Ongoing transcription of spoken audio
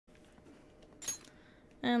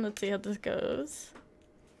And let's see how this goes.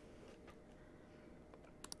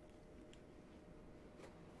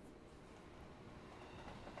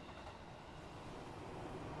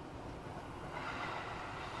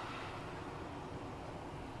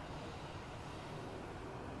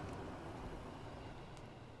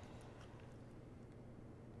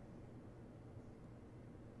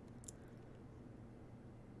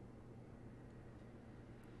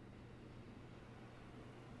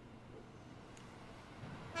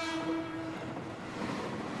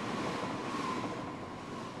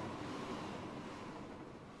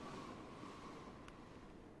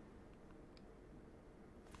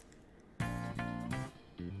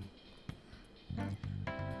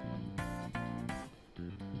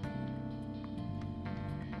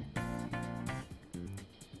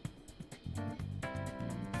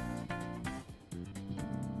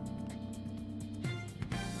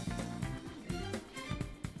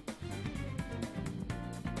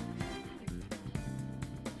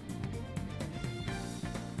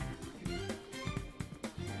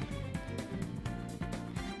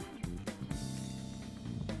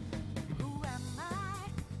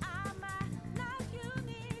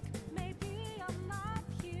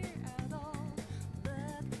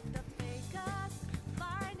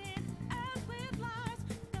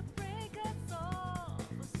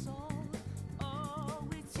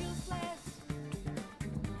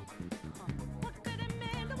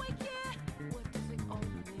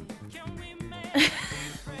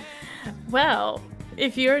 Well,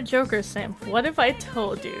 if you're a Joker simp, what if I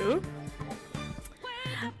told you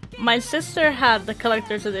my sister had the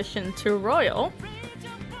collector's edition to Royal.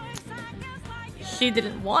 She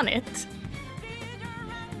didn't want it.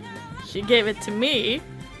 She gave it to me,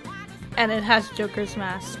 and it has Joker's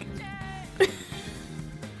mask.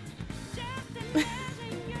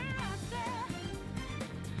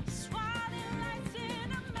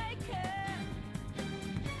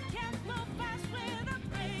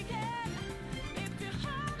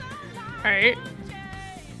 Alright.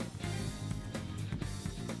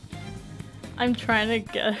 I'm trying to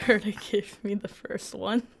get her to give me the first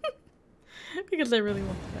one. Because I really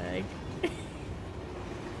want the bag.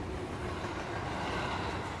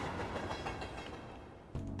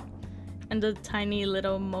 And the tiny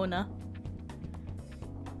little Mona.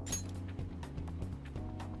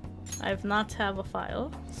 I've not have a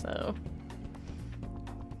file, so...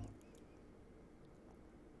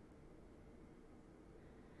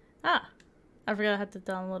 Ah! I forgot I had the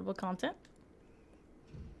downloadable content.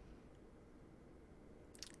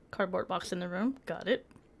 Cardboard box in the room. Got it.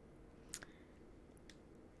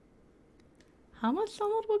 How much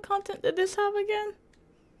downloadable content did this have again?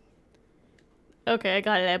 Okay, I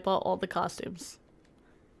got it. I bought all the costumes.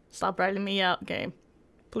 Stop ratting me out, game.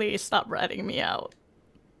 Please stop ratting me out.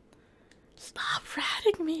 Stop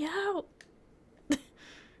ratting me out.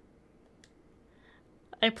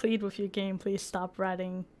 I plead with you, game. Please stop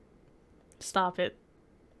ratting. Stop it.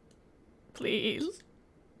 Please.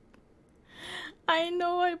 I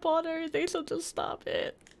know I bought everything, so just stop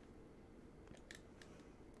it.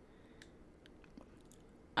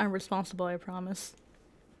 I'm responsible, I promise.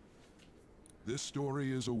 This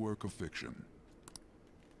story is a work of fiction.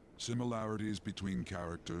 Similarities between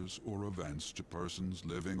characters or events to persons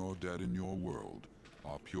living or dead in your world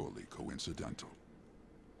are purely coincidental.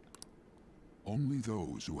 Only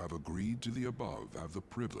those who have agreed to the above have the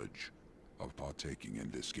privilege of partaking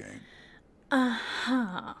in this game.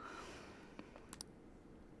 Uh-huh.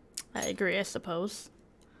 I agree, I suppose.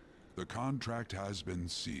 The contract has been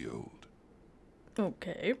sealed.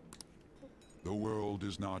 Okay. The world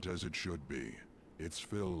is not as it should be. It's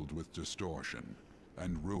filled with distortion,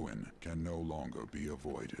 and ruin can no longer be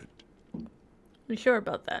avoided. You sure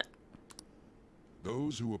about that?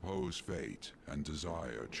 Those who oppose fate and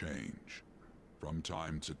desire change. From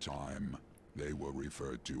time to time, they were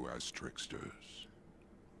referred to as tricksters.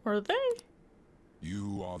 Were they?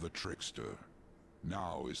 You are the trickster.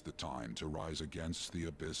 Now is the time to rise against the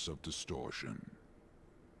abyss of distortion.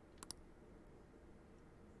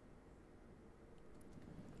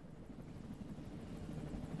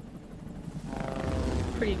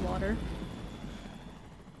 Pretty water.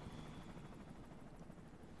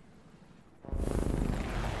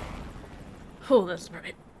 Oh, that's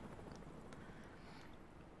bright.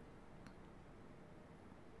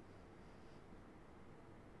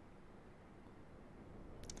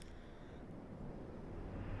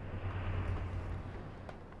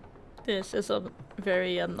 This is a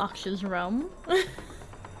very obnoxious realm.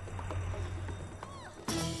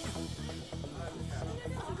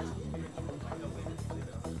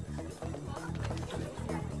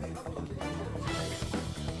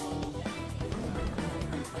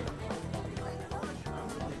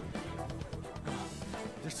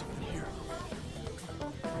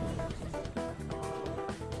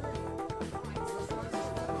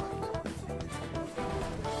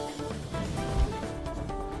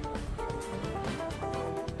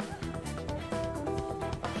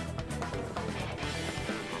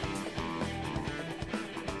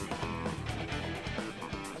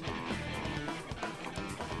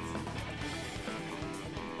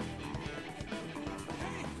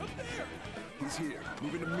 He's here.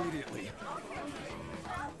 Move it immediately.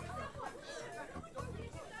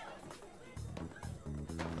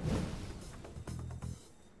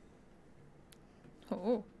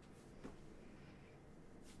 Oh.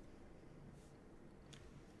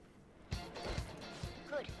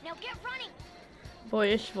 Good. Now get running.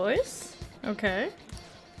 Boyish voice? Okay.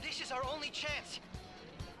 This is our only chance.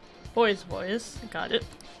 Boy's voice. Got it.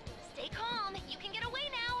 Stay calm. You can get away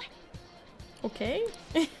now. Okay.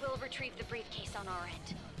 We'll retrieve the briefcase on our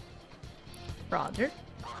end. Roger.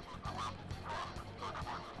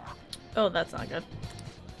 Oh, that's not good.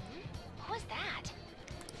 What was that?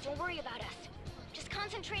 Don't worry about us. Just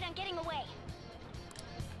concentrate on getting away.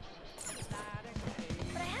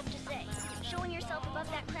 But I have to say, showing yourself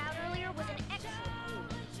above that crowd earlier was an excellent move.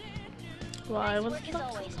 Why Nice was work as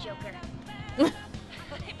always, Joker. I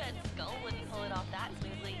bet Skull wouldn't pull it off that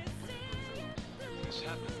smoothly. This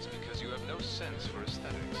happens because you have no sense for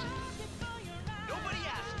aesthetics. Nobody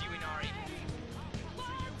asked you, Inari.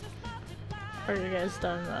 Are you guys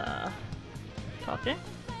done talking?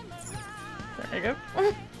 There you go.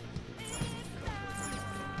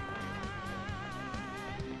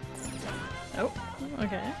 Oh,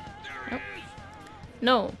 okay. Oh.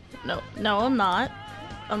 No, no, I'm not.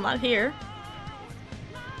 I'm not here.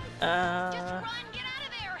 Just run! Get out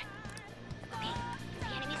of there! Okay, the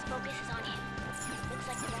enemy's focus is on him. Looks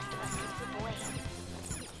like the rest of us can slip away.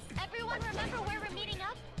 Everyone remember where we're meeting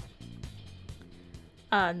up?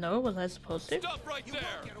 No, was I supposed to? Stop right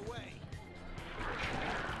there! Get away!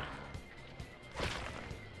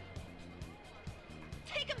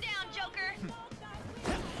 Take him down, Joker!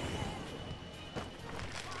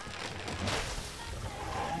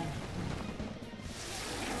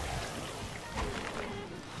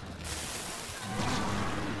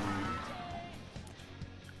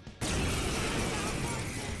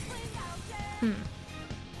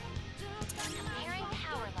 Comparing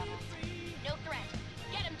power levels. No threat.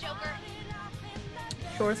 Get him, Joker!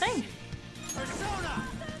 Sure thing. Persona!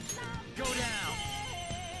 Go down!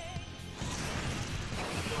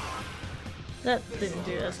 That didn't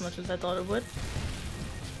do as much as I thought it would.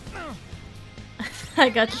 I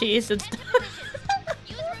got cheese. It's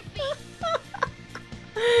Use root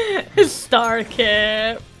beer. Star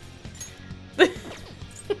Kip.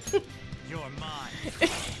 You're mine.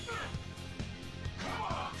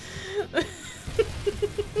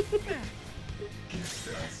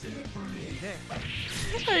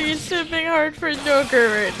 Are you sipping hard for Joker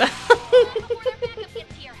right now? Before their backup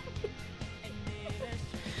gets here.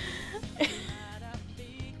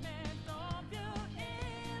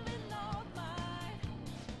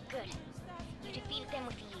 Good. You defeated them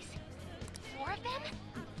with ease. 4 of them?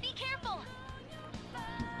 Be careful!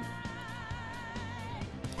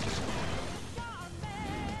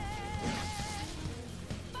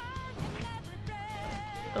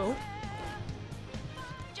 Oh,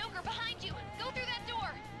 Joker, behind you! Go through that door!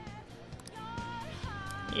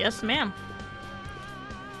 yes, ma'am.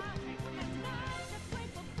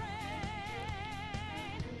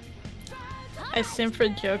 I simp for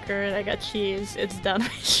Joker and I got cheese. It's down my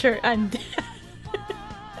shirt. I'm dead.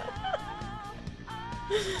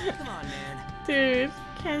 Come on, man. Dude,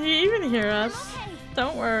 can you even hear us?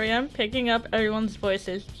 Don't worry, I'm picking up everyone's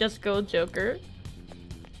voices. Just go, Joker.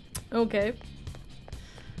 Okay.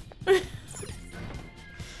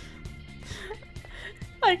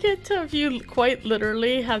 I can't tell if you quite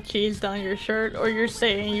literally have cheese down your shirt or you're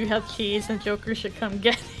saying you have cheese and Joker should come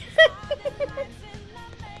get it.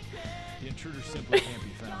 The intruder simply can't be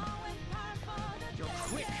found. You're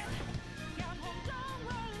quick!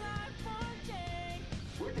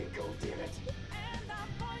 Where'd they go, damn it?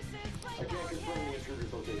 I can't confirm the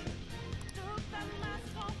intruder's location.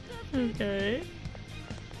 Okay.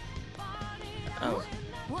 Oh,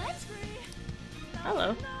 What?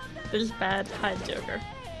 hello. This is bad. Hide, Joker.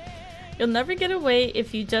 You'll never get away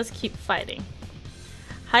if you just keep fighting.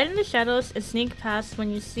 Hide in the shadows and sneak past when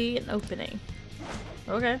you see an opening.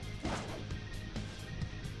 Okay.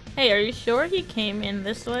 Hey, are you sure he came in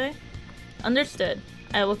this way? Understood.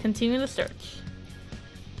 I will continue the search.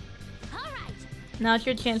 Alright! Now's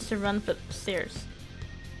your chance to run for the stairs.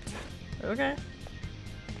 Okay.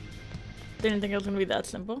 Didn't think it was gonna be that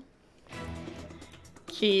simple.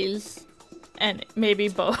 Cheese. And maybe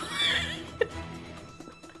both.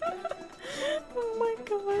 Oh my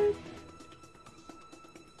god.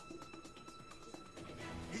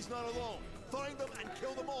 He's not alone. Find them and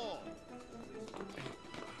kill them all.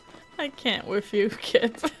 I can't with you,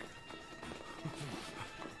 Kip.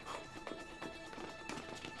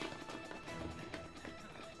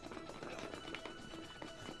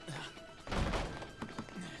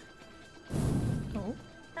 Oh.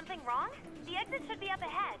 Something wrong? The exit exit should be up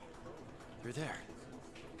ahead. They're there.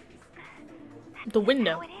 The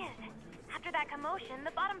window. Oh, it is. After that commotion,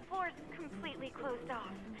 the bottom floor is completely closed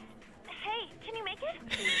off. Hey, can you make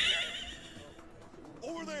it?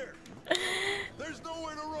 Over there! There's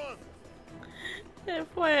nowhere to run!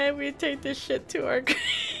 FYI, we take this shit to our grave.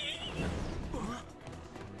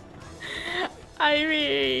 I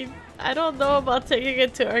mean, I don't know about taking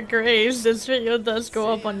it to our graves. This video does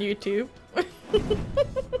go up on YouTube.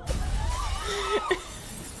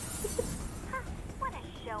 What a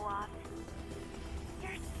show off.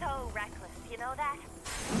 You're so reckless, you know that?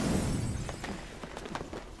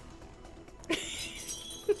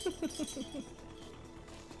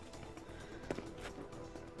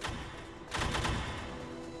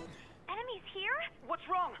 Enemies here? What's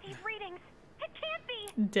wrong? These readings. It can't be.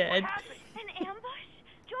 Dead. An ambush?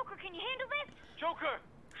 Joker, can you handle this? Joker!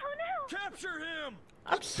 Oh no. Capture him!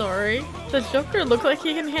 I'm sorry. Does Joker look like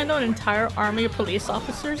he can handle an entire army of police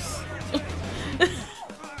officers?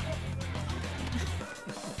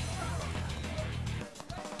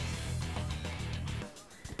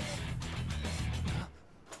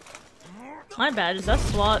 My bad, is that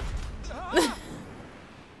SWAT?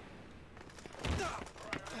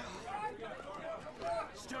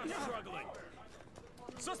 Stop struggling.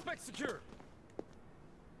 Suspect secure.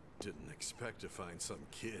 Didn't expect to find some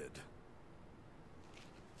kid.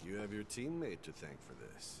 You have your teammate to thank for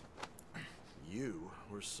this. You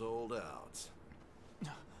were sold out.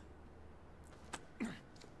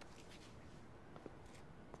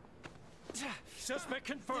 Suspect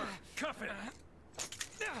confirmed. Cuff it.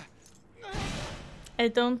 I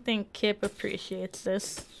don't think Kip appreciates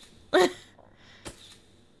this.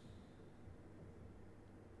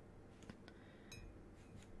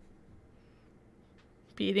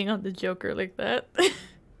 Beating on the Joker like that.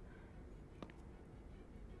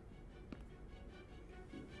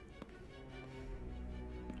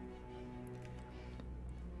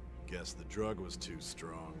 Guess the drug was too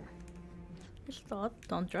strong. Just thought,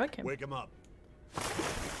 don't drug him. Wake him up.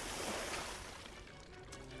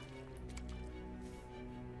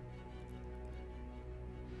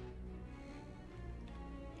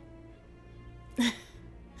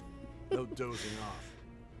 No dozing off.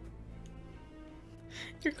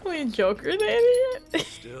 You're calling Joker the idiot?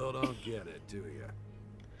 Still don't get it, do you?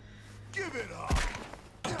 Give it up!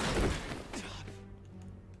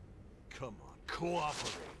 Come on,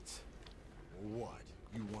 cooperate. What?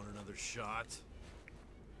 You want another shot?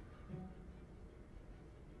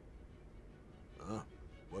 Huh?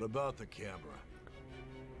 What about the camera?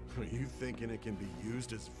 Are you thinking it can be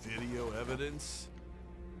used as video evidence?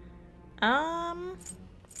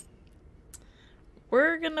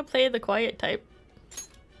 We're gonna play the quiet type.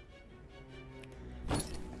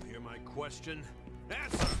 Hear my question?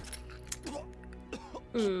 Answer!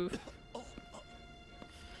 Ooh.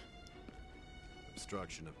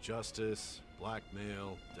 Obstruction of justice,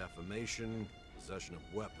 blackmail, defamation, possession of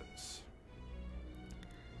weapons.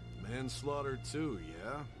 Manslaughter too,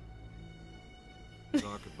 yeah?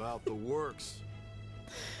 Talk about the works.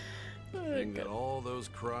 Think that all those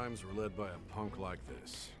crimes were led by a punk like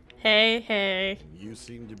this. Hey, hey. And you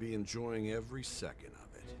seem to be enjoying every second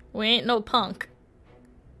of it. We ain't no punk.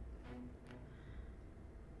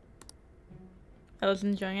 I was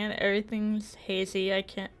enjoying it. Everything's hazy. I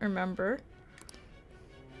can't remember.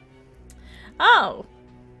 Oh!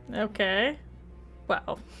 Okay.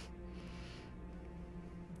 Wow.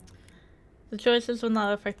 The choices will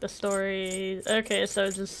not affect the story. Okay, so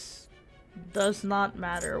it just does not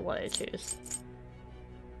matter what I choose.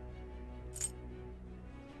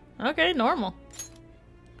 Okay, normal.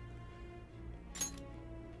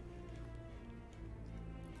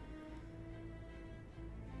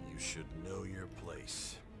 You should know your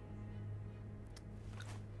place.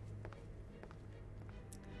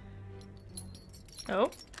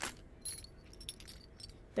 Oh.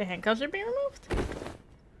 The handcuffs are being removed?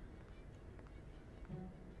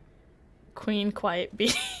 Queen Quiet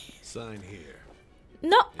Bee. Sign here.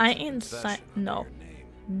 No, I It's a ain't sign. confession under No. your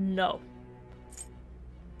name. No.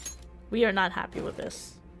 We are not happy with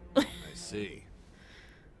this. I see.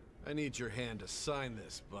 I need your hand to sign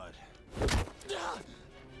this, but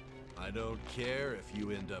I don't care if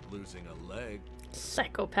you end up losing a leg.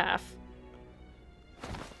 Psychopath.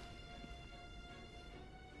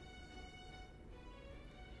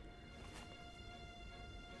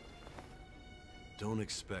 Don't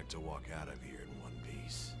expect to walk out of here in one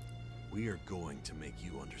piece. We are going to make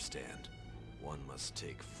you understand. One must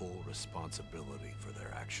take full responsibility for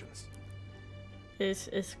their actions. This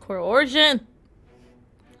is core origin.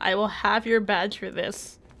 I will have your badge for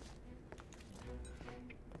this.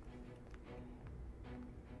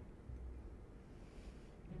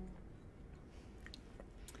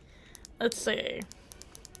 Let's see.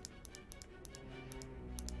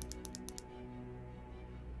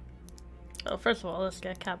 Oh, first of all, let's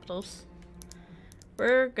get capitals.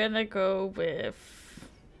 We're gonna go with...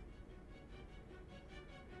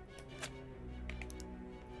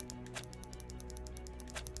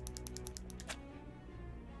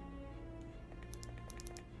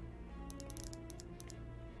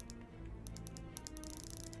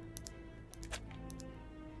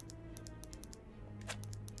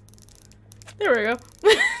 There we go.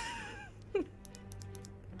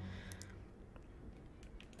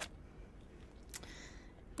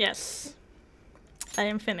 Yes. I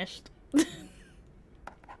am finished.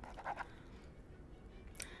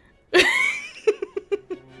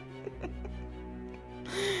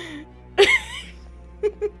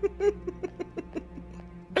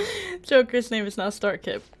 Joker's name is not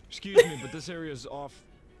Starkip. Excuse me, but this area is off.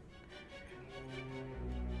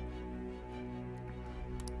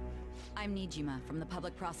 I'm Nijima from the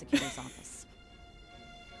public prosecutor's office.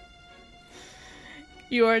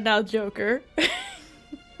 You are now Joker.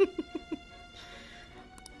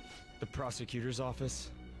 The prosecutor's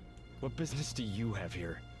office? What business do you have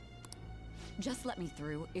here? Just let me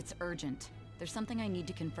through. It's urgent. There's something I need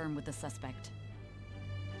to confirm with the suspect.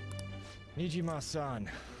 Nijima-san,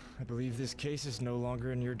 I believe this case is no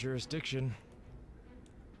longer in your jurisdiction.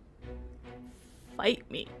 Fight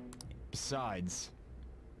me. Besides,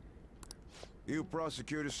 You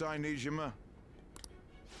prosecutor sign Nijima?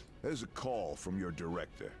 There's a call from your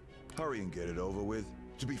director. Hurry and get it over with.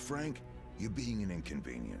 To be frank, you're being an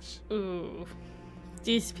inconvenience. Ooh.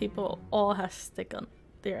 These people all have stick on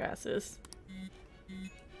their asses.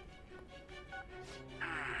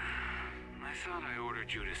 I thought I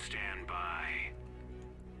ordered you to stand by.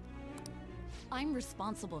 I'm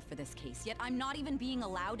responsible for this case, yet I'm not even being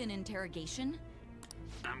allowed an interrogation?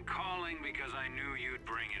 I'm calling because I knew you'd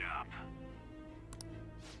bring it up.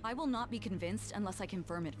 I will not be convinced unless I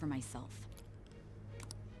confirm it for myself.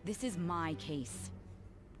 This is my case.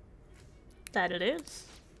 That it is.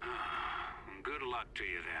 Good luck to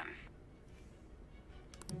you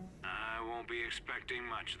then. I won't be expecting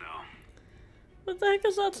much though. What the heck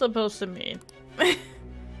is that supposed to mean?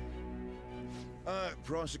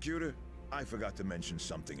 Prosecutor, I forgot to mention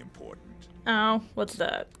something important. Oh, what's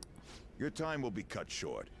that? Your time will be cut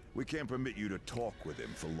short. We can't permit you to talk with him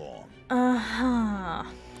for long. Uh-huh.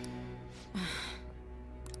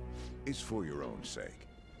 It's for your own sake.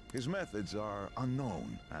 His methods are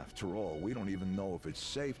unknown. After all, we don't even know if it's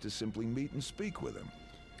safe to simply meet and speak with him.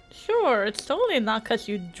 Sure, it's totally not because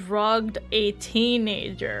you drugged a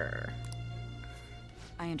teenager.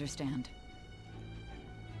 I understand.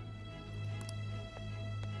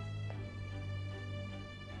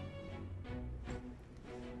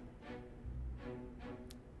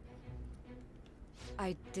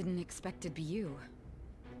 I didn't expect it'd be you.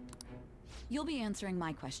 You'll be answering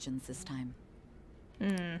my questions this time.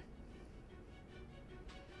 Hmm.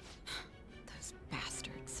 Those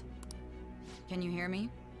bastards. Can you hear me?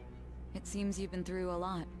 It seems you've been through a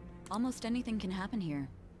lot. Almost anything can happen here.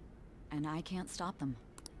 And I can't stop them.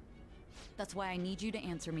 That's why I need you to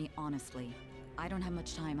answer me honestly. I don't have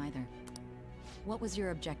much time either. What was your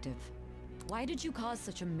objective? Why did you cause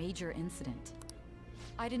such a major incident?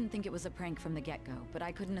 I didn't think it was a prank from the get-go, but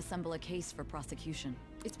I couldn't assemble a case for prosecution.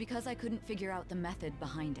 It's because I couldn't figure out the method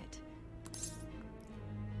behind it.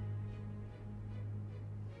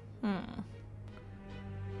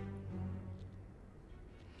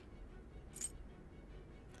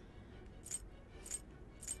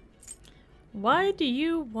 Why do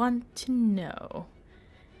you want to know?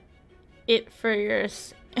 It for your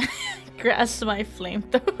grasp my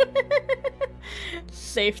flamethrower.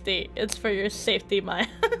 Safety. It's for your safety, my.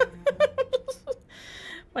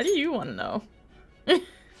 Why do you want to know?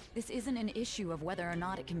 This isn't an issue of whether or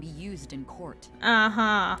not it can be used in court.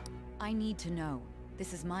 Uh-huh. I need to know.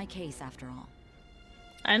 This is my case after all.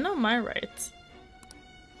 I know my rights.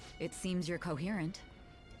 It seems you're coherent.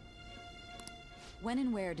 When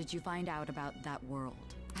and where did you find out about that world?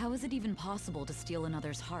 How is it even possible to steal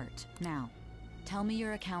another's heart? Now, tell me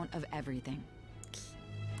your account of everything.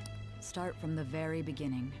 Start from the very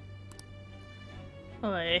beginning.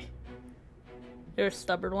 Oi. You're a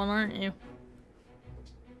stubborn one, aren't you?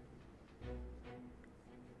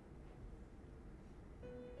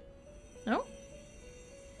 No?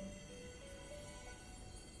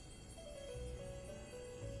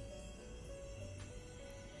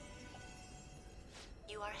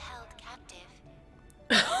 You are held captive.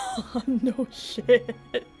 Oh, no shit.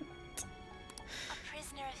 A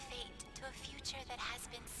prisoner of fate to a future that has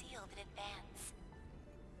been sealed in advance.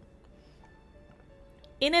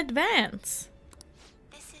 In advance.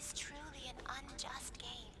 This is truly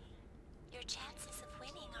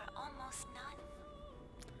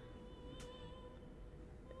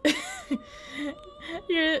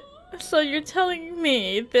you're telling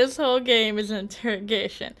me this whole game is an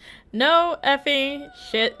interrogation? No effing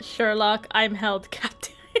shit, Sherlock. I'm held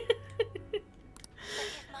captive. But if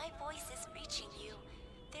my voice is reaching you,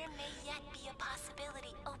 there may yet be a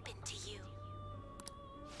possibility open to you.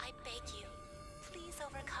 I beg you, please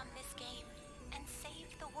overcome this game and save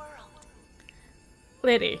the world.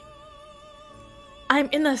 Lady, I'm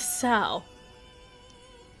in a cell.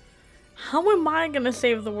 How am I gonna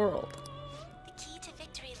save the world? The key to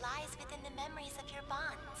victory lies within the memories of your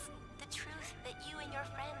bonds, the truth that you and your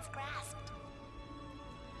friends grasped.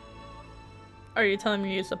 Are you telling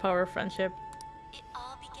me you use the power of friendship? It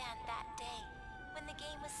all began that day, when the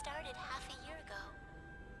game was started half a year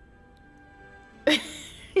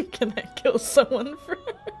ago. Can I kill someone first?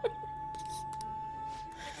 For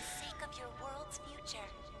the sake of your world's future,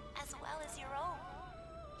 as well as your own,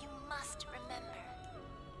 you must remember.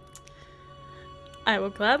 I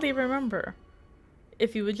will gladly remember.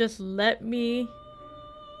 If you would just let me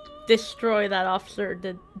destroy that officer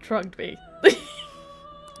that drugged me.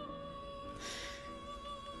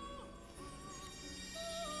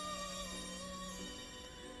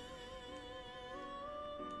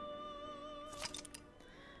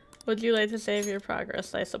 Would you like to save your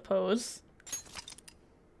progress, I suppose?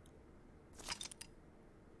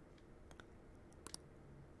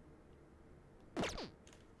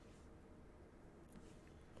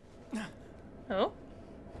 Oh?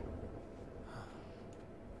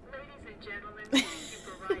 Ladies and gentlemen, thank you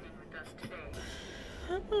for riding with us today.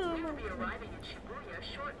 We will be arriving in Shibuya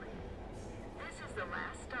shortly. This is the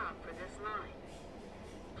last stop for this line.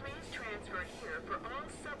 Please transfer here for all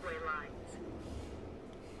subway lines.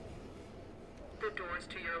 The doors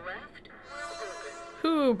to your left will open.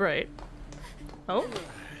 Who bright? Oh?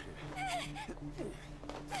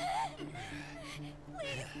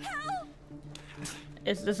 Please help!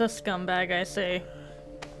 Is this a scumbag, I say?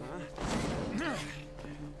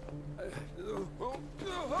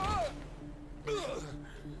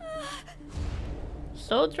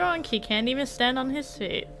 So drunk he can't even stand on his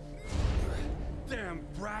feet. Damn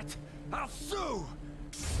brat! I'll sue!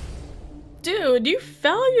 Dude, you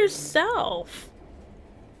fell yourself.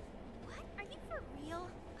 What? Are you for real?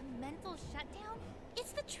 A mental shutdown?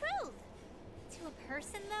 It's the truth! To a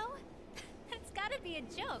person, though? That's gotta be a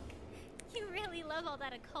joke. You really love all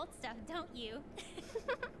that occult stuff, don't you?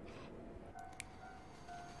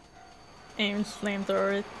 Aims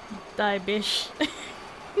flamethrower, die bish.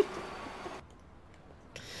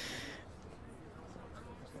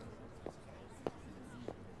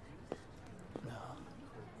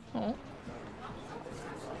 Oh.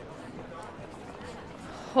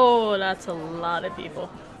 Oh, that's a lot of people.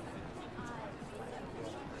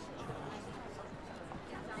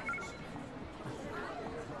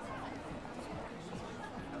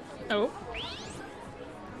 Oh.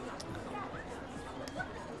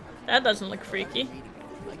 That doesn't look freaky.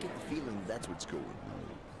 I get the feeling that's what's going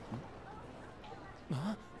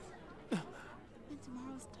on.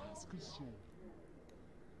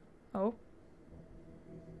 Oh.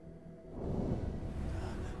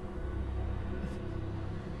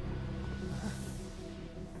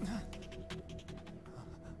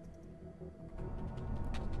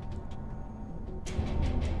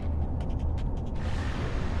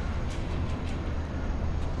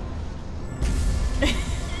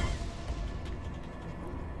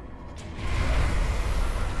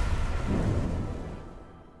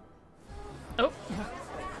 Oh.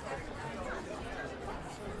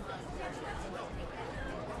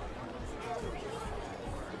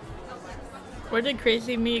 Where did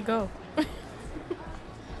crazy me go?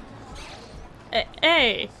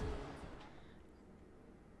 Hey!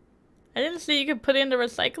 I didn't see you could put it in the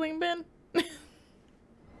recycling bin.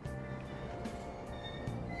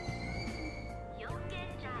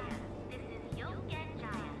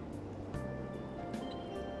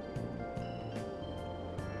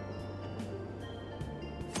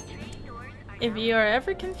 If you are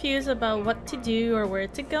ever confused about what to do or where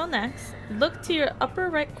to go next, look to your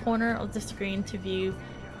upper right corner of the screen to view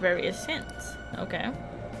various hints. Okay.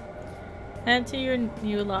 Head to your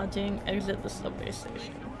new lodging, exit the subway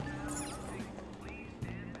station.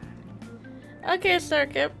 Okay,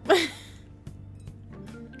 Circuit.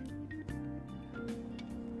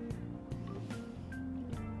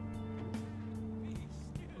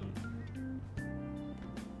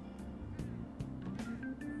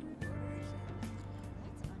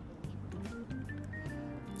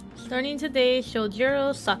 Starting today,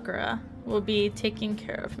 Shojiro Sakura will be taking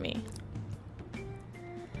care of me.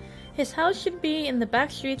 His house should be in the back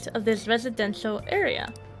streets of this residential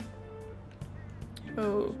area.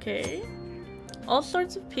 Okay. All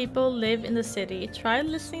sorts of people live in the city. Try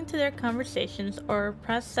listening to their conversations or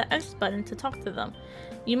press the X button to talk to them.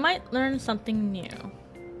 You might learn something new.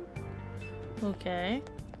 Okay.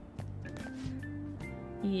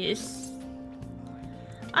 Yes.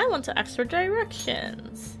 I want to ask for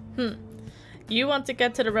directions. You want to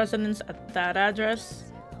get to the residence at that address?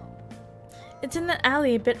 It's in the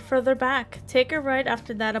alley a bit further back. Take a right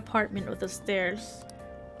after that apartment with the stairs.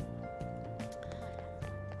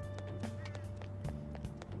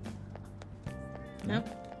 Nope.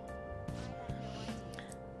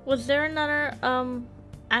 Was there another,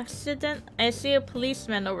 accident? I see a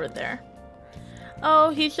policeman over there.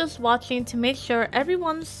 Oh, he's just watching to make sure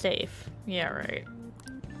everyone's safe. Yeah, right.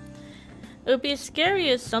 It would be scary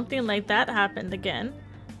if something like that happened again.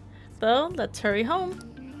 Though, let's hurry home.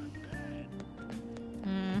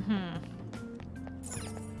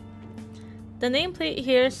 The nameplate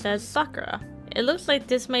here says Sakura. It looks like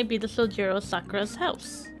this might be the Sojiro Sakura's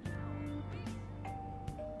house.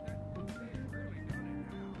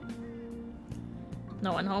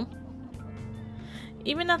 No one home?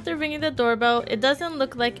 Even after ringing the doorbell, it doesn't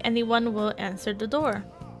look like anyone will answer the door.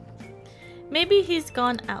 Maybe he's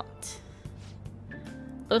gone out.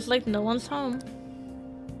 Looks like no one's home.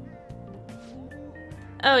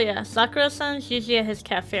 Oh yeah, Sakura-san's usually at his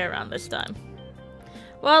cafe around this time.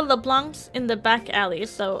 Well, LeBlanc's in the back alley,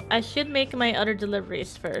 so I should make my other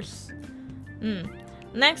deliveries first.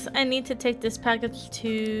 Next, I need to take this package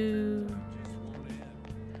to...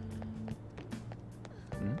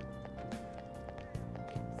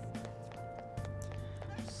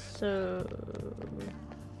 So...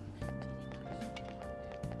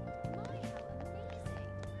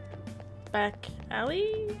 Back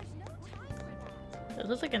alley? It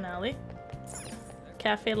looks like an alley.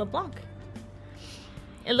 Cafe LeBlanc.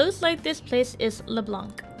 It looks like this place is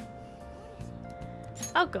LeBlanc.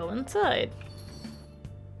 I'll go inside.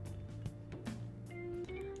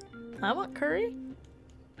 I want curry.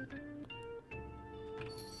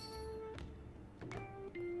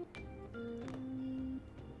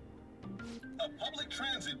 A public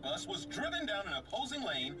transit bus was driven down an opposing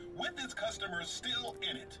lane with its customers still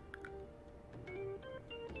in it.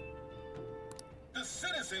 The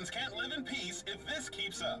citizens can't live in peace if this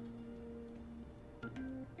keeps up.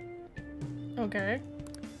 Okay.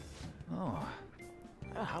 Oh,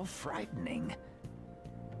 how frightening.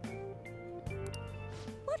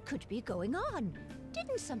 What could be going on?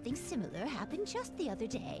 Didn't something similar happen just the other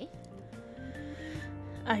day?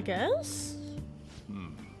 I guess?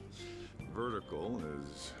 Vertical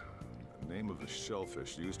is the name of the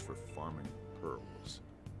shellfish used for farming pearls.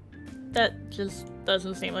 That just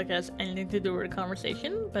doesn't seem like it has anything to do with the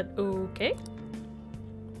conversation, but okay.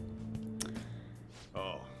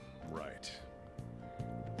 Oh, right.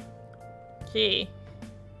 Gee.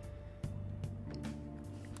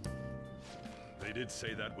 They did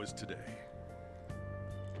say that was today.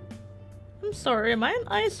 I'm sorry, am I an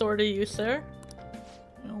eyesore to you, sir?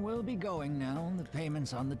 Well, we'll be going now. The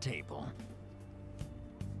payment's on the table.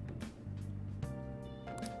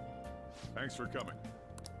 Thanks for coming.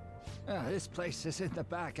 This place is in the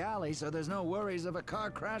back alley, so there's no worries of a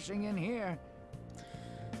car crashing in here.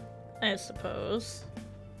 I suppose.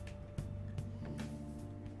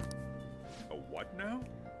 A what now?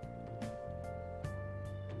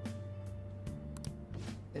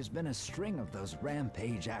 There's been a string of those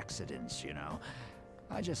rampage accidents, you know.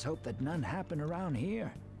 I just hope that none happen around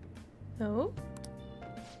here. Oh?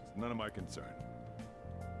 It's none of my concern.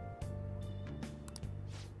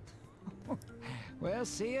 We'll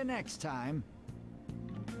see you next time.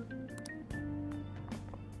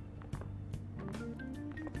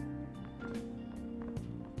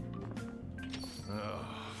 Oh,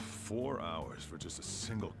 4 hours for just a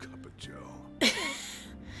single cup of joe.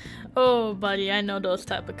 Oh, buddy, I know those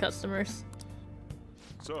type of customers.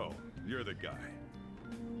 So, you're the guy.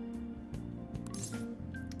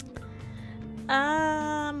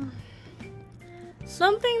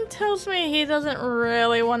 Something tells me he doesn't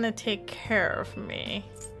really want to take care of me.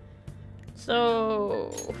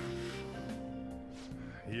 So...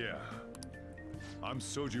 Yeah. I'm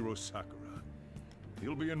Sojiro Sakura.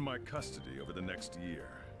 He'll be in my custody over the next year.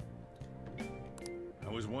 I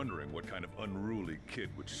was wondering what kind of unruly kid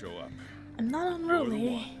would show up. I'm not You're the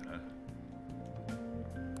unruly. one, huh?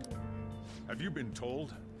 Have you been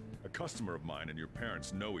told? A customer of mine and your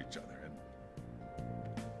parents know each other,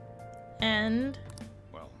 And?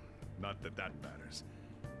 well, not that that matters.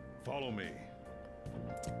 Follow me.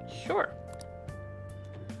 Sure.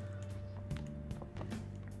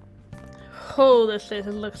 Oh, this place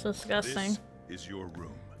looks disgusting. This is your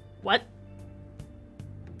room. What?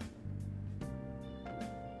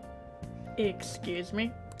 Excuse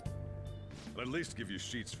me? I'll at least give you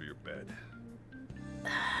sheets for your bed.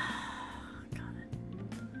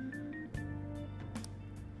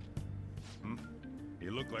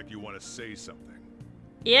 You look like you want to say something.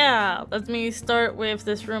 Yeah, let me start with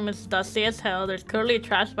this room is dusty as hell. There's clearly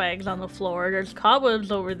trash bags on the floor. There's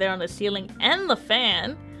cobwebs over there on the ceiling and the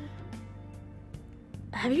fan.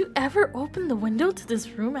 Have you ever opened the window to this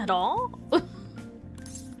room at all?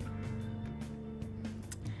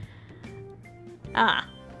 Ah.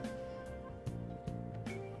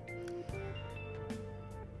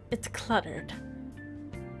 It's cluttered.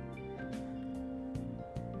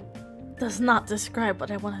 Does not describe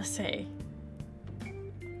what I want to say.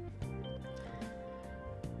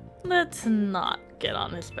 Let's not get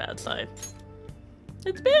on his bad side.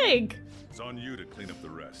 It's big! It's on you to clean up the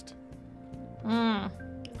rest.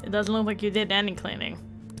 It doesn't look like you did any cleaning.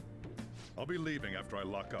 I'll be leaving after I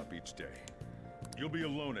lock up each day. You'll be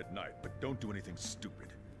alone at night, but don't do anything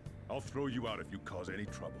stupid. I'll throw you out if you cause any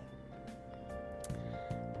trouble.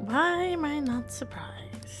 Why am I not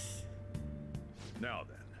surprised? Now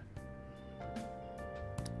then.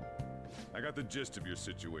 I got the gist of your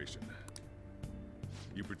situation.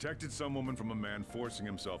 You protected some woman from a man forcing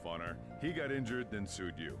himself on her. He got injured, then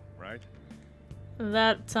sued you, right?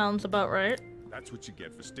 That sounds about right. That's what you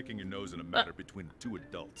get for sticking your nose in a matter between two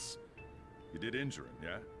adults. You did injure him,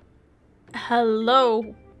 yeah?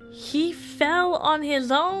 Hello. He fell on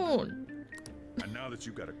his own. And now that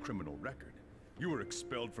you got a criminal record, you were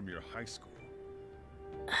expelled from your high school.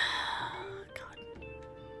 God.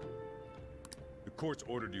 The courts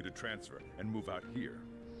ordered you to transfer and move out here,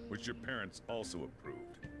 which your parents also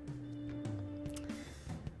approved.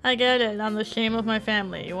 I get it. I'm the shame of my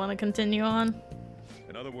family. You want to continue on?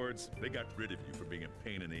 In other words, they got rid of you for being a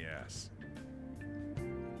pain in the ass.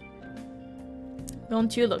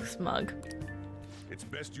 Don't you look smug. It's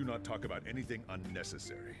best you not talk about anything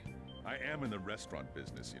unnecessary. I am in the restaurant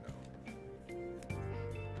business, you know.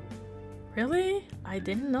 Really? I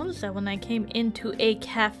didn't notice that when I came into a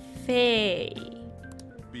cafe.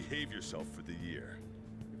 Behave yourself for the year.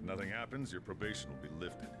 If nothing happens, your probation will be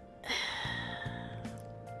lifted.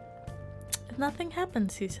 If nothing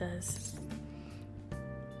happens, he says.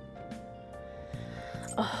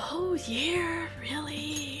 A whole year?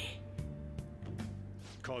 Really?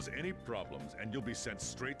 Cause any problems and you'll be sent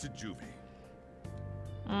straight to juvie.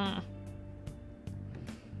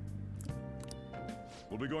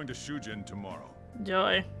 We'll be going to Shujin tomorrow.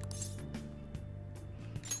 Joy.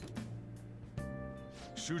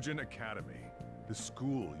 Shujin Academy, the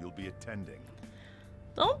school you'll be attending.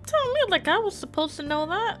 Don't tell me like I was supposed to know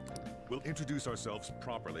that. We'll introduce ourselves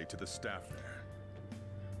properly to the staff there.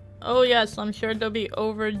 Oh yes, I'm sure they'll be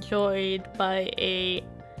overjoyed by a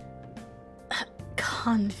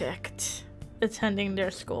convict attending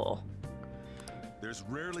their school. There's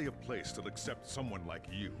rarely a place that'll accept someone like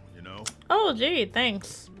you, you know? Oh gee,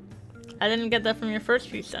 thanks. I didn't get that from your first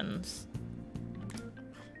few sentences.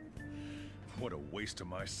 What a waste of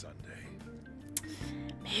my Sunday.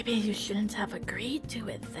 Maybe you shouldn't have agreed to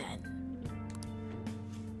it then.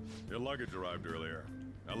 Your luggage arrived earlier.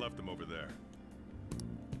 I left them over there.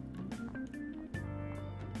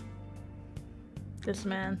 This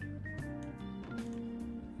man.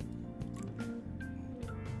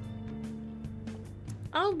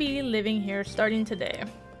 I'll be living here starting today.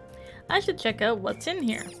 I should check out what's in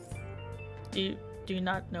here. Do you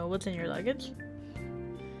not know what's in your luggage?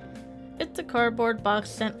 It's a cardboard box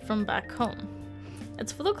sent from back home.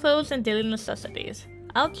 It's full of clothes and daily necessities.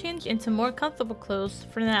 I'll change into more comfortable clothes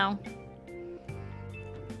for now.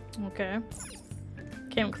 Okay.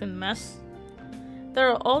 Can't clean the mess. There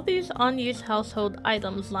are all these unused household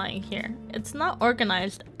items lying here. It's not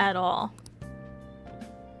organized at all.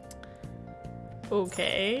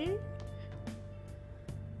 Okay.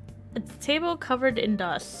 It's a table covered in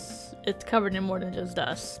dust. It's covered in more than just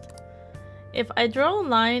dust. If I draw a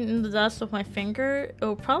line in the dust with my finger, it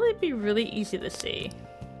will probably be really easy to see.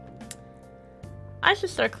 I should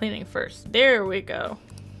start cleaning first. There we go.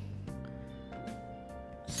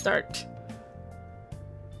 Start.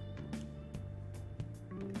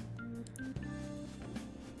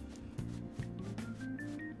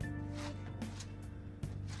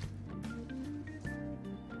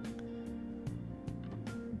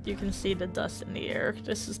 You can see the dust in the air.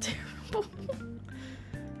 This is terrible.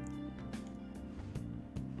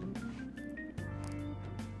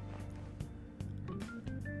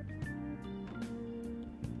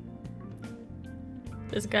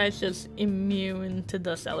 This guy's just immune to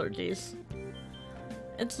dust allergies.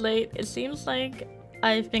 It's late. It seems like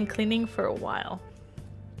I've been cleaning for a while.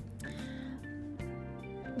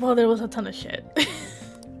 Well, there was a ton of shit.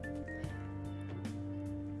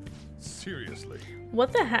 Seriously.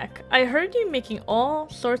 What the heck? I heard you making all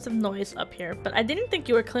sorts of noise up here, but I didn't think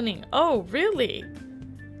you were cleaning. Oh, really?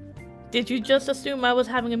 Did you just assume I was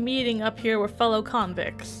having a meeting up here with fellow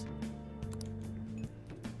convicts?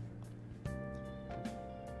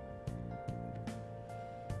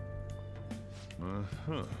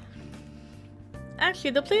 Uh-huh.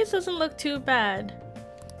 Actually, the place doesn't look too bad.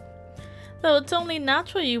 Though it's only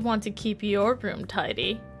natural you want to keep your room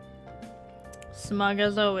tidy. Smug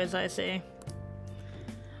as always, I say.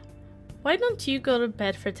 Why don't you go to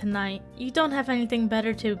bed for tonight? You don't have anything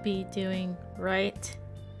better to be doing, right?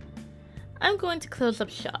 I'm going to close up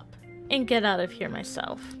shop and get out of here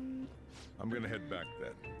myself. I'm gonna head back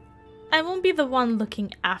then. I won't be the one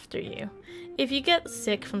looking after you. If you get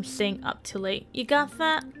sick from staying up too late, you got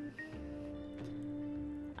that?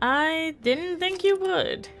 I didn't think you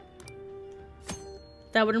would.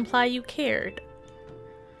 That would imply you cared.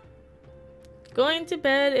 Going to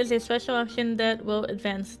bed is a special action that will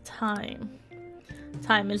advance time.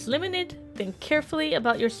 Time is limited. Think carefully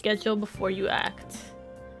about your schedule before you act.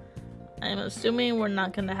 I'm assuming we're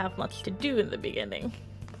not gonna have much to do in the beginning.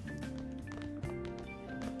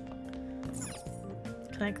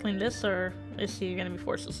 Can I clean this, or is he gonna be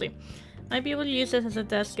forced to sleep? Might be able to use it as a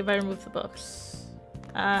desk if I remove the books.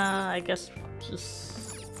 I guess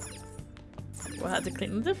just we'll have to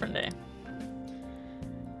clean a different day.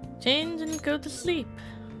 Change and go to sleep.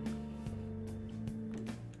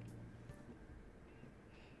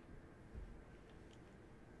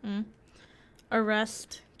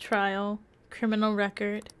 Arrest, trial, criminal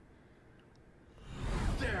record.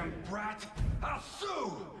 Damn brat! I'll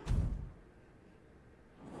sue!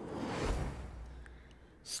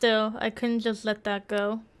 Still, I couldn't just let that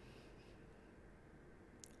go.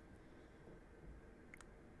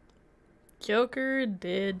 Joker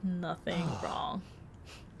did nothing wrong.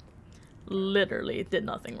 Literally did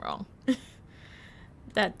nothing wrong.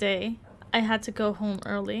 That day, I had to go home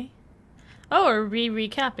early. Oh, are we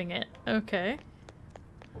recapping it? Okay.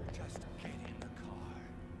 Just get in the car.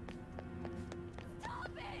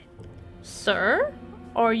 Sir?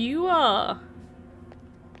 Are you,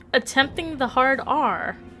 attempting the hard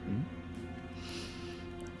R?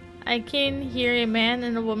 I can hear a man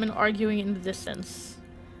and a woman arguing in the distance.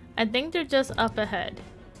 I think they're just up ahead.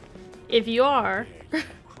 If you are...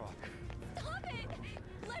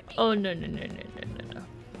 Oh, no, no, no, no, no, no, no.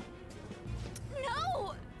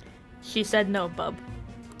 No! She said no, bub.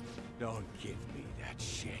 Don't give me that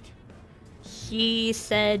shit. She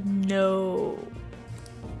said no.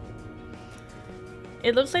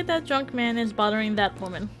 It looks like that drunk man is bothering that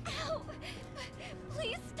woman. Ow!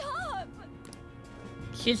 Please stop!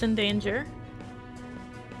 She's in danger.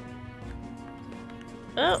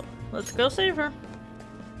 Oh, let's go save her.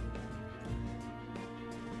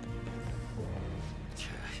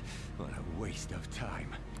 What a waste of time.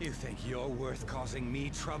 You think you're worth causing me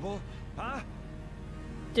trouble? Huh?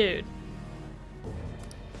 Dude.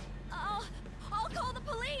 I'll call the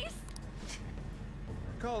police!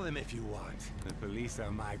 Call them if you want. The police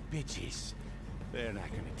are my bitches. They're not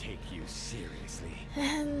gonna take you seriously.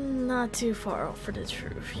 And not too far off for the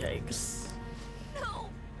truth, yikes. No!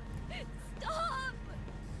 Stop!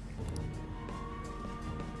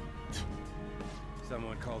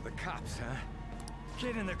 Someone called the cops, huh?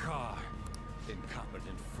 Get in the car.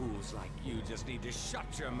 Incompetent fools like you just need to shut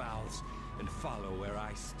your mouths and follow where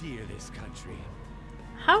I steer this country.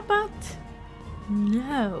 How about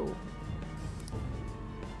no?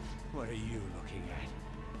 What are you looking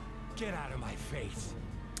at? Get out of my face.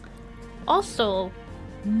 Also,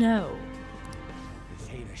 no. This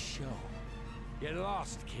ain't a show. Get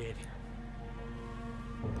lost, kid.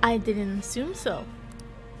 I didn't assume so.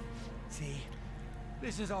 See?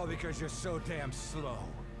 This is all because you're so damn slow.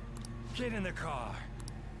 Get in the car.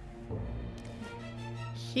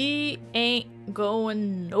 He ain't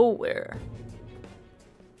going nowhere.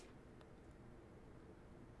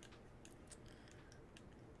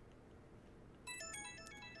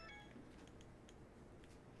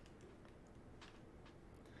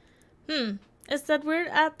 It's that weird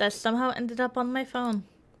ad that somehow ended up on my phone.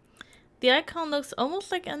 The icon looks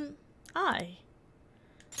almost like an eye.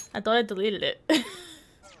 I thought I deleted it.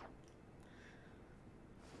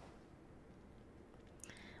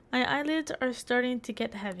 My eyelids are starting to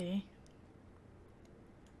get heavy.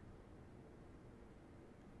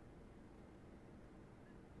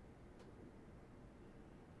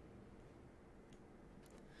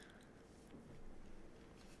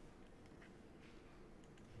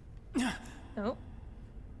 Oh.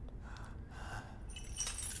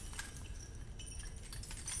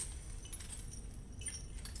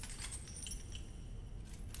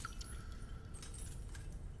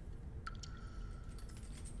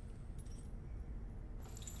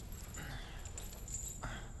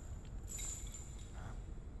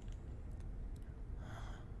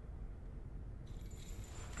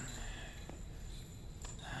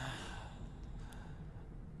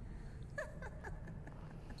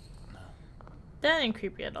 That ain't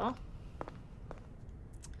creepy at all.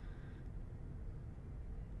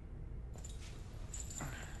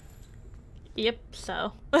 Yep,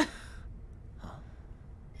 so.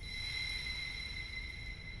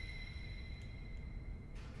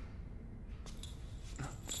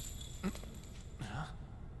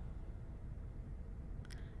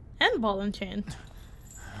 And ball and chain.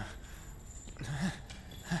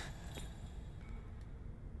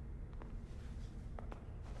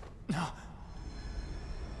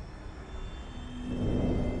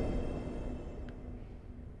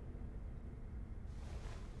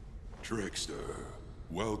 Trickster,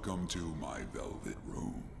 welcome to my velvet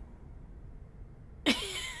room.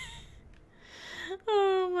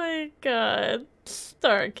 Oh my god.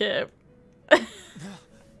 Starkip.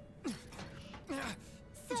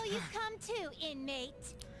 So you've come too,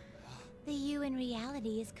 inmate. The you in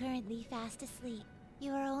reality is currently fast asleep.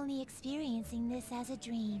 You are only experiencing this as a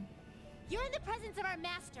dream. You're in the presence of our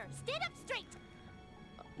master. Stand up straight!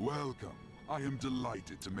 Welcome. I am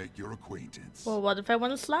delighted to make your acquaintance. Well, what if I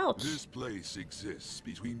want to slouch? This place exists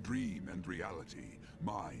between dream and reality,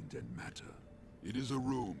 mind and matter. It is a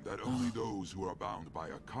room that only those who are bound by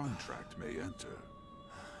a contract may enter.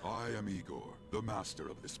 I am Igor, the master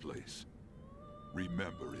of this place.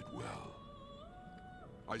 Remember it well.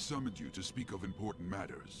 I summoned you to speak of important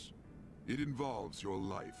matters. It involves your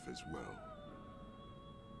life as well.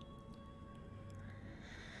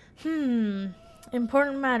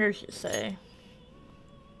 Important matters, you say.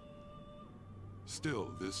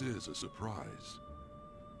 Still, this is a surprise.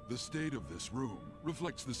 The state of this room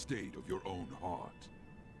reflects the state of your own heart.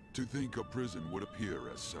 To think a prison would appear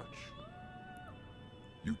as such.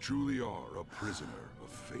 You truly are a prisoner of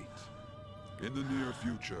fate. In the near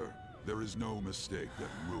future, there is no mistake that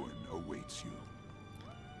ruin awaits you.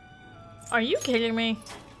 Are you kidding me?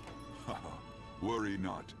 Haha, worry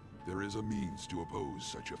not. There is a means to oppose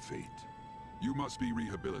such a fate. You must be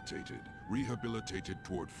rehabilitated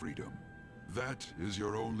toward freedom. That is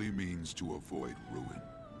your only means to avoid ruin.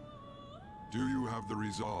 Do you have the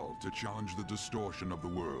resolve to challenge the distortion of the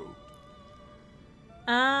world?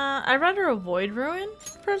 I'd rather avoid ruin,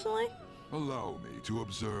 personally. Allow me to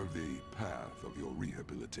observe the path of your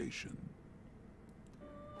rehabilitation.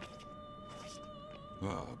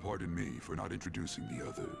 Pardon me for not introducing the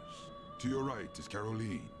others. To your right is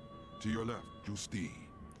Caroline. To your left, Justine.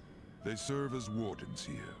 They serve as wardens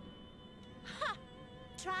here. Ha!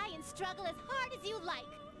 Try and struggle as hard as you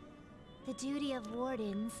like. The duty of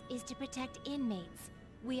wardens is to protect inmates.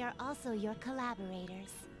 We are also your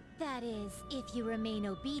collaborators. That is, if you remain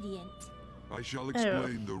obedient. I shall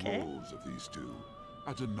explain the roles of these two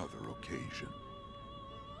at another occasion.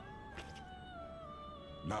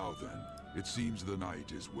 Now then, it seems the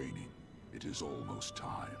night is waning. It is almost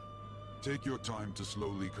time. Take your time to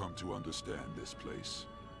slowly come to understand this place.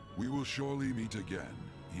 We will surely meet again,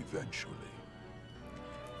 eventually.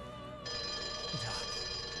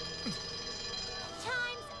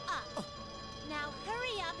 Time's up. Now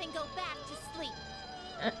hurry up and go back to sleep.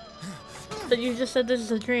 But you just said this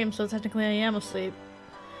is a dream, so technically I am asleep.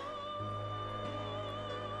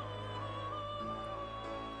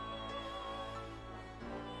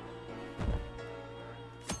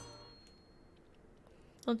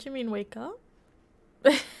 Don't you mean wake up?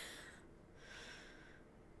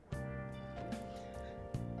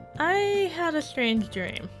 I had a strange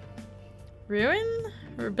dream. Ruin?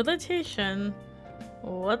 Rehabilitation?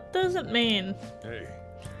 What does it mean? Hey.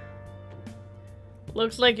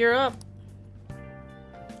 Looks like you're up.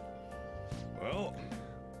 Well.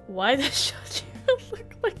 Why does Shoji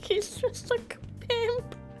look like he's just like a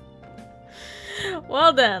pimp?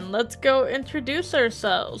 Well then, let's go introduce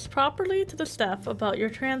ourselves properly to the staff about your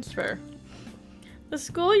transfer. The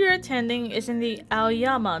school you're attending is in the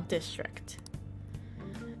Aoyama district.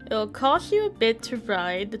 It'll cost you a bit to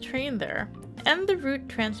ride the train there, and the route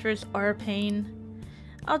transfers are a pain.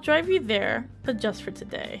 I'll drive you there, but just for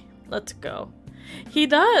today. Let's go. He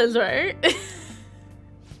does, right?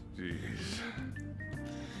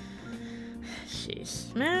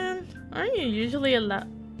 Jeez, man. Aren't you usually allowed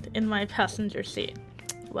in my passenger seat?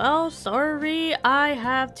 Well, sorry, I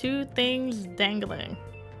have two things dangling.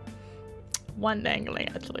 One dangling,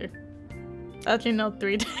 actually. Actually, no,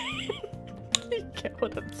 three dangling. You get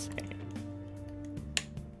what I'm saying.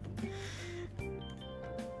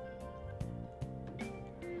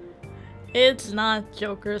 It's not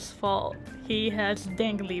Joker's fault. He has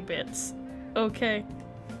dangly bits. Okay.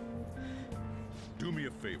 Do me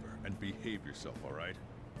a favor and behave yourself, alright?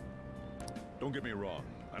 Don't get me wrong.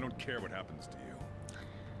 I don't care what happens to you.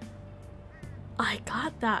 I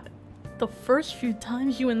got that the first few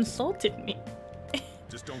times you insulted me.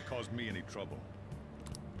 Just don't cause me any trouble.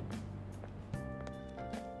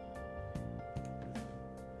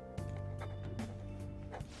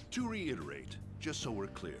 To reiterate, just so we're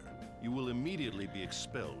clear, you will immediately be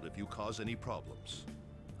expelled if you cause any problems.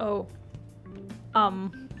 Oh.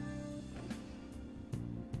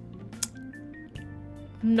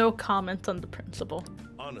 No comment on the principal.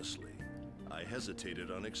 Honestly, I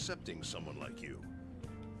hesitated on accepting someone like you,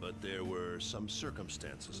 but there were some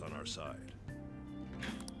circumstances on our side.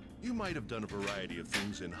 You might have done a variety of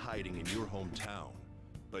things in hiding in your hometown,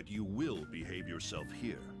 but you will behave yourself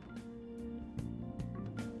here.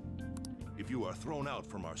 If you are thrown out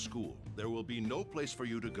from our school, there will be no place for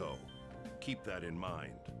you to go. Keep that in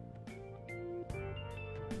mind.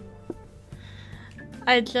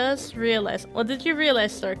 I just realized. What did you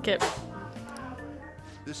realize, Sir Kip?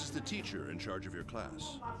 This is the teacher in charge of your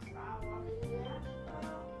class.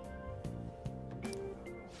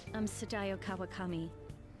 I'm Sadayo Kawakami.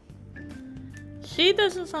 She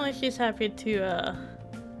doesn't sound like she's happy to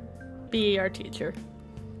be our teacher.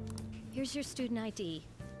 Here's your student ID.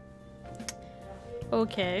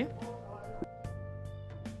 Okay.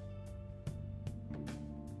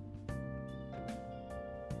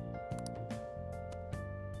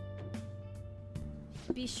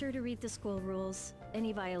 Be sure to read the school rules.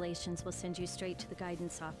 Any violations will send you straight to the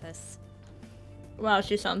guidance office. Wow,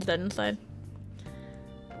 she sounds dead inside.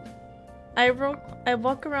 I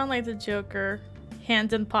walk around like the Joker,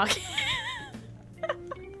 hands in pocket.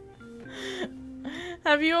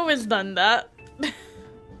 Have you always done that?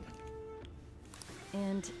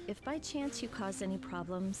 And if by chance you cause any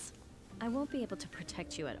problems, I won't be able to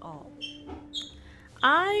protect you at all.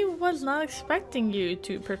 I was not expecting you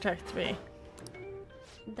to protect me.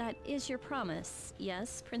 That is your promise,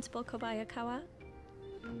 yes, Principal Kobayakawa?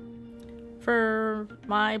 For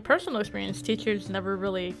my personal experience, teachers never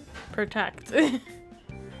really protect.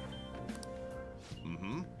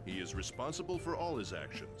 Mm-hmm. He is responsible for all his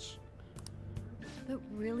actions. But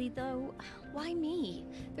really though, why me?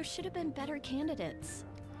 There should have been better candidates.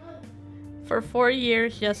 For 4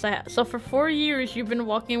 years, yes I have. So for 4 years, you've been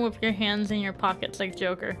walking with your hands in your pockets like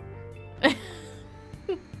Joker.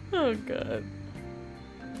 Oh god.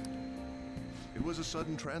 It was a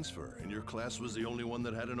sudden transfer, and your class was the only one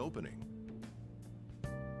that had an opening.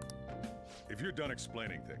 If you're done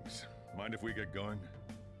explaining things, mind if we get going?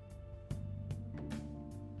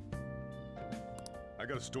 I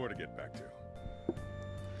got a store to get back to.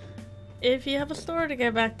 If you have a store to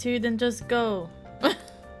get back to, then just go.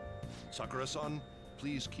 Sakura-san,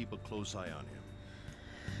 please keep a close eye on him.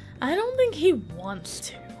 I don't think he wants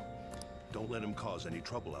to. Don't let him cause any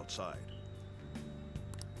trouble outside.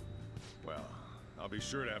 Well, I'll be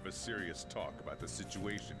sure to have a serious talk about the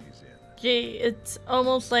situation he's in. Gee, it's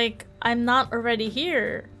almost like I'm not already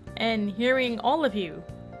here and hearing all of you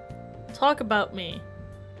talk about me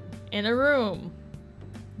in a room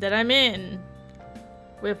that I'm in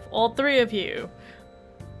with all 3 of you.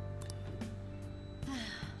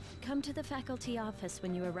 Come to the faculty office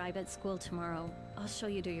when you arrive at school tomorrow. I'll show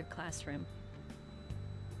you to your classroom.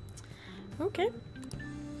 Okay.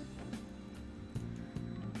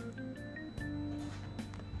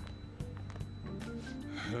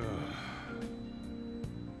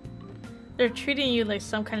 They're treating you like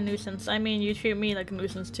some kind of nuisance. I mean, you treat me like a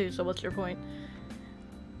nuisance too, so what's your point?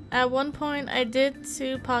 At one point, I did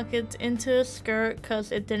 2 pockets into a skirt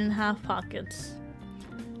because it didn't have pockets.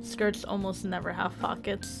 Skirts almost never have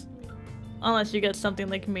pockets. Unless you get something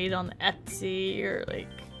like made on Etsy or like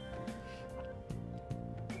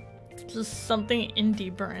just something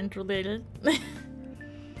indie brand related.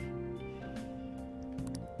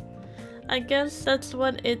 I guess that's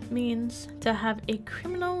what it means to have a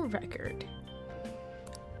criminal record.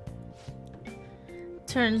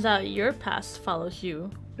 Turns out your past follows you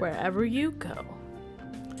wherever you go.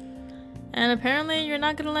 And apparently you're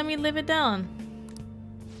not gonna let me live it down.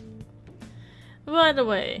 By the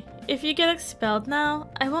way, if you get expelled now,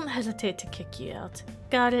 I won't hesitate to kick you out.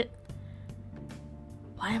 Got it?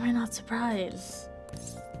 Why am I not surprised?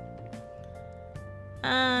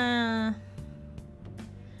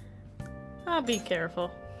 I'll be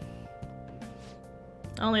careful.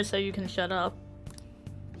 Only so you can shut up.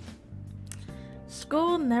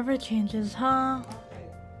 School never changes, huh?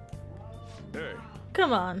 Hey.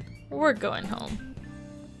 Come on, we're going home.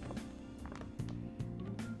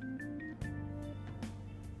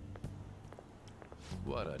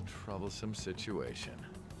 What a troublesome situation.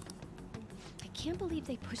 I can't believe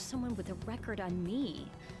they pushed someone with a record on me.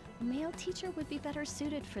 A male teacher would be better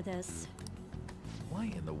suited for this. Why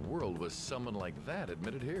in the world was someone like that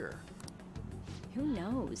admitted here? Who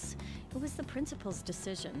knows? It was the principal's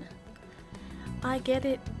decision. I get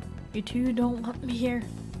it. You two don't want me here.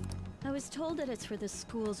 I was told that it's for the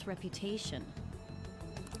school's reputation.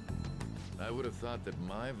 I would have thought that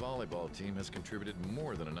my volleyball team has contributed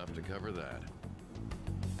more than enough to cover that.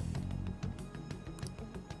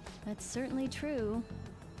 That's certainly true.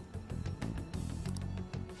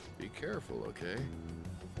 Be careful, okay?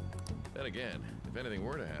 Then again, if anything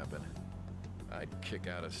were to happen, I'd kick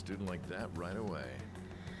out a student like that right away.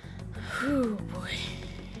 Oh boy.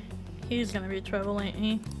 He's gonna be trouble, ain't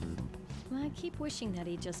he? I keep wishing that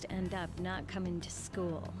he'd just end up not coming to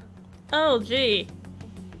school. Oh gee.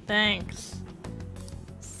 Thanks.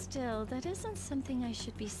 Still, that isn't something I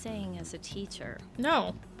should be saying as a teacher.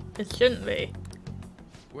 No, it shouldn't be.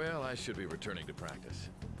 Well, I should be returning to practice.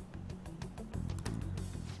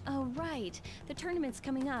 Oh, right. The tournament's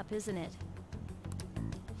coming up, isn't it?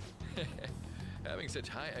 Having such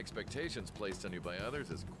high expectations placed on you by others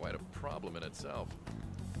is quite a problem in itself.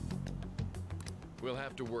 We'll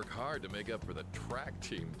have to work hard to make up for the track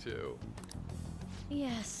team, too.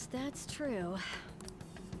 Yes, that's true.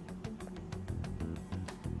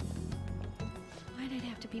 Why'd it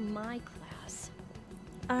have to be my class?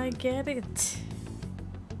 I get it.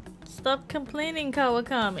 Stop complaining,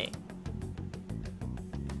 Kawakami.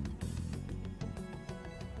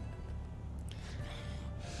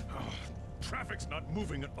 Oh, traffic's not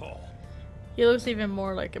moving at all. He looks even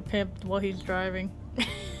more like a pimp while he's driving.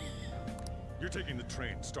 You're taking the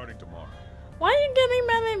train starting tomorrow. Why are you getting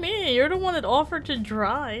mad at me? You're the one that offered to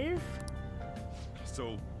drive.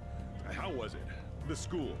 So, how was it? The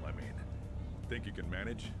school, I mean. Think you can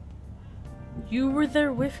manage? You were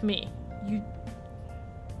there with me. You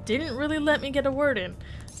didn't really let me get a word in.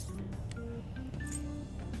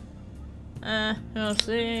 We'll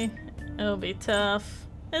see. It'll be tough.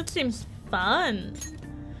 It seems fun.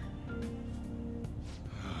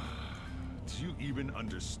 Do you even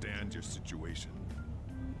understand your situation?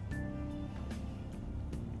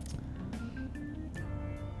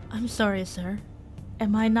 I'm sorry, sir.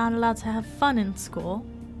 Am I not allowed to have fun in school?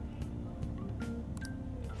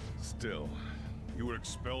 Still, you were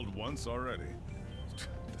expelled once already. To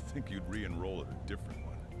think you'd re-enroll at a different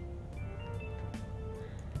one.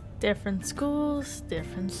 Different schools,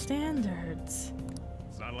 different standards.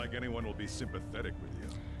 It's not like anyone will be sympathetic with you.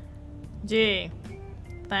 Gee,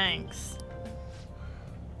 thanks.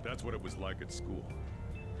 That's what it was like at school.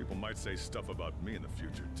 People might say stuff about me in the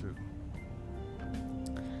future, too.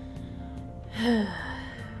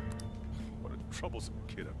 What a troublesome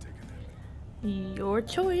kid I've taken in. Your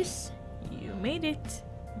choice. You made it.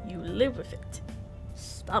 You live with it.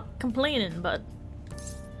 Stop complaining, bud.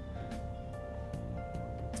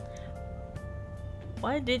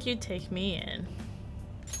 Why did you take me in?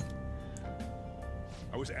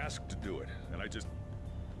 I was asked to do it, and I just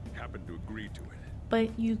happened to agree to it.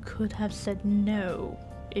 But you could have said no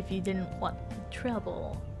if you didn't want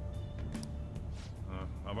trouble.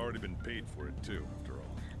 I've already been paid for it too, after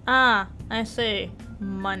all. Ah, I see.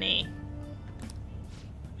 Money.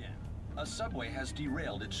 Yeah. A subway has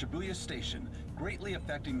derailed at Shibuya Station, greatly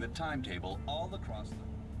affecting the timetable all across the...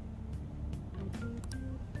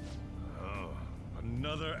 Oh,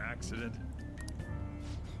 another accident?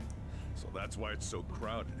 So that's why it's so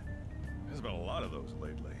crowded. There's been a lot of those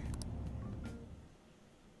lately.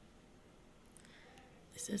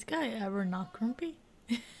 Is this guy ever not grumpy?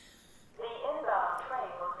 The inbound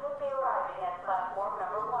train will soon be arriving at platform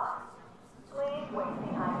number 1. Please wait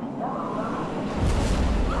behind the yellow line.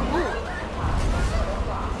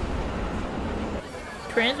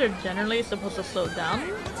 Trains are generally supposed to slow down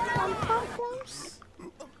on platforms?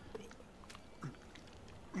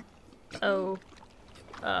 Oh.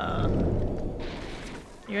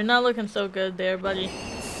 You're not looking so good there, buddy.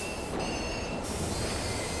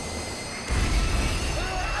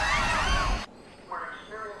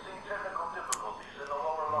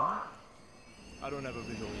 I don't have a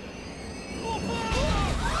visual yet.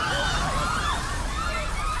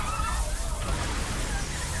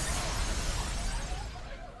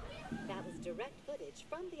 That was direct footage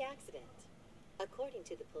from the accident. According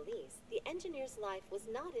to the police, the engineer's life was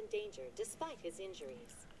not in danger despite his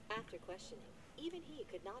injuries. After questioning, even he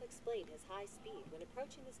could not explain his high speed when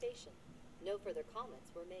approaching the station. No further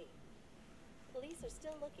comments were made. Police are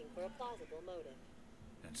still looking for a plausible motive.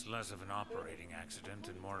 It's less of an operating accident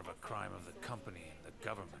and more of a crime of the company and the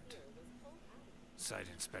government. Site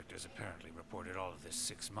inspectors apparently reported all of this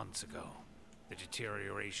 6 months ago. The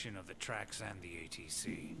deterioration of the tracks and the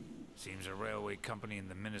ATC. Seems a railway company and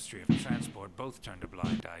the Ministry of Transport both turned a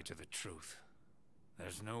blind eye to the truth.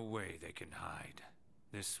 There's no way they can hide.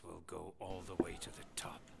 This will go all the way to the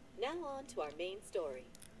top. Now on to our main story.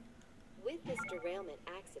 With this derailment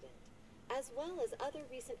accident, as well as other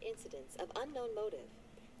recent incidents of unknown motive,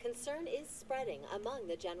 concern is spreading among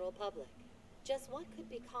the general public. Just what could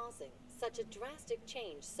be causing such a drastic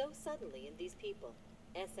change so suddenly in these people?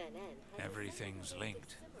 SNN has Everything's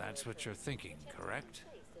linked. That's what you're thinking, correct?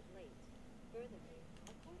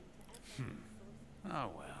 Oh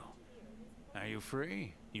well. Are you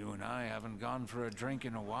free? You and I haven't gone for a drink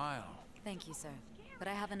in a while. Thank you, sir. But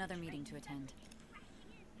I have another meeting to attend.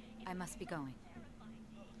 I must be going.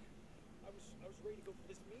 I was ready to go for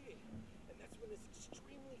this meeting, and that's when this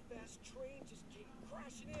extremely fast train just came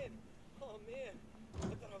crashing in. Oh man,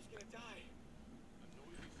 I thought I was gonna die. A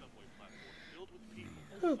noisy subway platform filled with people.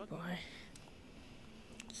 Oh boy.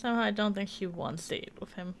 Somehow I don't think she wants to eat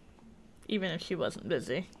with him, even if she wasn't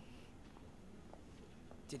busy.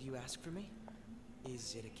 Did you ask for me?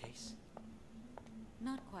 Is it a case?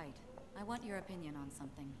 Not quite. I want your opinion on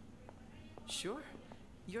something. Sure.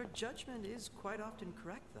 Your judgment is quite often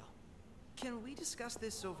correct, though. Can we discuss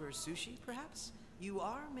this over sushi, perhaps? You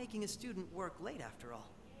are making a student work late, after all.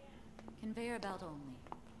 Conveyor belt only.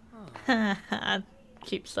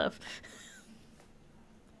 Cheap stuff.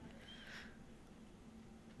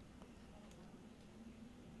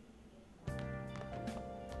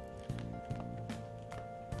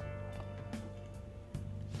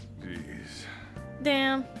 Jeez.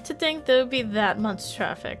 Damn, to think there would be that much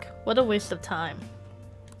traffic. What a waste of time.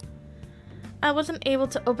 I wasn't able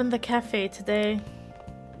to open the cafe today.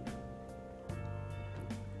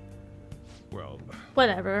 Well,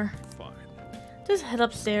 whatever. Fine. Just head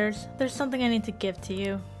upstairs. There's something I need to give to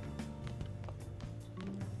you.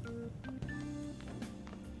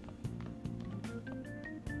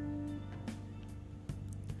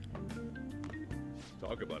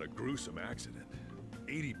 Talk about a gruesome accident.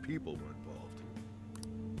 80 people were involved.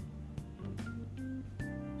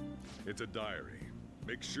 It's a diary.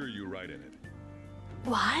 Make sure you write in it.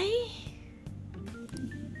 Why?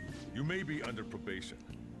 You may be under probation.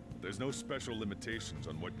 There's no special limitations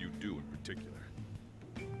on what you do in particular.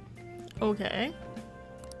 Okay.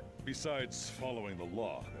 Besides following the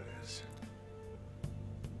law, that is.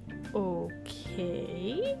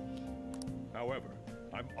 Okay. However,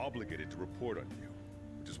 I'm obligated to report on you,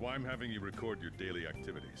 which is why I'm having you record your daily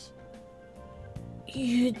activities.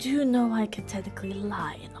 You do know I could technically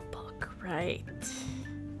lie in a book, right?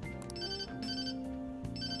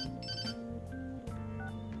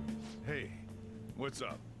 Hey, what's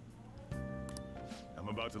up? I'm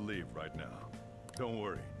about to leave right now. Don't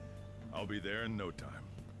worry. I'll be there in no time.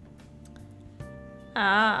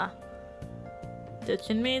 Ah.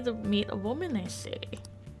 Ditching me to meet a woman, I see.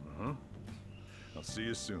 Uh-huh. I'll see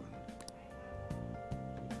you soon.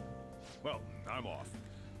 Well, I'm off.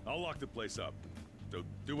 I'll lock the place up. So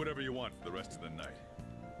do whatever you want for the rest of the night.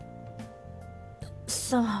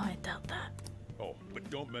 Somehow I doubt that. Oh, but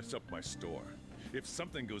don't mess up my store. If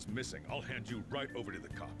something goes missing, I'll hand you right over to the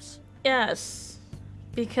cops. Yes.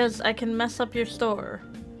 Because I can mess up your store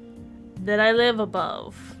that I live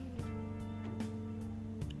above.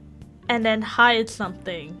 And then hide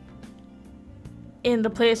something in the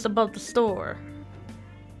place above the store.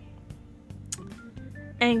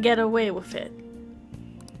 And get away with it.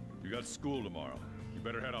 You got school tomorrow. You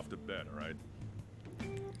better head off to bed, alright?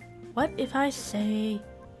 What if I say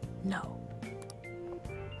no?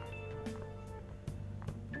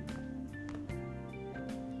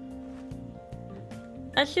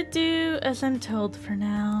 I should do as I'm told for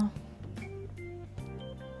now.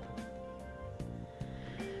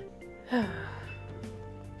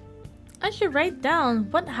 I should write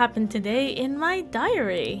down what happened today in my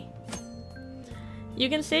diary. You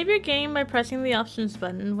can save your game by pressing the options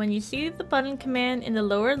button. When you see the button command in the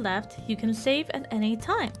lower left, you can save at any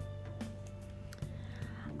time.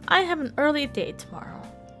 I have an early day tomorrow.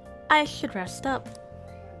 I should rest up.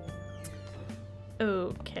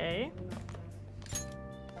 Okay.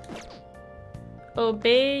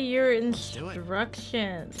 Obey your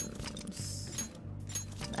instructions.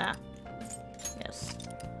 Ah. Yes.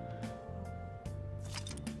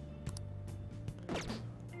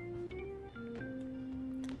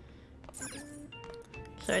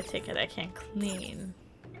 So I take it I can't clean.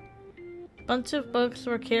 Bunch of books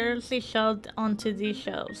were carelessly shoved onto these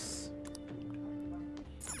shelves.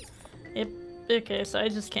 Yep. Okay, so I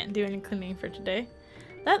just can't do any cleaning for today.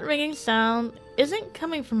 That ringing sound isn't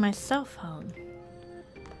coming from my cell phone.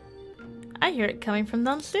 I hear it coming from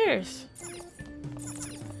downstairs.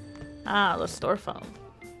 Ah, the store phone.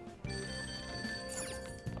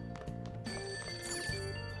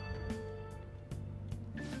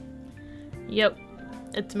 Yep,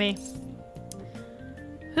 it's me.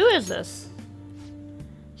 Who is this?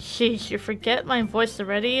 Sheesh, you forget my voice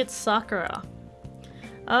already? It's Sakura.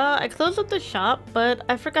 I closed up the shop, but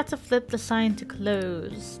I forgot to flip the sign to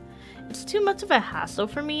close. It's too much of a hassle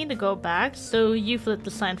for me to go back, so you flip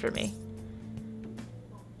the sign for me.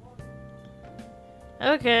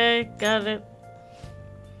 Okay, got it.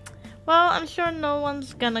 Well, I'm sure no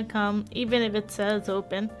one's gonna come, even if it says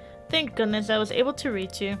open. Thank goodness I was able to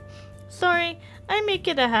reach you. Sorry, I make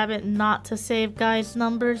it a habit not to save guys'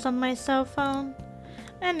 numbers on my cell phone.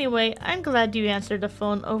 Anyway, I'm glad you answered the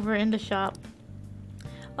phone over in the shop.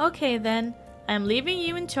 Okay then, I'm leaving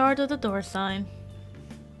you in charge of the door sign.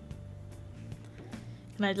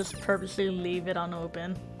 Can I just purposely leave it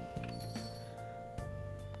unopened?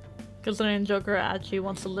 Considering Joker actually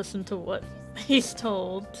wants to listen to what he's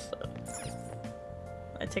told, so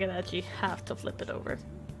I take it I actually have to flip it over.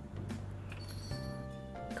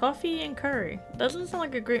 Coffee and curry. Doesn't sound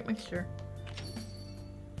like a great mixture.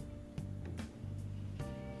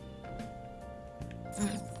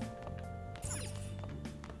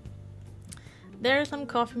 There are some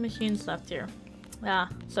coffee machines left here. Ah,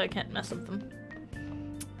 so I can't mess with them.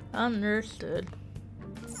 Understood.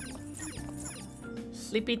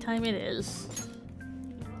 Sleepy time it is.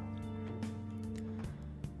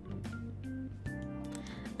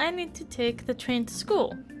 I need to take the train to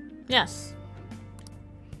school. Yes.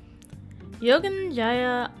 Yogen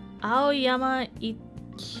Jaya Aoyama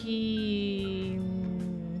Ichi.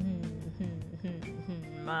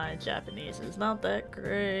 My Japanese is not that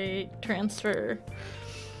great. Transfer.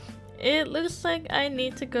 It looks like I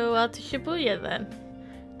need to go out to Shibuya then.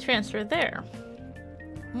 Transfer there.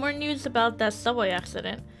 More news about that subway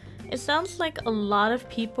accident. It sounds like a lot of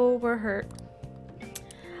people were hurt.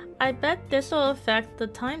 I bet this will affect the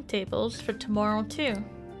timetables for tomorrow too.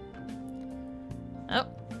 Oh,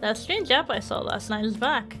 that strange app I saw last night is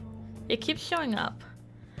back. It keeps showing up.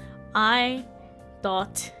 I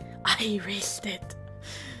thought I erased it.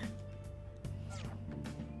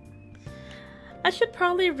 I should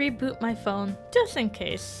probably reboot my phone, just in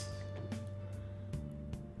case.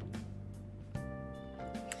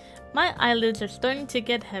 My eyelids are starting to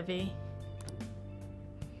get heavy.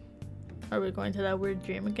 Are we going to that weird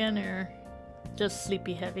dream again, or just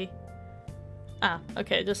sleepy heavy? Ah,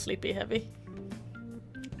 okay, just sleepy heavy.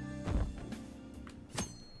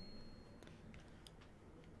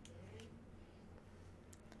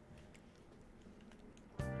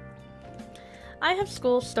 I have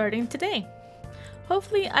school starting today.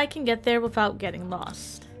 Hopefully I can get there without getting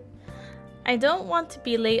lost. I don't want to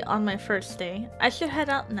be late on my first day. I should head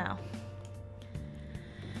out now.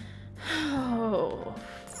 Oh.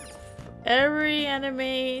 Every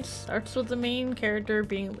anime starts with the main character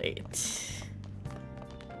being late.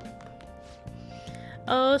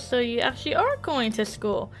 Oh, so you actually are going to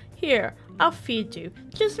school. Here, I'll feed you.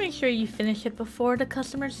 Just make sure you finish it before the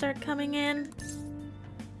customers start coming in.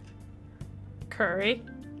 Curry?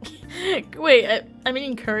 Wait, I'm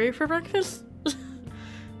eating curry for breakfast?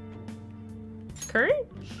 Curry?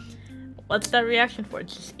 What's that reaction for?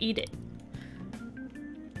 Just eat it.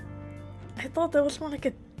 I thought that was more like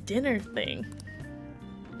a dinner thing.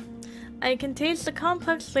 I can taste the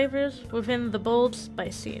complex flavors within the bold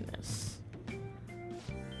spiciness.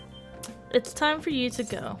 It's time for you to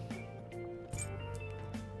go.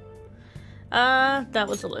 That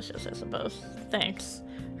was delicious, I suppose. Thanks.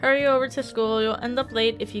 Hurry over to school, you'll end up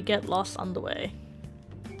late if you get lost on the way.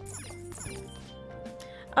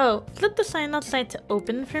 Oh, flip the sign outside to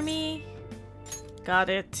open for me. Got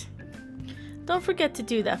it. Don't forget to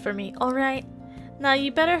do that for me, alright? Now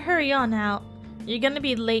you better hurry on out. You're gonna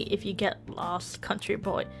be late if you get lost, country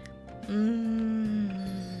boy.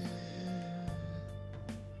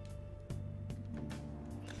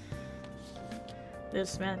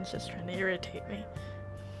 This man's just trying to irritate me.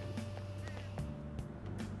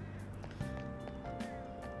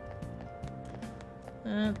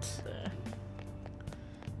 That's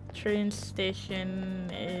train station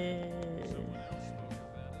is...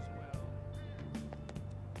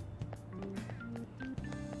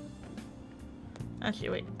 Actually,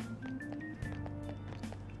 wait.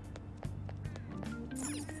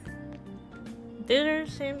 There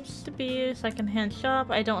seems to be a secondhand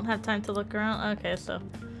shop. I don't have time to look around. Okay, so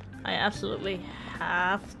I absolutely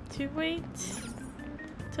have to wait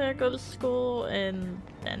to go to school and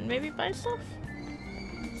then maybe buy stuff.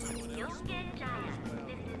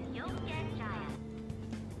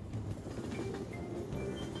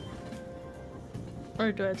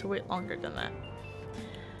 Or do I have to wait longer than that?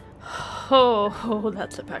 Oh,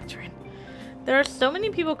 that's a packed train. There are so many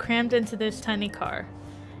people crammed into this tiny car.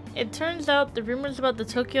 It turns out the rumors about the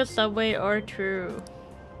Tokyo subway are true.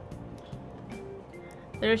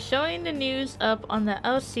 They're showing the news up on the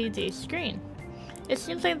LCD screen. It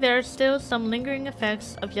seems like there are still some lingering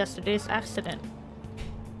effects of yesterday's accident.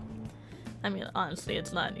 I mean, honestly,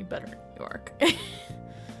 it's not any better in New York.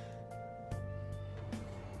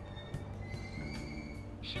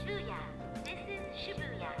 Shibuya. This is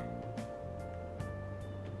Shibuya.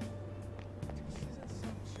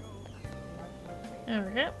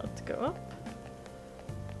 Alright, let's go up.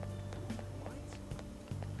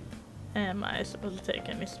 Am I supposed to take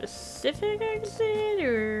any specific exit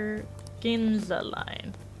or Ginza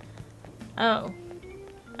line? Oh,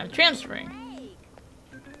 I'm transferring.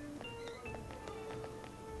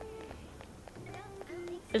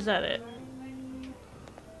 Is that it?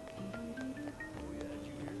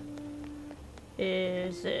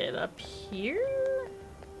 Is it up here?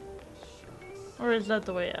 Or is that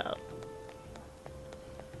the way out?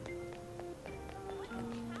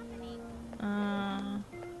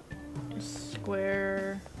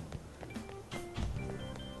 Square.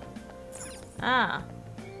 Ah.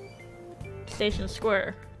 Station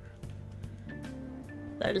Square.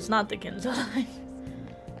 That is not the Ginza line.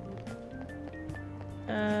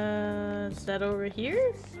 Is that over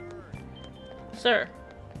here? Sir.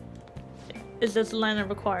 Is this the line I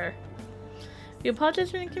require? We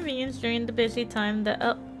apologize for the inconvenience during the busy time.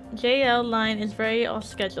 The JL line is very off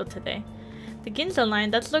schedule today. The Ginza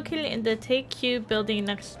line, that's located in the Take Q building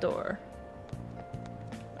next door.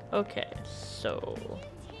 Okay, so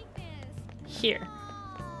here.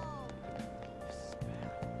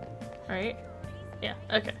 Right? Yeah,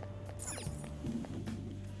 okay.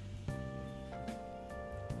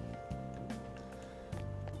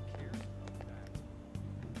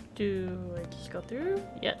 Do I just go through?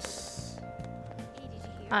 Yes.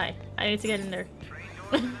 Hi, I need to get in there.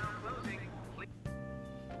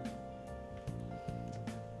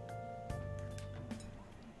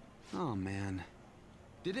 Oh man.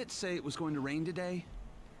 Did it say it was going to rain today?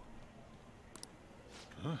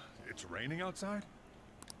 Huh? It's raining outside?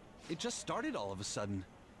 It just started all of a sudden.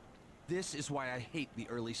 This is why I hate the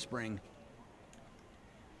early spring.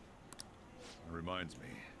 That reminds me.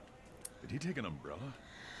 Did he take an umbrella?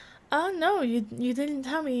 Oh no, you didn't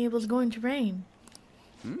tell me it was going to rain.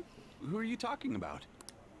 Hmm? Who are you talking about?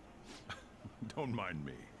 Don't mind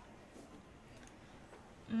me.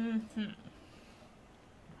 Mm-hmm.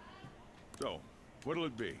 So, what'll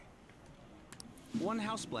it be? One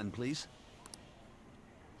house blend, please.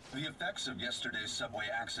 The effects of yesterday's subway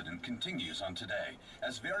accident continues on today,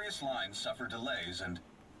 as various lines suffer delays and...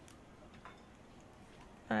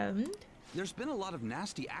 There's been a lot of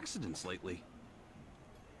nasty accidents lately.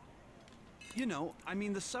 You know, I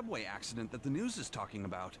mean the subway accident that the news is talking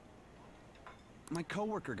about. My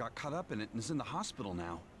coworker got caught up in it and is in the hospital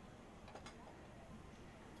now.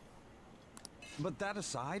 But that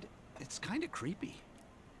aside, it's kind of creepy.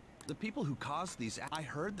 The people who caused these... I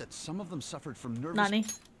heard that some of them suffered from nervous... Nani?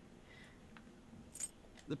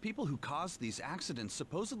 The people who caused these accidents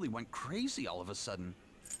supposedly went crazy all of a sudden.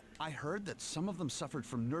 I heard that some of them suffered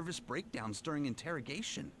from nervous breakdowns during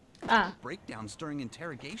interrogation. Ah. Breakdowns during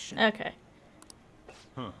interrogation. Okay.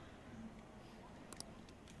 Huh.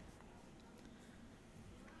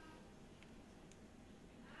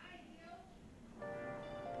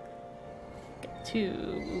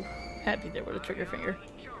 Too happy there with a trigger finger.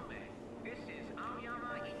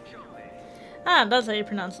 Ah, that's how you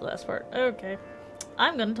pronounce the last part. Okay.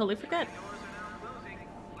 I'm gonna totally forget.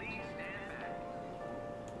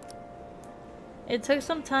 It took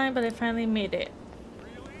some time, but I finally made it.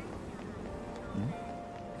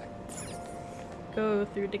 Go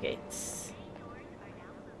through the gates.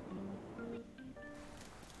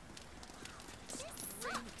 This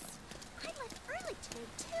sucks. I left early today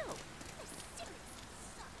too.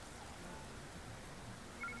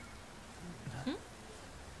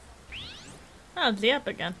 Oh, it's the app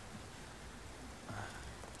again.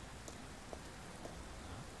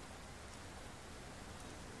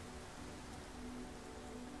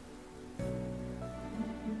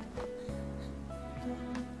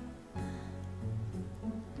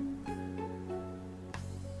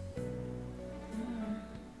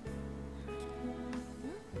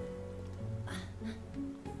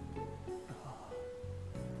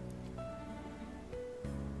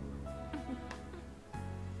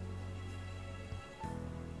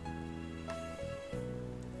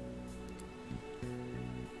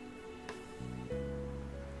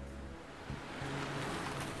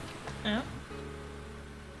 Oh.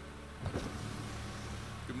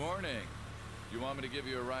 Good morning. You want me to give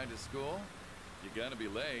you a ride to school? You're gonna be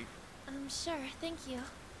late. Sure, thank you.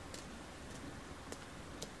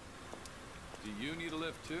 Do you need a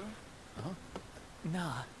lift too? Huh?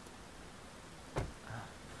 Nah.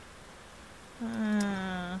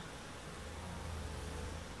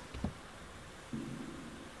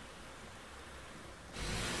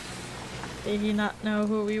 Did he not know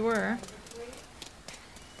who we were?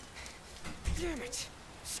 Damn it!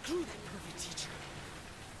 Screw that pervy teacher.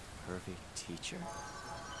 Pervy teacher?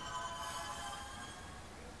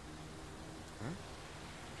 Huh?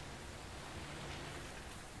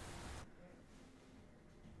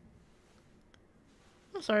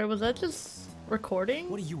 I'm sorry, was that just recording?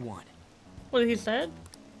 What do you want? What he said?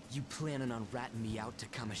 You planning on ratting me out to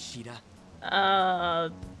Kamoshida?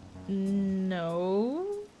 No.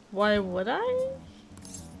 Why would I?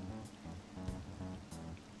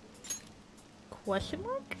 Question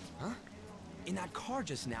mark? Huh? In that car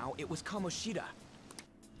just now, it was Kamoshida.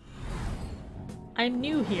 I'm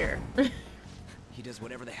new here. He does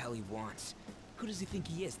whatever the hell he wants. Who does he think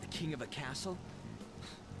he is, the king of a castle?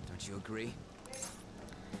 Don't you agree?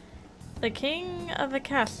 The king of a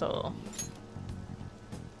castle.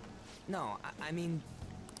 No, I mean...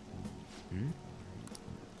 Hmm?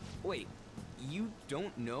 Wait, you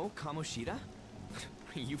don't know Kamoshida?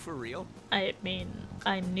 Are you for real? I mean,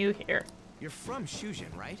 I'm new here. You're from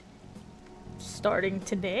Shujin, right? Starting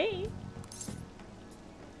today?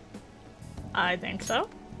 I think so.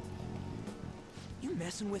 You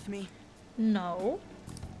messing with me? No.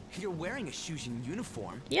 You're wearing a Shujin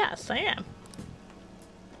uniform. Yes, I am.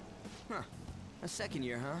 Huh. A second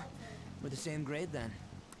year, huh? We're the same grade then.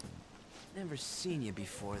 Never seen you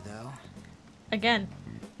before, though. Again,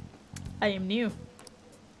 I am new.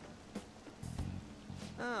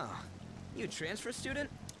 Oh, you a transfer student?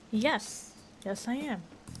 Yes. Yes, I am.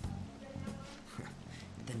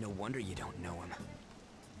 Then no wonder you don't know him.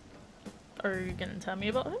 Are you gonna tell me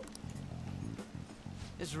about him?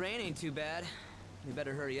 This rain ain't too bad. We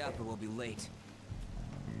better hurry up or we'll be late.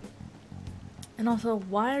 And also,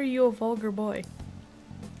 why are you a vulgar boy?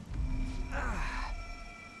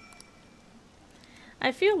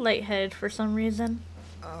 I feel lightheaded for some reason.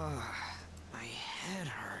 My head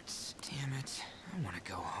hurts. Damn it. I want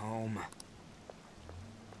to go home.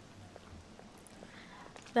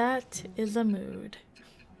 That is a mood.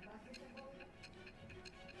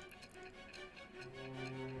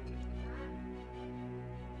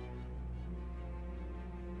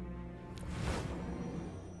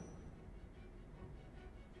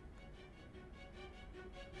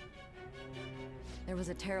 There was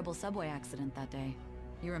a terrible subway accident that day.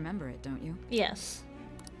 You remember it, don't you? Yes.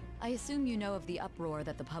 I assume you know of the uproar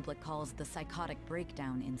that the public calls the psychotic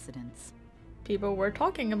breakdown incidents. People were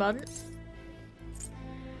talking about it.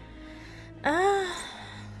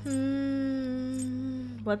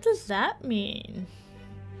 What does that mean?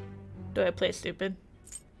 Do I play stupid?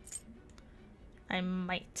 I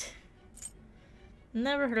might.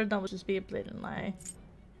 Never heard of that would just be a blatant lie.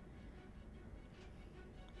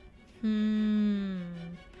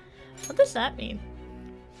 What does that mean?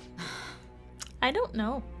 I don't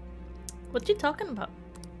know. What you talking about?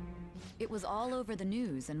 It was all over the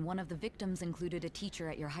news, and one of the victims included a teacher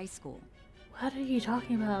at your high school. What are you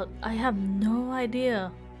talking about? I have no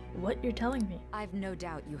idea what you're telling me. I've no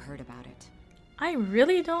doubt you heard about it. I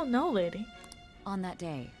really don't know, lady. On that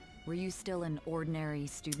day, were you still an ordinary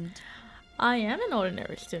student? I am an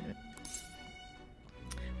ordinary student.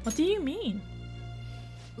 What do you mean?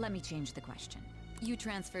 Let me change the question. You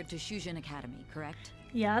transferred to Shujin Academy, correct?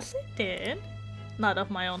 Yes, I did. Not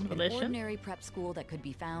of my own volition. An ordinary prep school that could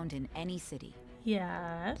be found in any city.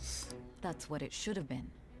 Yes. That's what it should have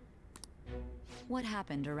been. What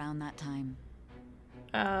happened around that time?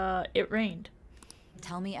 It rained.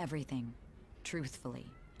 Tell me everything, truthfully.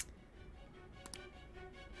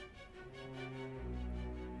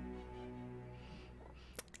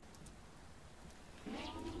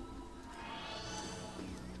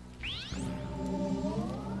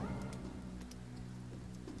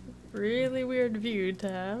 Really weird view to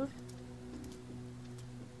have.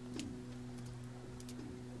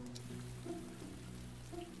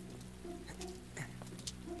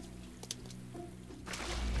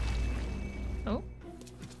 Oh.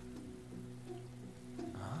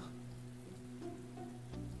 Huh?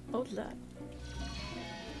 What was that?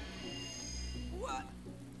 What?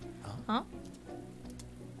 Huh?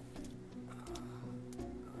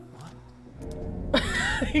 What?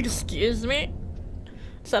 Excuse me?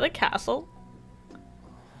 Is that a castle?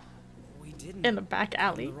 We didn't. In the back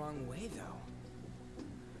alley? The wrong way, though.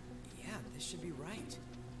 Yeah, this should be right.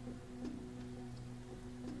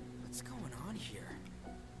 What's going on here?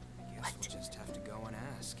 I guess we'll just have to go and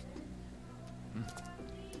ask.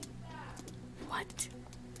 What?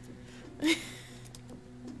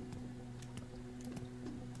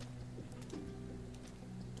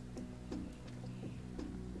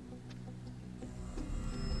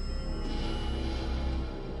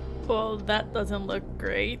 Well, that doesn't look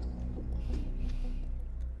great.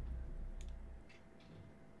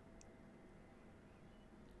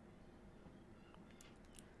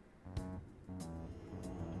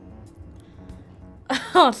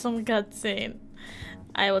 Awesome cutscene.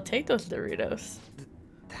 I will take those Doritos.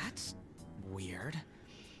 That's weird.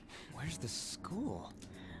 Where's the school?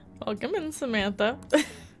 Welcome in, Samantha.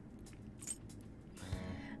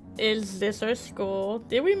 Is this our school?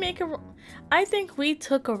 Did we make a... I think we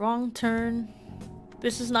took a wrong turn.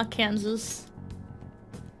 This is not Kansas.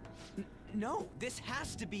 No, this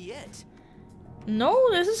has to be it.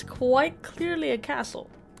 No, this is quite clearly a castle.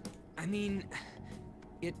 I mean,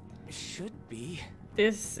 it should be.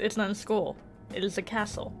 It's not a school. It is a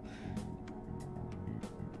castle.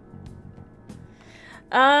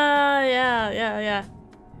 Yeah.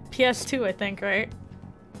 PS2, I think, right?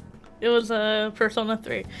 It was Persona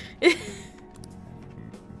 3.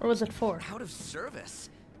 Or was it 4? Out of service?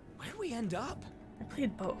 Where'd we end up? I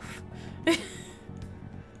played both.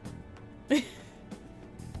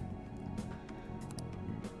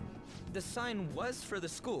 The sign was for the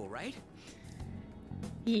school, right?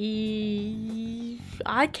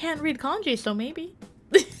 I can't read kanji, so maybe.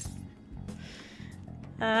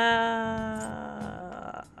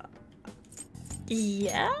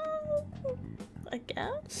 Yeah, I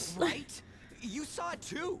guess. Right? You saw it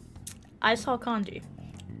too. I saw kanji.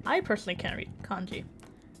 I personally can't read kanji.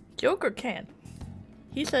 Joker can.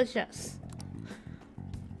 He says yes.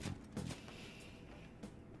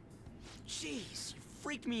 Jeez, you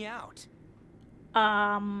freaked me out.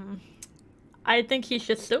 I think he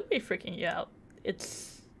should still be freaking you out.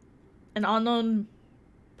 It's an unknown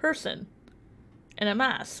person in a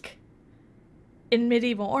mask in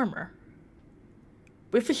medieval armor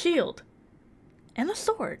with a shield and a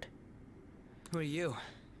sword. Who are you?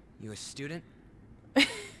 You a student?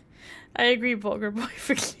 I agree, Vulgar Boy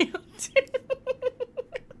freaks me out too.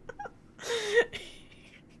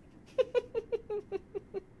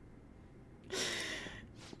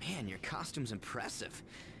 Man, your costume's impressive.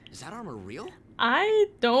 Is that armor real? I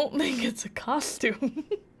don't think it's a costume.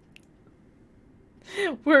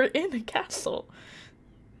 We're in a castle.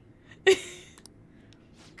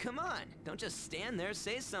 Come on, don't just stand there,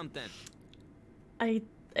 say something. I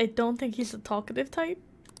don't think he's a talkative type.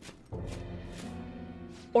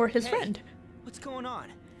 Or his friend. What's going on?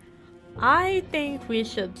 I think we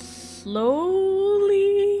should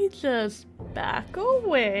slowly just back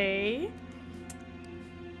away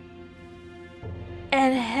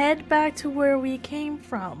and head back to where we came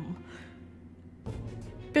from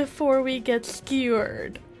before we get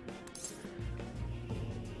skewered.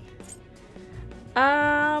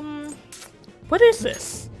 What is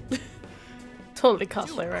this? Totally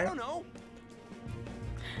cosplay, right? I don't know.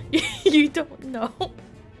 You don't know?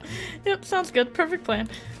 Yep, sounds good. Perfect plan.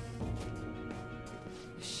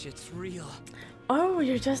 This shit's real. Oh,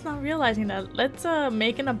 you're just not realizing that. Let's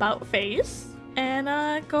make an about face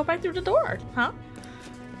and go back through the door, huh?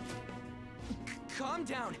 Calm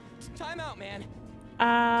down. Time out, man.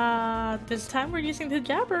 This time we're using the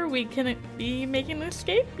jabber. We can be making an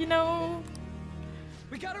escape, you know.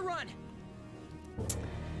 We gotta run.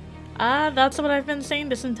 That's what I've been saying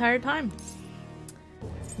this entire time.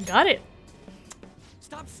 Got it.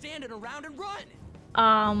 Stop standing around and run.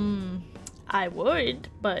 I would,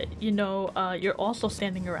 but you know, you're also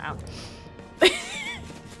standing around.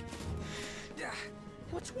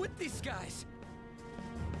 What's with these guys?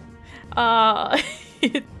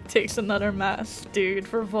 It takes another mask, dude,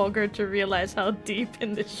 for Vulgar to realize how deep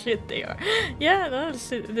in the shit they are. Yeah,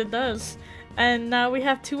 it does. And now we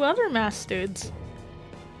have two other masked dudes.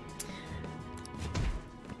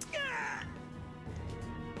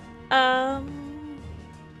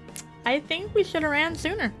 I think we should have ran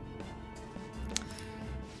sooner.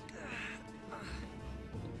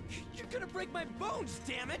 You're gonna break my bones,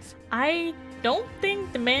 damn it! I don't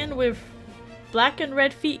think the man with black and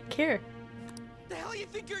red feet care. The hell you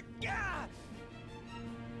think you're?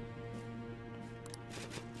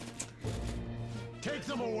 Take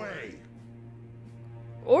them away.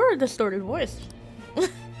 Or a distorted voice.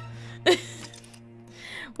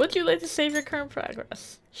 Would you like to save your current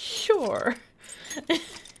progress? Sure.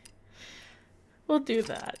 We'll do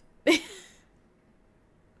that.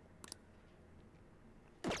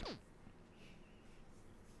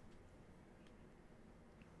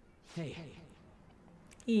 Hey.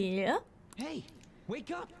 Yeah? Hey, wake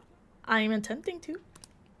up. I'm attempting to.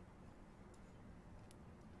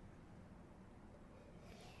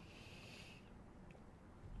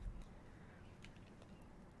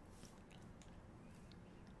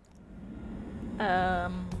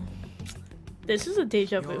 This is a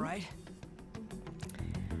deja vu. You all right?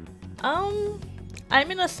 I'm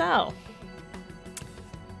in a cell.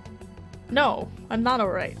 No, I'm not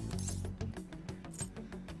alright.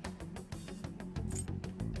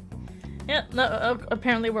 Yeah, no,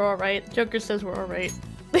 apparently we're alright. Joker says we're alright.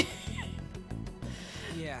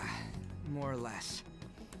 Yeah, more or less.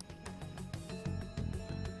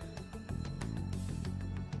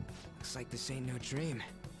 Looks like this ain't no dream.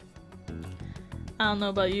 I don't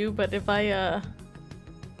know about you, but if I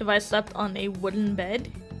slept on a wooden bed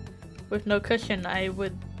with no cushion, I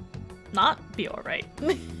would not be alright.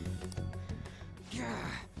 Yeah,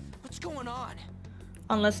 what's going on?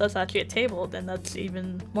 Unless that's actually a table, then that's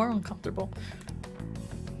even more uncomfortable.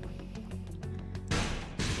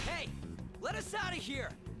 Hey, let us out of here!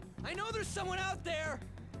 I know there's someone out there!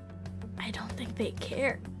 I don't think they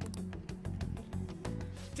care.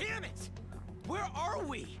 Damn it! Where are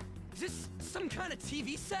we? Is this some kind of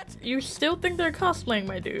TV set? You still think they're cosplaying,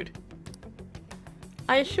 my dude.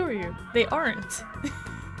 I assure you, they aren't.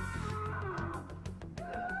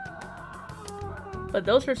 But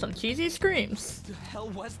those were some cheesy screams. The hell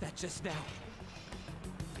was that just now?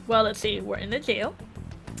 Well, let's see. We're in the jail.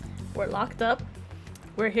 We're locked up.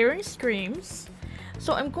 We're hearing screams.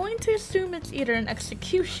 So I'm going to assume it's either an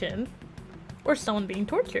execution or someone being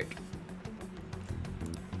tortured.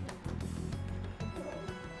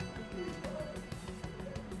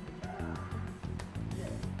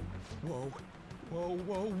 Whoa. Whoa,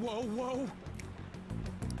 whoa, whoa, whoa!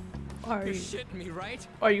 Are You're you shitting me, right?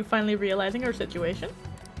 Are you finally realizing our situation?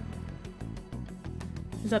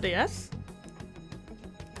 Is that a yes?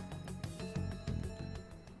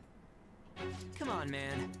 Come on,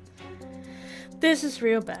 man. This is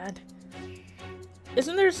real bad.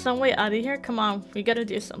 Isn't there some way out of here? Come on, we gotta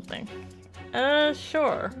do something.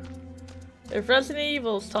 Sure. If Resident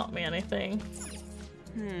Evil's taught me anything,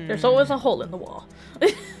 there's always a hole in the wall.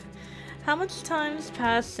 How much time's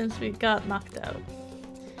passed since we got knocked out?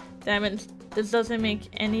 Damn it, this doesn't make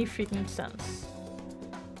any freaking sense.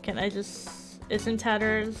 Can I just... It's in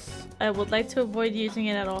tatters. I would like to avoid using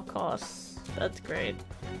it at all costs. That's great.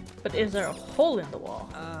 But is there a hole in the wall?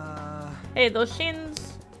 Hey, those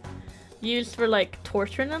chains used for like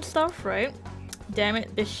torturing and stuff, right? Damn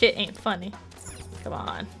it, this shit ain't funny. Come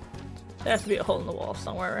on. There has to be a hole in the wall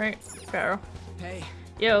somewhere, right? Pharaoh. Hey.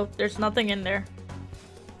 Yo, there's nothing in there.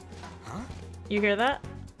 Huh? You hear that?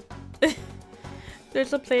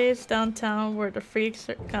 There's a place downtown where the freaks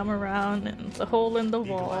come around and it's a hole in the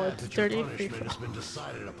wall. It's 30 feet. Has been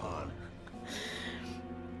decided upon.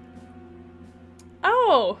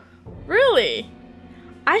 Oh, really?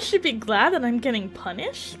 I should be glad that I'm getting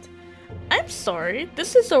punished? I'm sorry,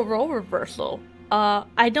 this is a role reversal.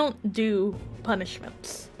 I don't do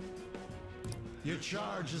punishments. Your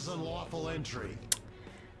charge is unlawful entry.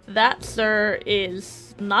 That, sir,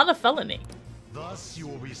 is not a felony. Thus, you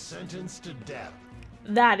will be sentenced to death.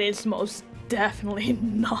 That is most definitely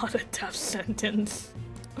not a death sentence.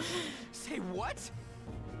 Say what?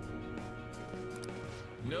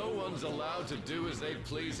 No one's allowed to do as they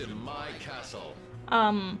please in my castle.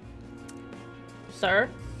 Sir?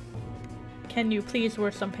 Can you please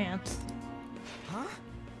wear some pants? Huh?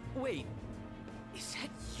 Wait, is that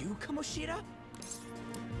you, Kamoshida?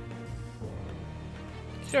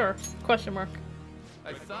 Sure, question mark.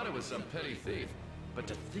 I thought it was some petty thief, but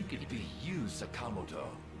to think it'd be you, Sakamoto.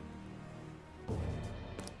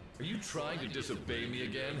 Are you trying to disobey me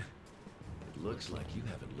again? It looks like you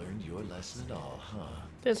haven't learned your lesson at all, huh?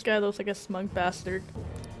 This guy looks like a smug bastard.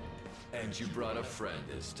 And you brought a friend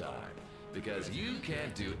this time, because you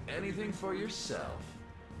can't do anything for yourself.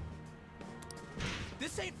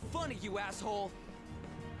 This ain't funny, you asshole!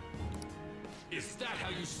 Is that how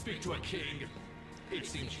you speak to a king? It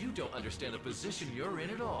seems you don't understand the position you're in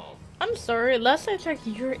at all. I'm sorry, last I checked,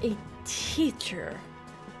 you're a teacher,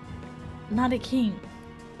 not a king.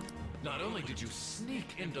 Not only did you sneak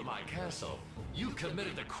into my castle, you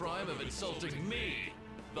committed the crime of insulting me,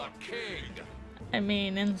 the king. I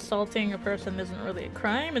mean, insulting a person isn't really a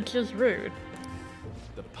crime, it's just rude.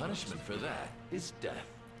 The punishment for that is death.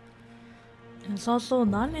 And it's also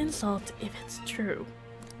not an insult if it's true.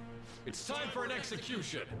 It's time for an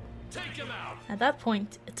execution. Take him out. At that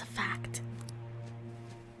point, it's a fact.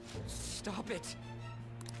 Stop it.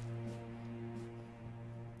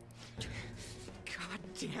 God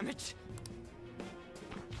damn it.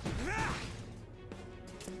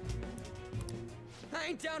 I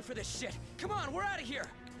ain't down for this shit. Come on, we're out of here.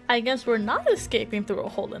 I guess we're not escaping through a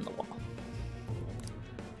hole in the wall.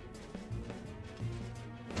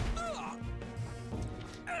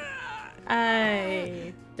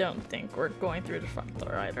 I don't think we're going through the front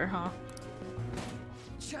door either, huh?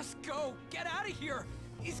 Just go. Get out of here.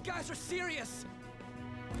 These guys are serious.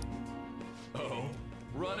 Oh,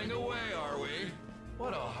 running away, are we?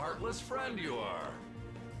 What a heartless friend you are.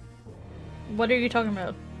 What are you talking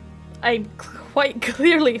about? I'm quite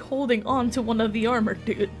clearly holding on to one of the armored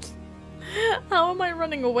dudes. How am I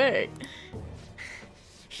running away?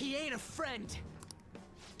 He ain't a friend.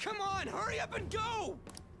 Come on, hurry up and go!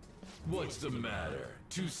 What's the matter?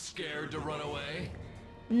 Too scared to run away?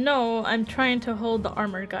 No, I'm trying to hold the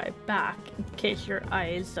armored guy back in case your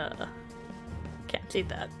eyes, can't see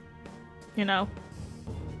that. You know?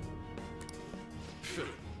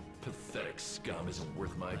 Pathetic scum isn't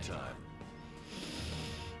worth my time.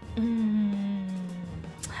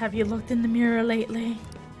 Have you looked in the mirror lately?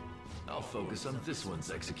 I'll focus on this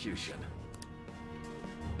one's execution.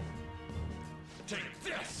 Take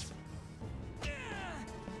this!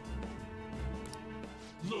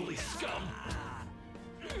 Lowly scum!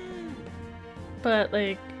 But,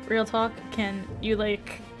 like, real talk, can you,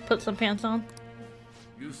 like, put some pants on?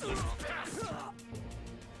 Useless pest!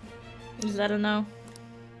 Is that a no?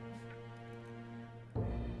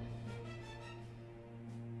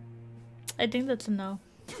 I think that's a no.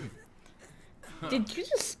 Did you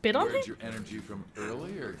just spit on Where'd him? your energy from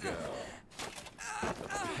earlier go? A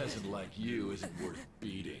peasant like you isn't worth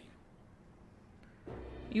beating.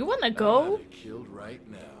 You wanna I'll go? have you killed right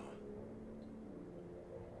now.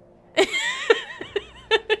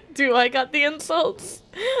 Do I got the insults?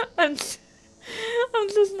 I'm just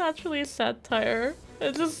naturally a satire.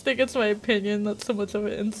 I just think it's my opinion that's so much of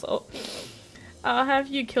an insult. I'll have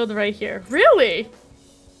you killed right here. Really?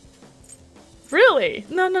 Really?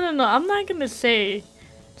 No, no, no, no. I'm not gonna say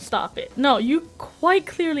stop it. No, you quite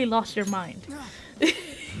clearly lost your mind.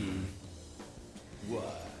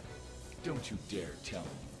 What? Don't you dare tell me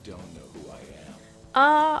you don't know who I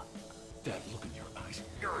am. That look in your eyes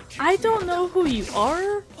irritates I me. don't know who you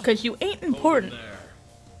are, cause you ain't important. Hold him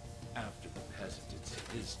there. After the peasant, it's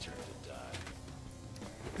his turn to die.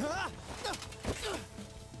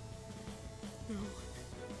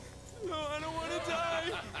 No, I don't want to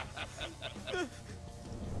die.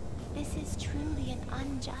 This is truly an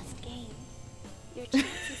unjust game. Your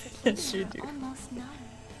chances of Yes, you winning do. are almost none.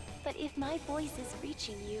 But if my voice is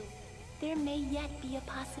reaching you, there may yet be a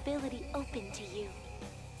possibility open to you.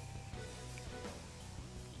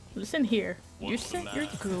 Listen here. You What's the sent your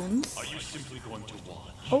matter? goons Are you simply going to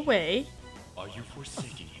watch? away Are you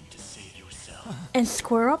forsaking him to save yourself? and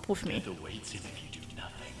square up with me. Death awaits him if you do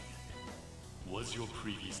nothing. Was your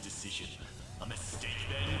previous decision a mistake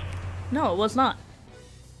then? No, it was not.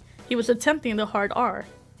 He was attempting the hard R.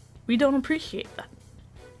 We don't appreciate that.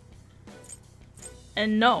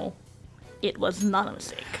 And no, it was not a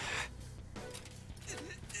mistake.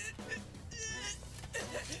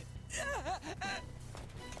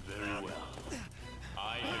 Very well.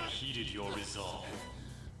 I have heeded your resolve.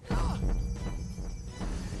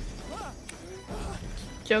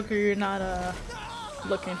 Joker, you're not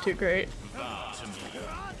looking too great. Bow to me.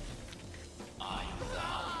 I am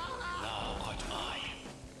thou. Thou art I.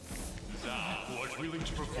 Thou who art willing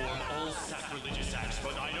to perform all sacrilegious acts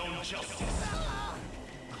for thine own justice.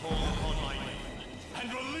 Call upon my name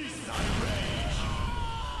and release thy rage.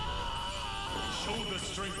 Show the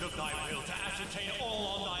strength of thy will to ascertain all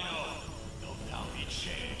on thine own, though thou be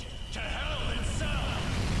chained to hell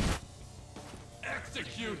itself.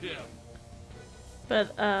 Execute him!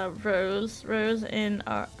 But Rose and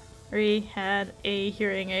Ari had a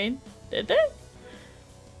hearing aid. Did they?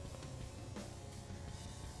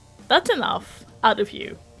 That's enough out of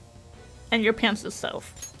you. And your pants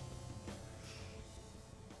self.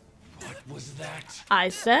 What was that? I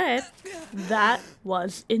said that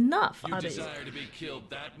was enough You out of you. desire to be killed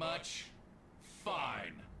that much?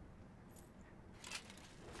 Fine.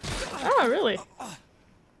 Oh, really?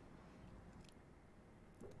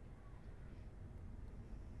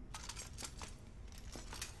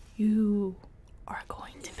 You are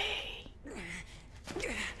going to pay.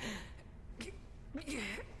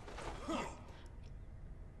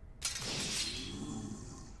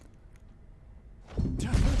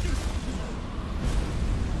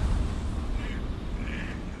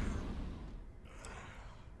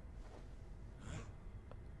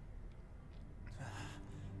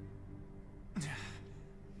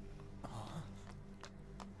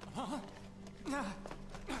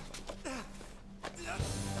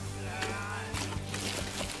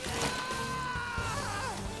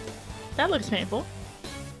 That looks painful.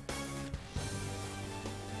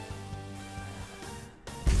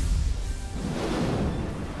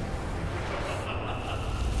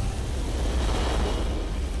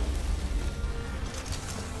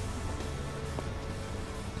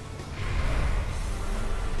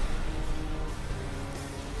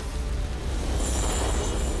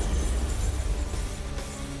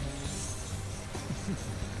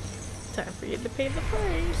 Time for you to pay the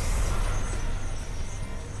price.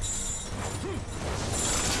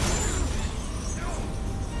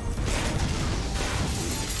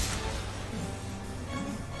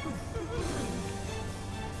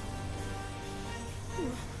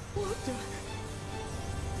 What the?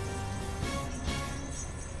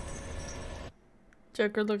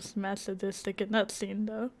 Joker looks mad sadistic in that scene,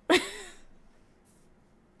 though.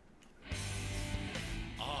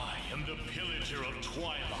 I am the pillager of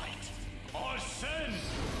Twilight, Arsene!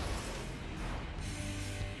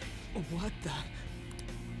 What the?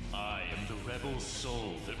 I am the rebel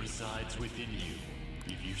soul that resides within you.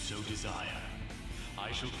 If you so desire,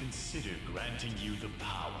 I shall consider granting you the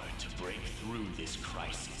power to break through this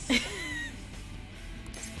crisis.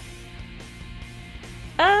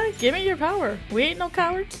 Give me your power. We ain't no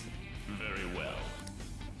cowards. Very well.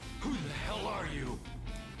 Who the hell are you?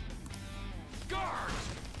 Guards!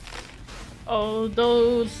 Oh,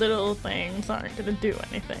 those little things aren't gonna do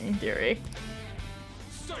anything, dearie.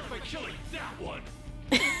 Start by killing that one!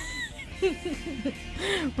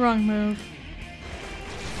 Wrong move.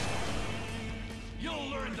 You'll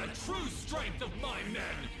learn the true strength of my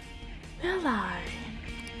men! Will I?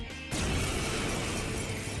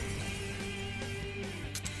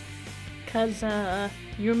 Cause,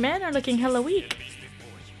 your men are looking hella weak.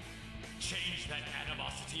 Change that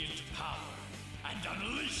animosity into power and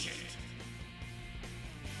unleash it!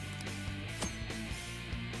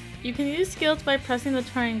 You can use skills by pressing the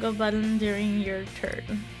triangle button during your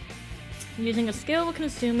turn. Using a skill will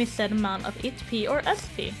consume a set amount of HP or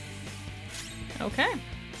SP. Okay.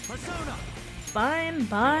 Persona. Fine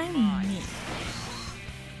by me.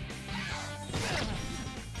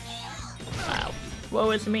 Wow.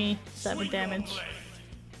 Woe is me. 7 damage.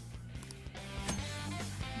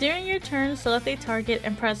 During your turn, select a target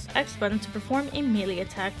and press X button to perform a melee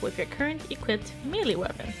attack with your current equipped melee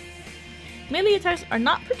weapon. Melee attacks are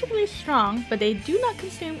not particularly strong, but they do not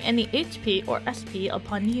consume any HP or SP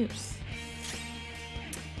upon use.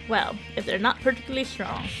 Well, if they're not particularly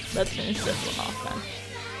strong, let's finish this one off then.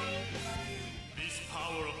 This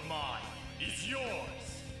power of mine is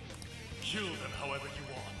yours. Kill them however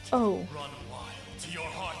you want. Oh. Run wild to your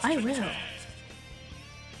heart's I will. content.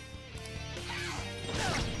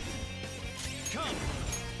 Come.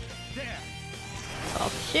 There.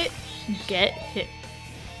 Oh shit. Get hit.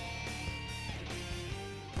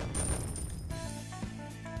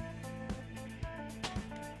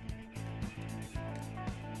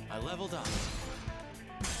 I leveled up.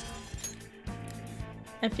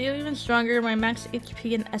 I feel even stronger. My max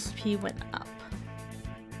HP and SP went up.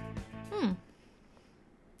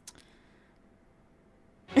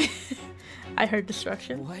 I heard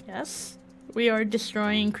destruction. What? Yes. We are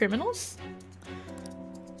destroying criminals.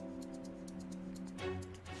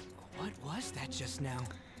 What was that just now?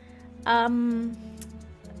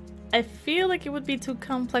 I feel like it would be too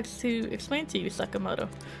complex to explain to you, Sakamoto.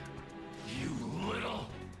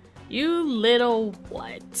 You little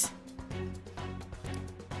what?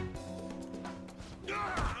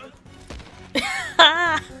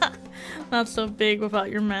 Not so big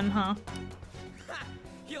without your men, huh?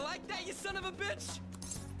 You like that, you son of a bitch?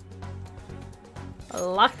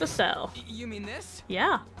 Lock the cell. You mean this?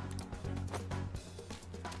 Yeah.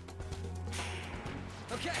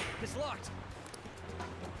 Okay, it's locked.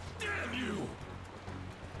 Damn you!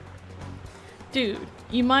 Dude,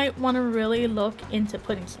 you might want to really look into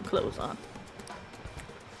putting some clothes on.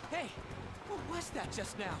 Hey, what was that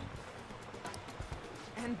just now?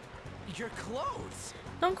 And your clothes.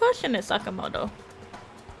 Don't question it, Sakamoto.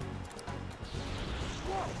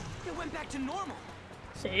 Whoa, it went back to normal.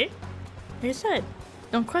 See? Like I said,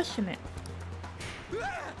 don't question it.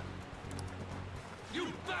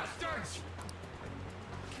 You bastards!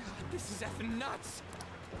 God, this is effing nuts.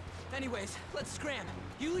 Anyways, let's scram.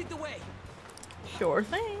 You lead the way. Sure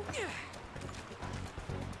thing.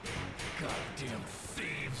 Goddamn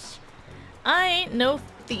thieves! I ain't no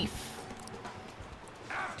thief.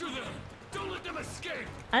 After them! Don't let them escape!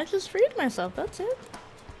 I just freed myself, that's it.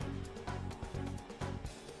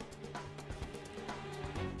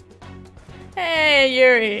 Hey,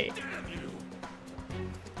 Yuri!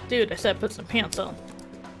 Dude, I said put some pants on.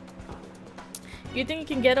 You think you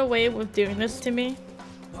can get away with doing this to me?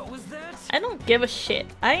 What was that? I don't give a shit.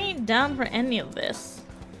 I ain't down for any of this.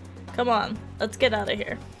 Come on, let's get out of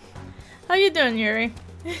here. How you doing, Yuri?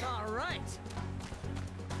 All right.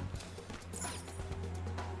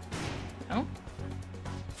 No?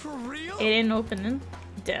 For real? It ain't opening.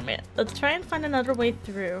 Damn it. Let's try and find another way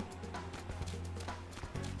through.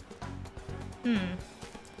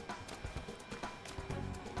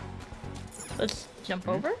 Let's jump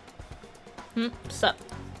over. Sup.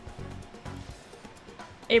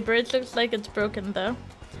 A bridge looks like it's broken though.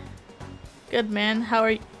 Good man, how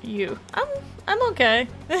are you? I'm okay.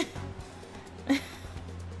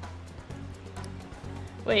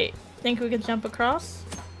 Wait, think we can jump across?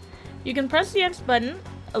 You can press the X button,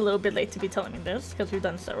 a little bit late to be telling me this, because we've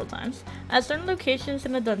done it several times, at certain locations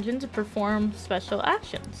in the dungeon to perform special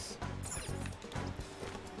actions.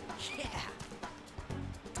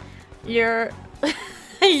 Your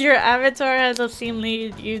your avatar has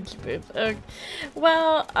obscenely huge boobs.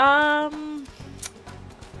 Well,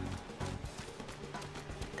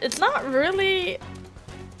 it's not really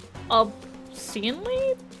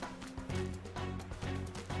obscenely.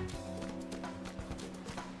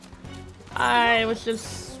 I was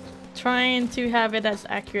just trying to have it as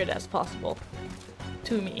accurate as possible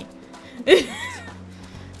to me.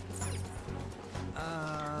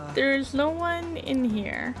 There's no one in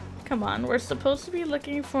here. Come on, we're supposed to be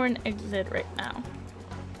looking for an exit right now.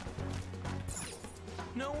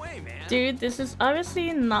 No way, man. Dude, this is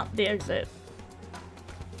obviously not the exit.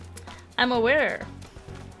 I'm aware.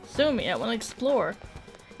 Sue me, I want to explore.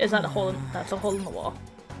 Is that a hole in, that's a hole in the wall.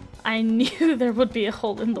 I knew there would be a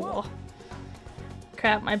hole in the wall.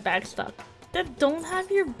 Crap, my bag's stuck. Then don't have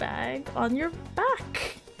your bag on your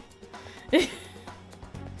back.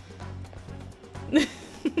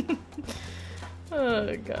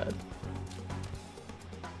 Oh god.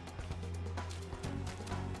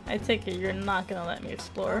 I take it you're not gonna let me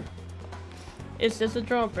explore. Is this a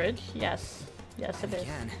drawbridge? Yes. Yes it is.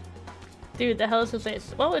 Dude, the hell is this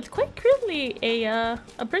place? Well, it's quite clearly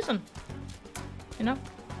a prison. You know?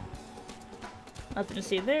 Nothing to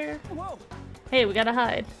see there. Whoa. Hey, we gotta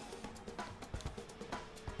hide.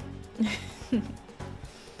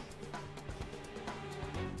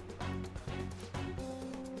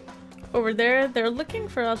 Over there, they're looking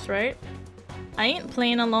for us, right? I ain't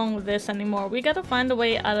playing along with this anymore. We gotta find a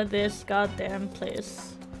way out of this goddamn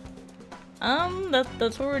place.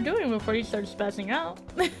 That's what we're doing before you start spazzing out.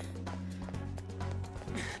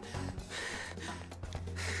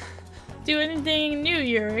 Do anything new,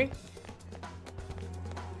 Yuri?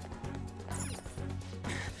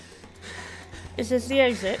 Is this the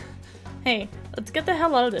exit? Hey, let's get the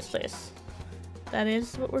hell out of this place. That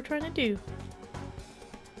is what we're trying to do.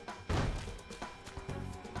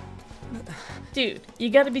 Dude, you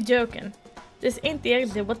gotta be joking. This ain't the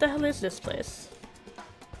exit. What the hell is this place?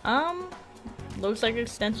 Looks like an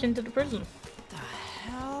extension to the prison. The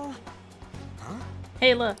hell? Huh?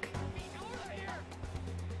 Hey, look.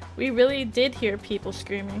 We really did hear people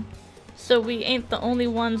screaming. So we ain't the only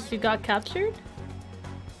ones who got captured?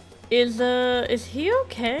 Is he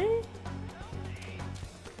okay?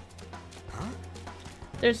 Huh?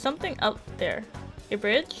 There's something up there. A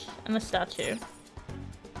bridge and a statue.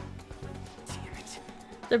 Damn it.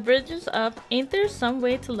 The bridge is up. Ain't there some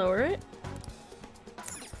way to lower it?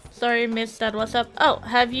 Sorry, Miss Dad, what's up? Oh,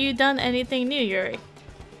 have you done anything new, Yuri?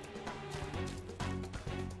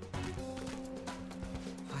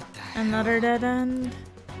 What the Another dead end.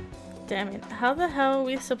 Damn it. How the hell are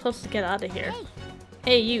we supposed to get out of here?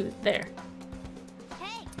 Hey, you, there.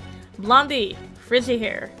 Hey. Blondie, frizzy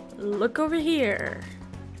hair. Look over here.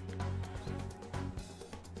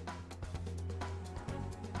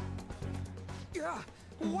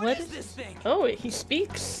 What is this thing? Oh, he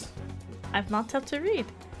speaks. I've not had to read.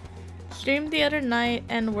 Streamed the other night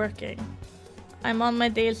and working. I'm on my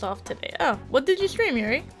days off today. Oh, what did you stream,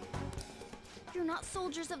 Yuri? You're not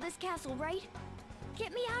soldiers of this castle, right?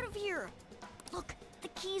 Get me out of here. Look, the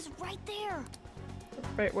key's right there.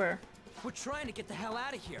 Right where? We're trying to get the hell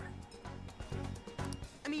out of here.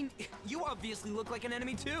 I mean, you obviously look like an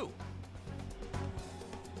enemy too.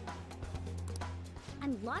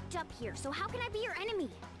 I'm locked up here, so how can I be your enemy?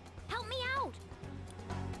 Help me out.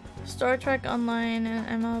 Star Trek Online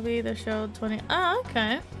and MLB The Show 20. Oh,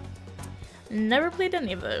 okay. Never played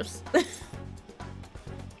any of those.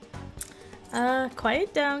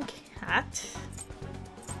 Quiet down, cat.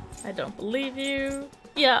 I don't believe you.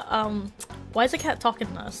 Yeah, why is a cat talking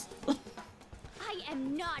to us? I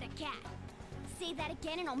am not a cat. Say that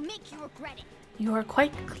again and I'll make you regret it. You are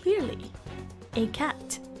quite clearly a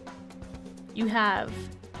cat. You have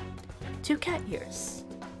 2 cat ears,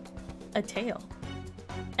 a tail,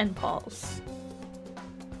 and paws.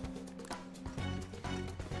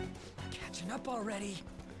 Catching up already.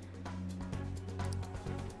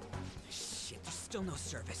 Shit, there's still no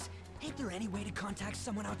service. Ain't there any way to contact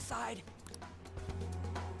someone outside?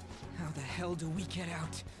 How the hell do we get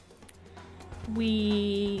out?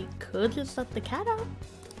 We could just let the cat out.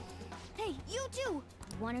 Hey, you two!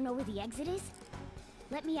 Want to know where the exit is?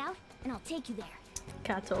 Let me out, and I'll take you there.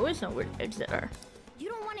 Cats always know where the exit are. You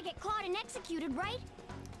don't want to get caught and executed, right?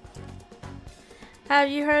 Have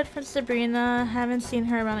you heard from Sabrina? Haven't seen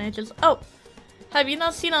her around ages. Oh, Have you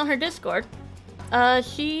not seen on her Discord?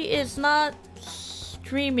 She is not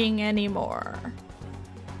streaming anymore.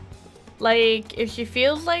 Like, if she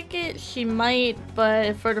feels like it, she might,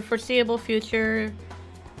 but for the foreseeable future,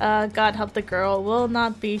 God help the girl, will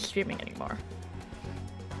not be streaming anymore.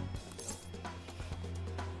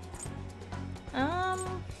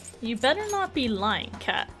 You better not be lying,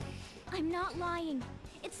 Cat. I'm not lying.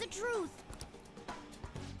 It's the truth.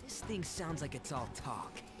 This thing sounds like it's all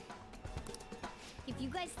talk. If you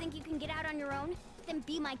guys think you can get out on your own, then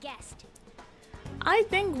be my guest. I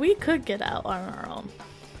think we could get out on our own.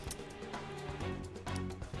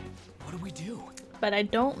 What do we do? But I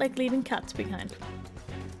don't like leaving cats behind.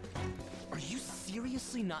 Are you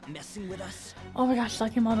seriously not messing with us? Oh my gosh,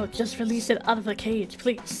 Sakimoto, just release it out of the cage,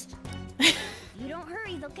 please. You don't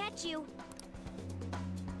hurry, they'll catch you.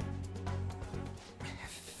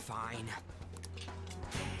 Fine.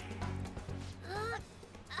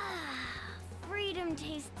 Freedom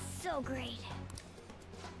tastes so great.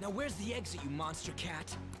 Now where's the exit, you monster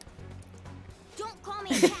cat? Don't call me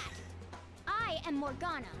a cat. I am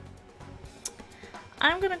Morgana.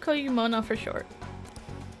 I'm gonna call you Mona for short.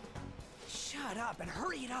 Shut up and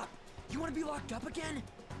hurry it up. You want to be locked up again?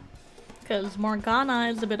 Because Morgana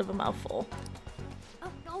is a bit of a mouthful. Oh,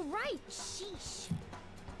 all right, sheesh.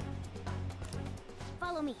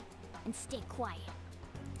 Follow me and stay quiet.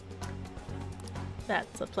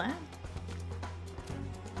 That's a plan.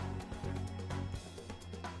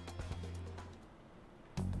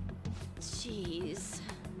 Jeez.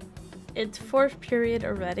 It's 4th period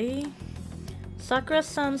already.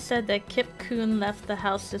 Sakura-san said that Kip-kun left the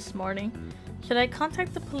house this morning. Should I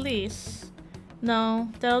contact the police? No,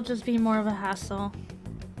 that'll just be more of a hassle.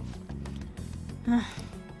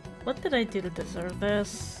 What did I do to deserve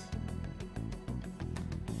this?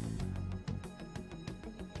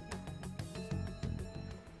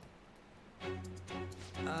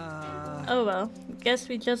 Oh well, guess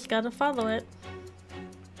we just gotta follow it.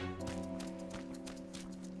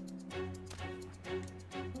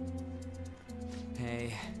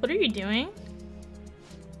 Hey. What are you doing?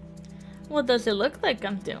 What does it look like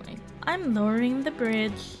I'm doing? I'm lowering the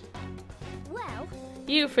bridge. Well,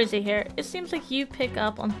 you frizzy hair, it seems like you pick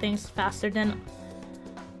up on things faster than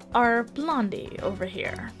our blondie over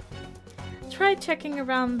here. Try checking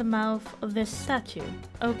around the mouth of this statue,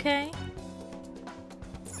 okay?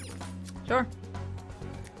 Sure.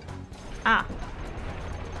 Ah.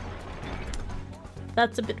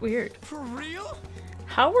 That's a bit weird. For real?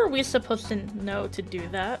 How were we supposed to know to do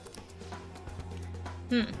that?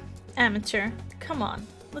 Amateur. Come on,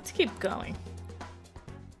 let's keep going.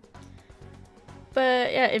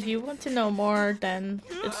 But yeah, if you want to know more, then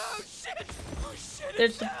it's...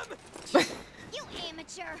 There's you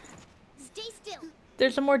amateur. Stay still.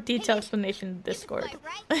 There's a more detailed explanation in Discord.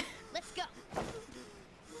 Right? Let's go.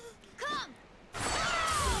 Come.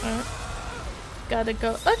 Gotta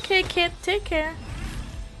go. Okay, kid, take care.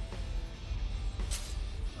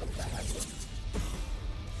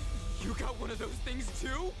 You got one of those things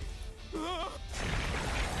too?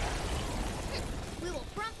 We will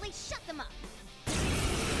promptly shut them up.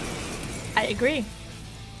 I agree.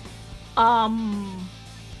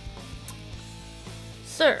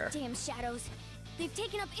 Sir. Damn shadows. They've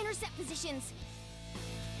taken up intercept positions.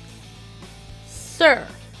 Sir.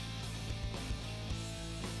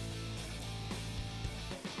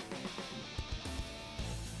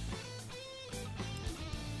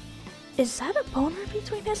 Is that a boner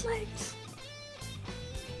between his legs?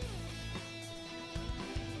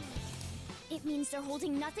 It means they're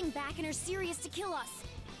holding nothing back and are serious to kill us.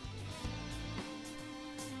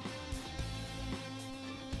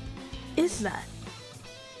 Is that?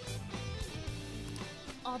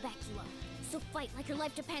 I'll back you up. So fight like your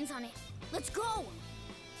life depends on it. Let's go!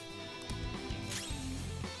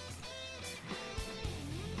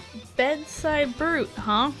 Bedside brute,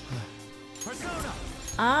 huh? Persona!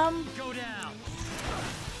 Go down.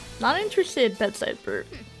 Not interested, bedside brute.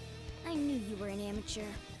 I knew you were an amateur.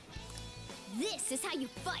 This is how you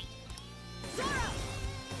fight. Zoro!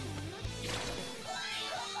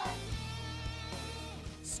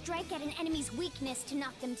 Strike at an enemy's weakness to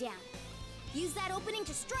knock them down. Use that opening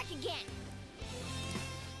to strike again.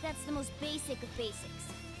 That's the most basic of basics.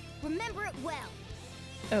 Remember it well.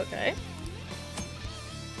 Okay.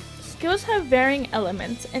 Skills have varying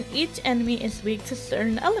elements, and each enemy is weak to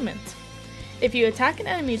certain elements. If you attack an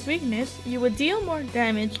enemy's weakness, you will deal more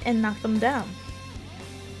damage and knock them down.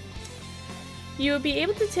 You will be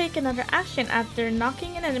able to take another action after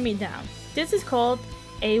knocking an enemy down. This is called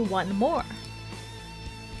a one more.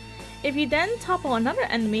 If you then topple another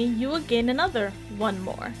enemy, you will gain another one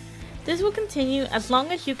more. This will continue as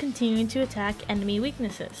long as you continue to attack enemy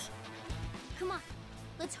weaknesses. Come on,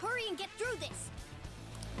 let's hurry and get through this.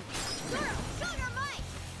 Girl, show your might.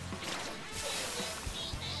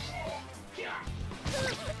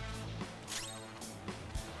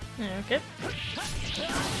 Okay.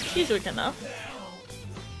 She's weak enough.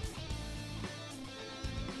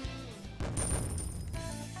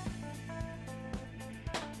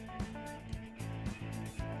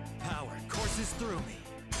 Power courses through me.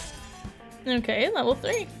 Okay, level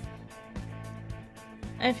 3.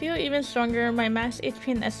 I feel even stronger. My max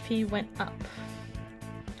HP and SP went up.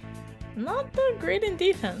 Not that great in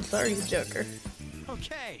defense, sorry, Joker.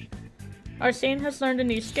 Okay. Arsene has learned a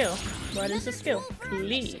new skill. What is the skill?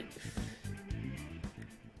 Cleave.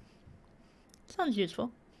 Sounds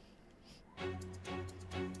useful.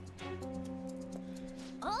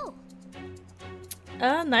 Oh.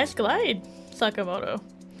 Nice glide, Sakamoto.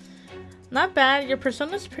 Not bad. Your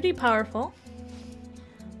persona's pretty powerful.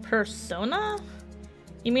 Persona?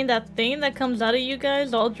 You mean that thing that comes out of you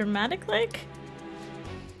guys all dramatic like?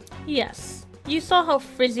 Yes. You saw how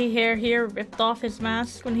Frizzy Hair here ripped off his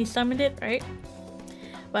mask when he summoned it, right?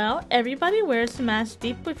 Well, everybody wears the mask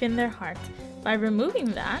deep within their heart. By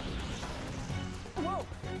removing that,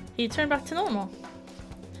 he turned back to normal.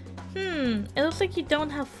 It looks like you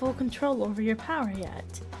don't have full control over your power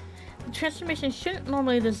yet. The transformation shouldn't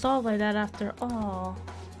normally dissolve like that after all.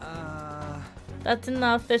 That's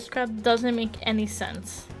enough. This crap doesn't make any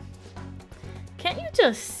sense. Can't you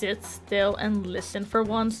just sit still and listen for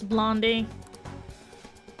once, Blondie?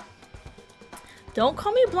 Don't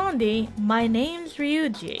call me Blondie. My name's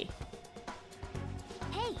Ryuji.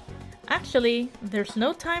 Hey. Actually, there's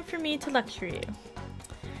no time for me to lecture you.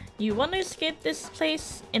 You want to escape this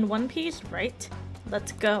place in one piece, right?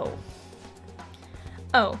 Let's go.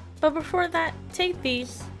 Oh, but before that, take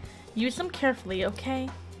these. Use them carefully, okay?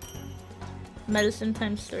 Medicine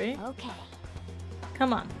 ×3. Okay.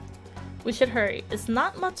 Come on. We should hurry. It's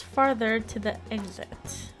not much farther to the exit.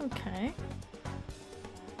 Okay.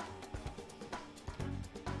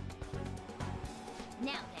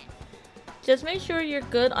 Now then. Just make sure you're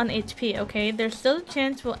good on HP, okay? There's still a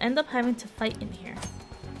chance we'll end up having to fight in here.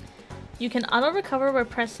 You can auto-recover by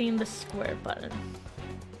pressing the square button.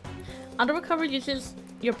 Auto-recover uses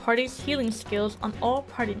your party's healing skills on all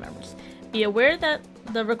party members. Be aware that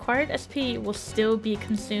the required SP will still be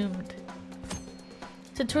consumed.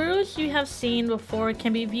 Tutorials you have seen before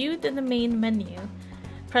can be viewed in the main menu.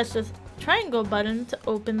 Press the triangle button to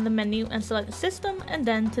open the menu and select System and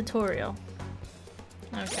then Tutorial.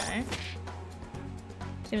 Okay.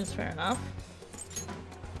 Seems fair enough.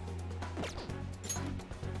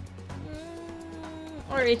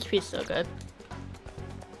 Or HP still good.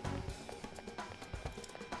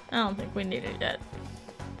 I don't think we need it yet.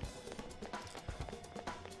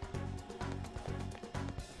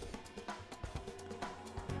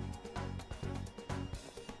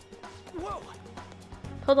 Whoa.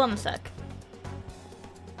 Hold on a sec.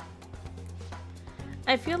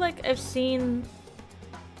 I feel like I've seen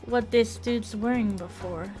what this dude's wearing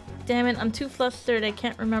before. Damn it, I'm too flustered. I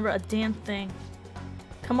can't remember a damn thing.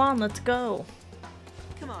 Come on, let's go.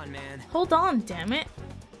 Come on, man. Hold on, damn it.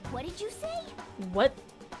 What did you say? What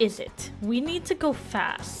is it? We need to go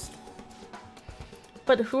fast.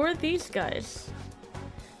 But who are these guys?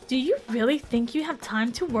 Do you really think you have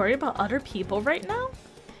time to worry about other people right now?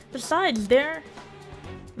 Besides, they're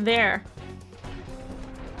there.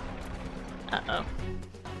 Uh-oh.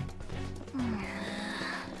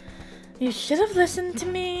 You should have listened to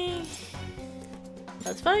me.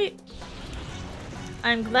 Let's fight.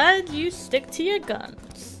 I'm glad you stick to your guns.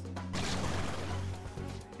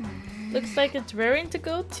 Looks like it's raring to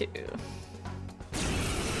go too.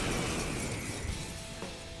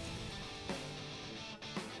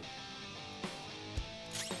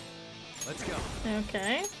 Let's go.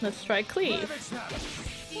 Okay, let's try cleave.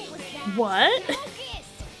 What?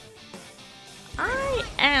 I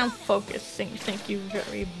am focusing, thank you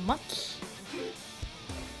very much.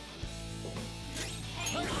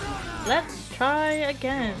 Let's try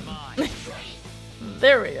again.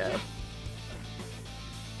 There we go.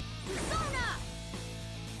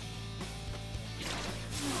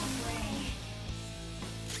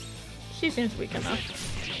 She seems weak enough.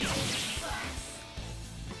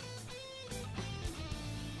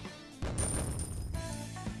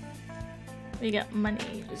 We got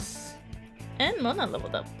monies. And Mona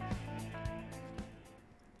leveled up.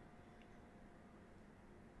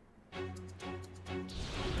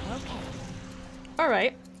 Okay.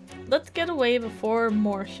 Alright, let's get away before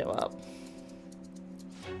more show up.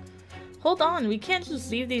 Hold on, we can't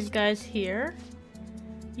just leave these guys here.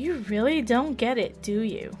 You really don't get it, do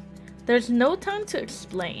you? There's no time to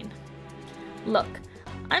explain. Look,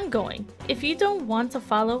 I'm going. If you don't want to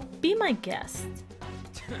follow, be my guest.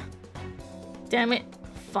 Damn it.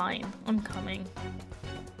 Fine, I'm coming.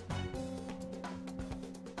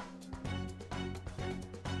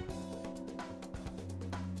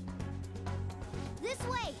 This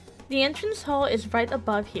way! The entrance hall is right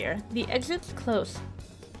above here. The exit's close.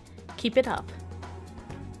 Keep it up.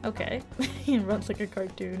 Okay. He runs like a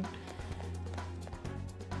cartoon.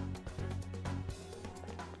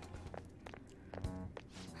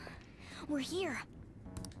 We're here.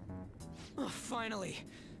 Oh, finally!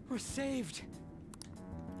 We're saved!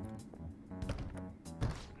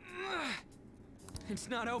 It's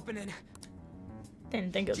not opening.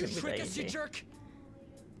 Didn't think it was You gonna be trick that us, you easy. jerk!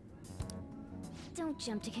 Don't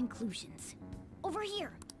jump to conclusions. Over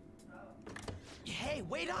here! Hey,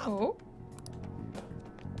 wait up! Oh?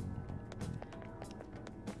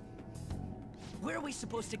 Where are we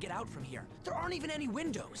supposed to get out from here? There aren't even any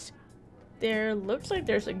windows. There looks like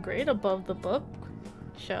there's a grate above the book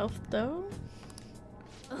shelf, though.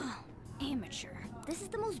 Ugh, amateur. This is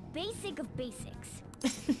the most basic of basics.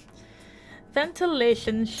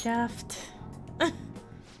 Ventilation shaft.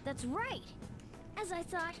 That's right. As I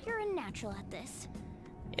thought, you're a natural at this.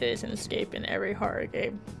 It is an escape in every horror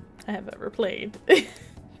game I have ever played.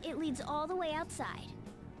 It leads all the way outside.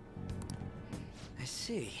 I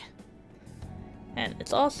see. And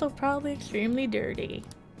it's also probably extremely dirty.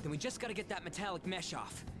 Then we just gotta get that metallic mesh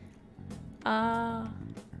off.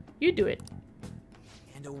 You do it.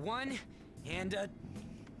 And a 1, and a...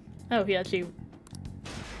 Oh, he actually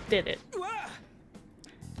did it.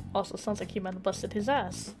 Also, sounds like he might have busted his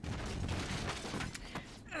ass.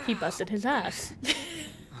 He busted his ass.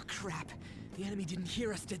 Oh, crap. The enemy didn't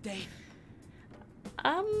hear us, did they?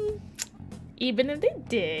 Even if they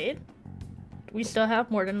did, we still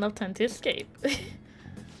have more than enough time to escape.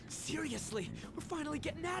 Seriously, we're finally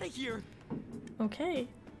getting out of here. Okay.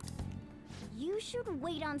 You should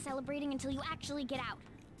wait on celebrating until you actually get out.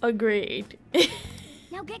 Agreed.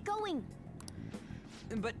 Now get going.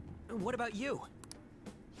 But what about you?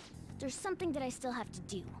 There's something that I still have to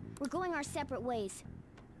do. We're going our separate ways.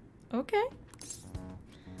 Okay.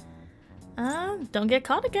 Don't get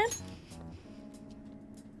caught again.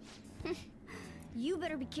 You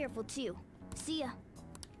better be careful too. See ya.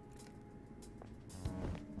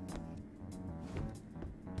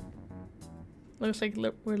 Looks like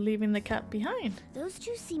we're leaving the cat behind. Those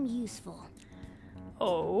two seem useful.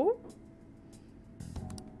 Oh?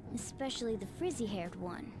 Especially the frizzy-haired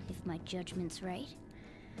one, if my judgment's right.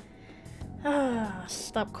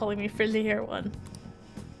 Stop calling me frizzy hair one.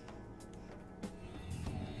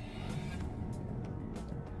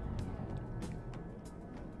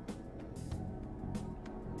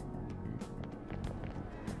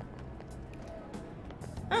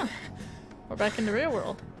 We're back in the real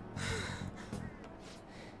world.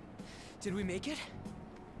 Did we make it?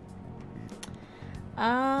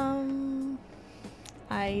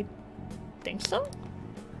 I think so.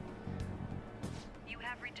 You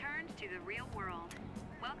have returned to the real world.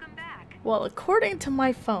 Welcome back. Well, according to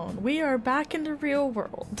my phone, we are back in the real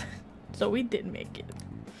world. So we did make it.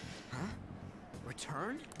 Huh?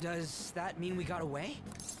 Return? Does that mean we got away?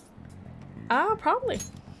 Probably.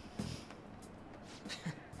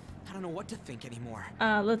 I don't know what to think anymore.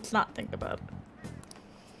 Let's not think about it.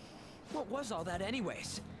 What was all that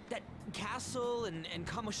anyways? That castle and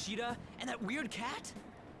Kamoshida and that weird cat?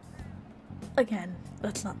 Again,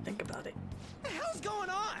 let's not think about it. What the hell's going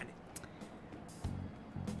on?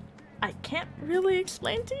 I can't really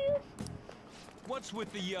explain to you. What's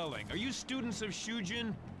with the yelling? Are you students of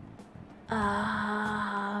Shujin?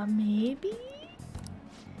 Maybe?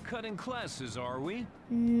 Cutting classes, are we?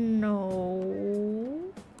 No.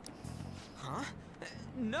 Huh?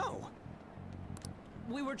 No.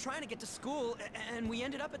 We were trying to get to school, and we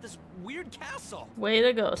ended up at this weird castle. Way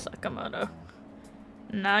to go, Sakamoto.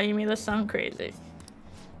 Now you made us sound crazy.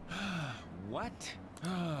 What?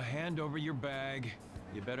 Hand over your bag.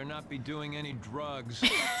 You better not be doing any drugs.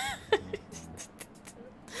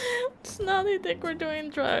 Now they think we're doing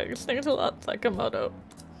drugs. Thanks a lot, Sakamoto.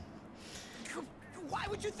 Why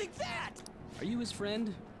would you think that? Are you his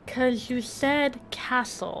friend? 'Cause you said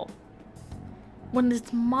castle. When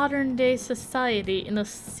it's modern day society in a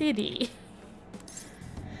city.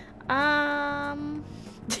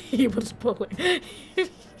 He was bullying.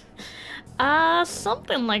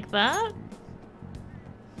 Something like that.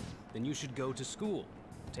 Then you should go to school.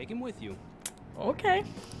 Take him with you. Okay.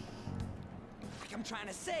 Like I'm trying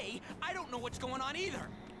to say, I don't know what's going on either.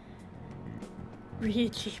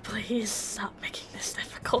 Ryuji, please stop making this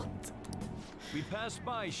difficult. We passed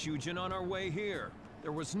by Shujin on our way here.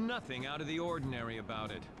 There was nothing out of the ordinary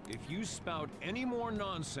about it. If you spout any more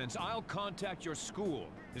nonsense, I'll contact your school.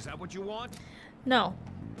 Is that what you want? No.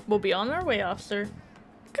 We'll be on our way, officer.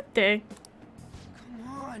 Good day. Come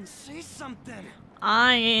on, say something.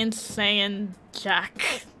 I ain't saying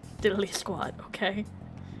jack diddly squat, okay?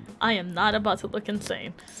 I am not about to look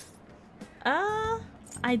insane.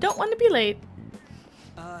 I don't want to be late.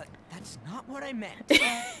 That's not what I meant.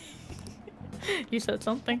 You said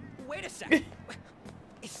something. Wait a second.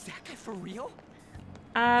 Is that guy for real?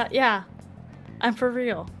 Yeah. I'm for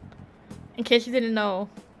real. In case you didn't know,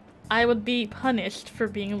 I would be punished for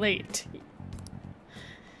being late.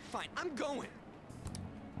 Fine, I'm going.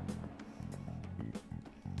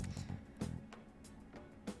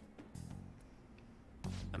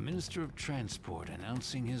 A Minister of Transport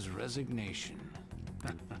announcing his resignation.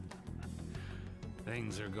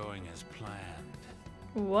 Things are going as planned.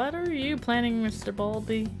 What are you planning, Mr.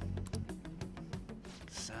 Baldy?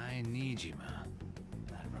 Sainijima.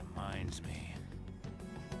 That reminds me.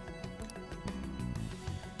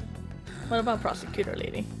 What about prosecutor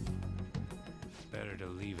lady? Better to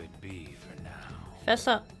leave it be for now. Fess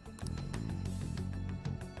up.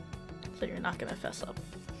 So you're not gonna fess up.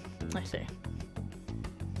 I see.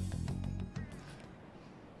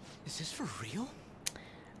 Is this for real?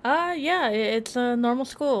 Yeah, it's a normal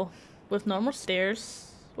school. With normal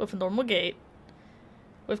stairs, with a normal gate,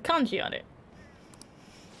 with kanji on it.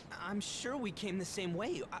 I'm sure we came the same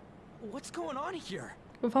way. What's going on here?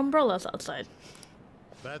 With umbrellas outside.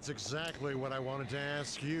 That's exactly what I wanted to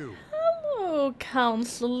ask you. Hello,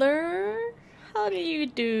 counselor. How do you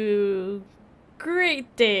do?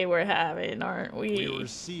 Great day we're having, aren't we? We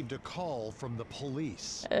received a call from the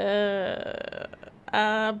police.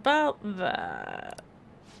 About that.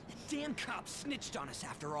 The damn cop snitched on us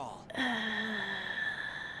after all.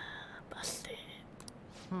 Busted.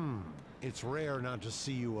 It's rare not to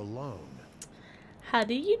see you alone. How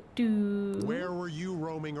do you do? Where were you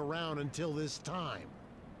roaming around until this time?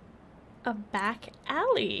 A back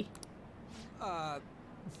alley. Okay,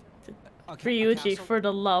 Ryuji, for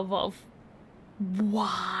the love of...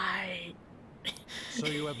 Why? So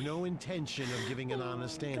you have no intention of giving an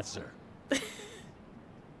honest answer?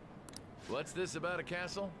 What's this about a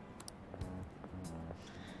castle?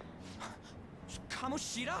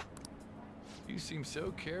 Kamoshida? You seem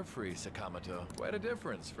so carefree, Sakamoto. Quite a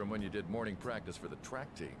difference from when you did morning practice for the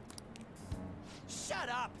track team. Shut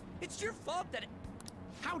up! It's your fault that...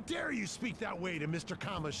 How dare you speak that way to Mr.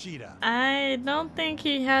 Kamoshida? I don't think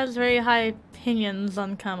he has very high opinions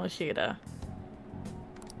on Kamoshida.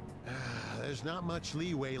 There's not much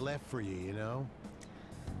leeway left for you, you know?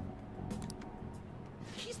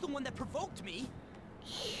 He's the one that provoked me.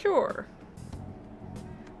 Sure.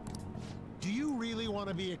 Do you really want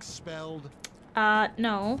to be expelled?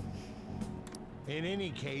 No. In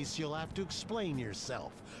any case, you'll have to explain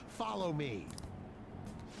yourself. Follow me.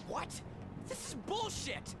 What? This is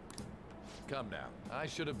bullshit! Come now. I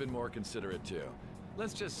should have been more considerate too.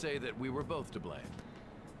 Let's just say that we were both to blame.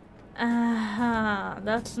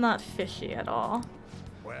 That's not fishy at all.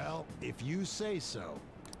 Well, if you say so.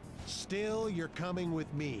 Still, you're coming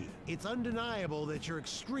with me. It's undeniable that you're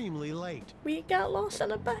extremely late. We got lost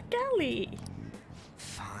in a back alley.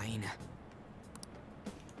 Fine.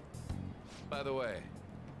 By the way,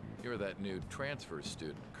 you're that new transfer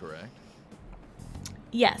student, correct?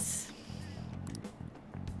 Yes.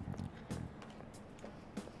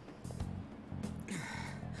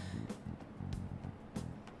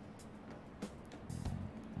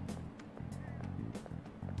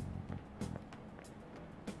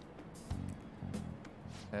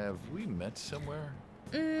 Have we met somewhere?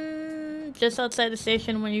 Just outside the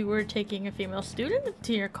station when you were taking a female student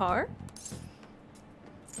into your car.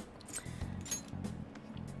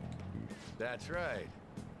 That's right.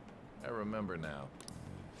 I remember now.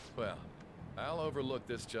 Well, I'll overlook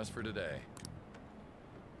this just for today.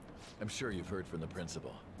 I'm sure you've heard from the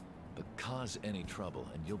principal. But cause any trouble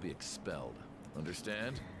and you'll be expelled.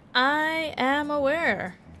 Understand? I am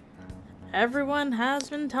aware. Everyone has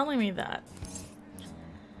been telling me that.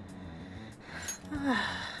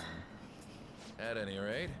 At any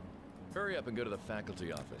rate, hurry up and go to the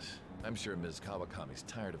faculty office. I'm sure Ms. Kawakami's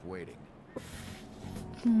tired of waiting.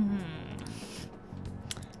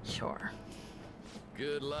 Sure.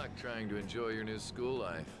 Good luck trying to enjoy your new school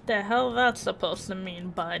life. The hell that's supposed to mean,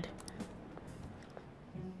 bud?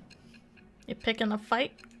 You picking a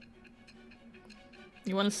fight?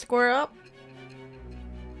 You want to square up?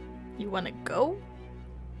 You want to go?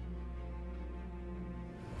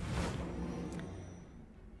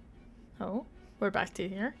 Oh, we're back to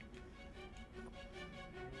here.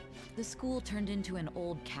 The school turned into an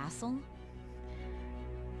old castle?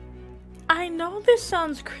 know this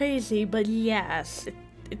sounds crazy, but yes,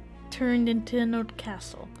 it turned into an old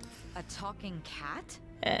castle. A talking cat?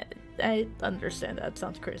 I understand that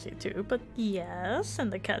sounds crazy too, but yes,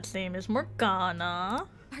 and the cat's name is Morgana.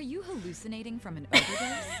 Are you hallucinating from an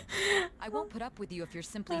overdose? I won't put up with you if you're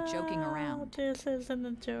simply joking around. This isn't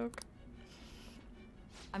a joke.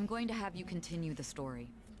 I'm going to have you continue the story.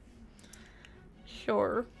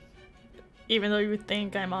 Sure. Even though you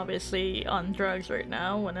think I'm obviously on drugs right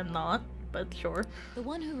now when I'm not, but sure. The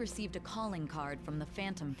one who received a calling card from the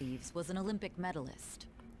Phantom Thieves was an Olympic medalist.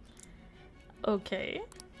 Okay.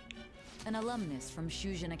 An alumnus from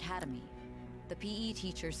Shujin Academy. The PE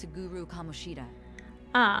teacher Suguru Kamoshida.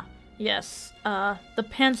 Ah, yes. The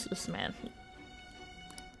pantsless man.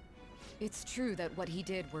 It's true that what he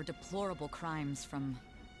did were deplorable crimes from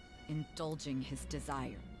indulging his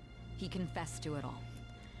desire. He confessed to it all.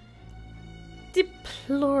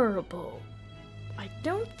 Deplorable. I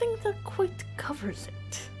don't think that quite covers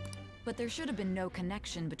it. But there should have been no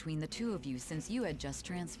connection between the two of you since you had just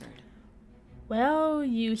transferred. Well,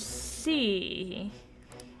 you see...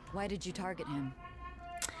 Why did you target him?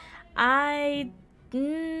 I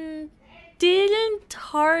didn't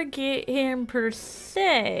target him per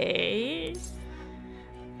se.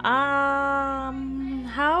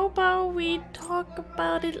 How about we talk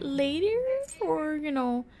about it later? Or, you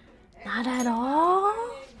know, not at all?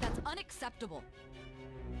 That's unacceptable.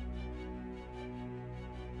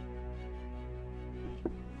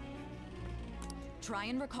 Try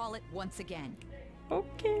and recall it once again.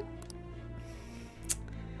 Okay.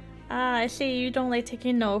 I see you don't like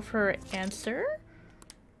taking no for an answer.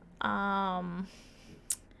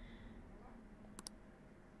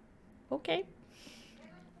 Okay.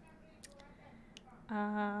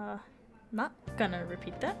 Not gonna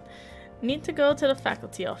repeat that. Need to go to the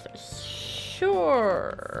faculty office.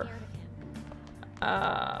 Sure.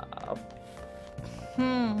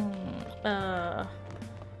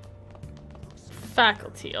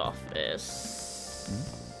 Faculty office.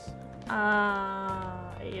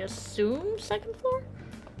 I assume second floor?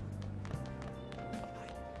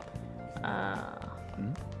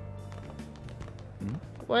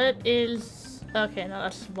 What is... Okay, no,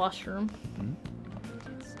 that's the washroom.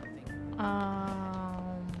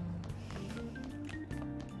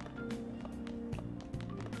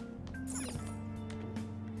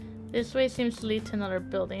 This way seems to lead to another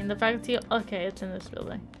building. The faculty... Okay, it's in this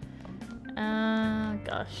building.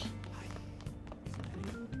 Gosh.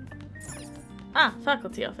 Ah,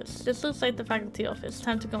 faculty office. This looks like the faculty office.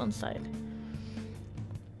 Time to go inside.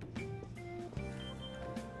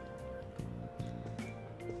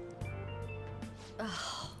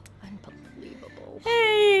 Oh, unbelievable.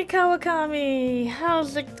 Hey, Kawakami.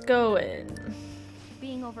 How's it going?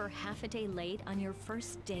 Being over half a day late on your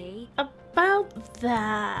first day? About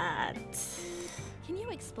that. Can you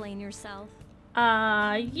explain yourself?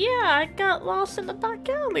 Yeah, I got lost in the back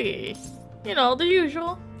alley. You know, the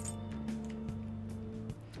usual.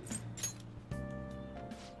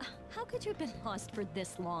 How could you have been lost for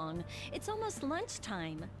this long? It's almost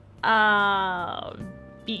lunchtime.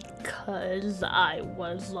 Because I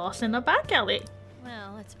was lost in a back alley.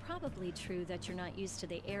 Well, it's probably true that you're not used to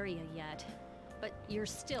the area yet, but you're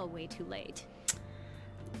still way too late.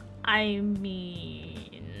 I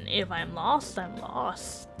mean, if I'm lost, I'm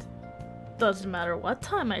lost. Doesn't matter what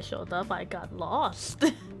time I showed up, I got lost.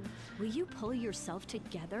 Will you pull yourself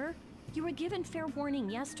together? You were given fair warning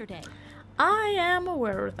yesterday. I am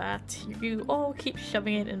aware of that. You all keep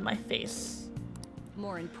shoving it in my face.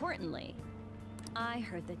 More importantly, I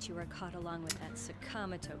heard that you were caught along with that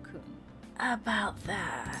Sakamoto-kun. About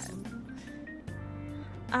that.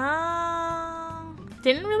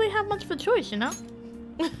 Didn't really have much of a choice, you know?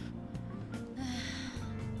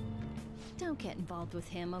 Don't get involved with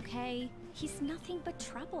him, okay? He's nothing but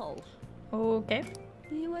trouble. Okay.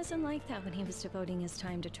 He wasn't like that when he was devoting his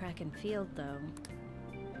time to track and field, though.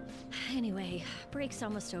 Anyway, break's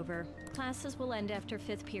almost over. Classes will end after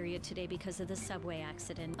 5th period today because of the subway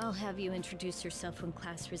accident. I'll have you introduce yourself when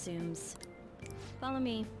class resumes. Follow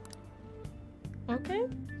me. Okay.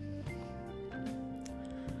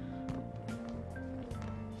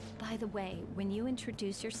 By the way, when you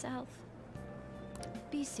introduce yourself,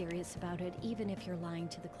 be serious about it, even if you're lying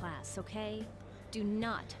to the class, okay? Do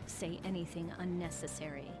not say anything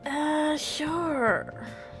unnecessary. Sure.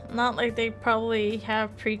 Not like they probably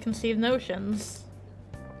have preconceived notions.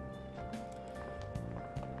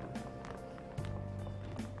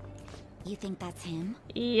 You think that's him?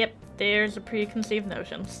 Yep, there's a preconceived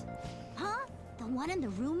notions. Huh? The one in the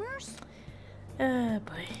rumors?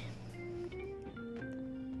 Boy.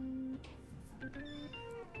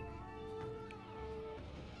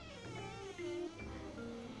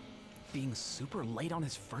 Being super late on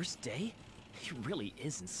his first day? He really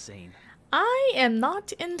is insane. I am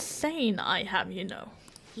not insane, I have you know.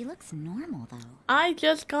 He looks normal, though. I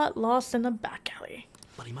just got lost in a back alley.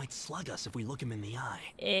 But he might slug us if we look him in the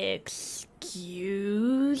eye. Excuse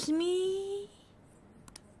me?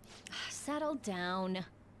 Settle down.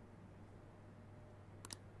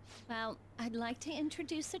 Well, I'd like to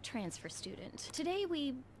introduce a transfer student. Today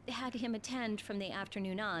we had him attend from the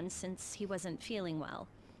afternoon on since he wasn't feeling well.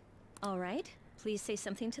 All right, please say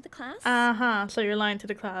something to the class. Uh-huh, so you're lying to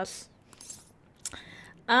the class.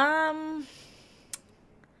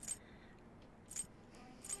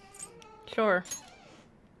 Sure.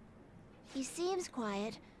 He seems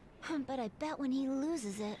quiet, but I bet when he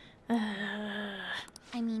loses it...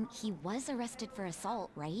 I mean, he was arrested for assault,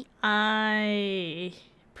 right? I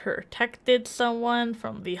protected someone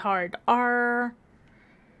from the hard R.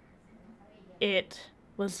 It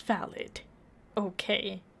was valid.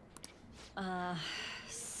 Okay.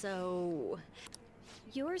 So...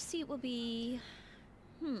 Your seat will be...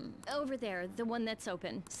 over there, the one that's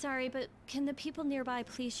open. Sorry, but can the people nearby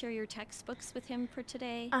please share your textbooks with him for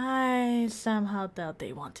today? I somehow doubt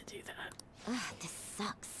they want to do that. Ugh, this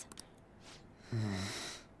sucks.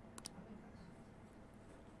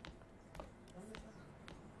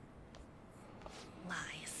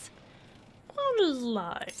 Lies. What is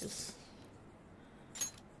lies?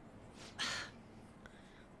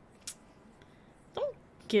 Don't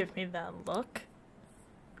give me that look.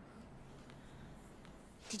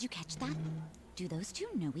 Did you catch that? Do those two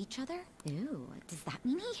know each other? Ooh, does that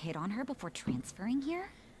mean he hit on her before transferring here?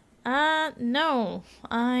 No,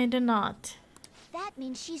 I did not. That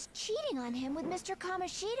means she's cheating on him with Mr.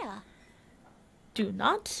 Kamoshida. Do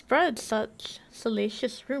not spread such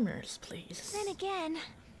salacious rumors, please. Then again,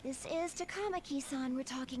 this is Takamaki-san we're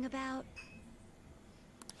talking about.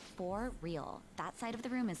 For real, that side of the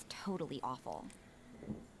room is totally awful.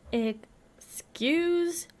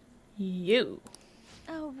 Excuse you.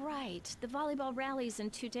 Oh, right. The volleyball rally's in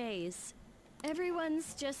 2 days.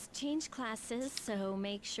 Everyone's just changed classes, so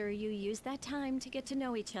make sure you use that time to get to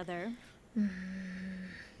know each other.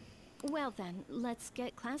 Well then, let's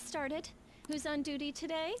get class started. Who's on duty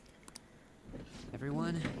today?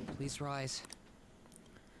 Everyone, please rise.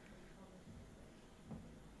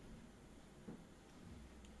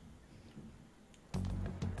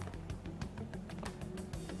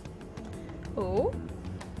 Oh?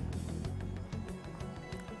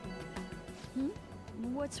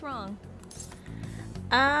 What's wrong?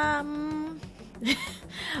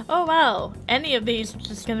 Oh wow, any of these is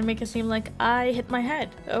just gonna make it seem like I hit my head.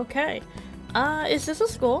 Okay. Is this a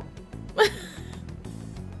school?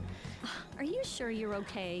 Are you sure you're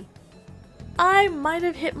okay? I might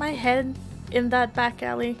have hit my head in that back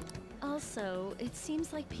alley. Also, it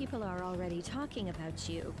seems like people are already talking about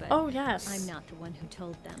you, but Oh, yes. I'm not the one who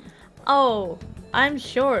told them. Oh, I'm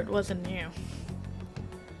sure it wasn't you.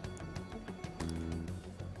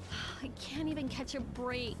 I can't even catch a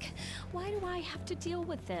break. Why do I have to deal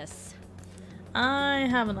with this? I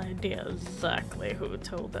have an idea exactly who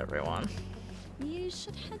told everyone. You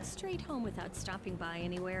should head straight home without stopping by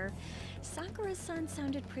anywhere. Sakura-san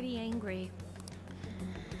sounded pretty angry.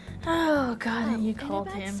 Oh god, and you called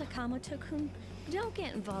and about him. Sakamoto-kun, don't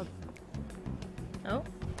get involved. Oh?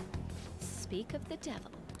 Speak of the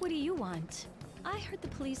devil. What do you want? I heard the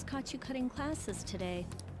police caught you cutting classes today.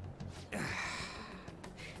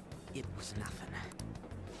 It was nothing.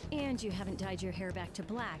 And you haven't dyed your hair back to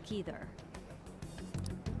black either.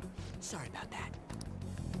 Sorry about that.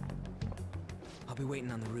 I'll be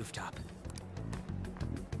waiting on the rooftop.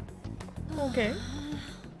 Okay.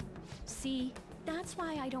 See, that's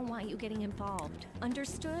why I don't want you getting involved.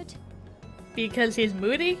 Understood? Because he's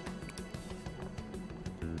moody?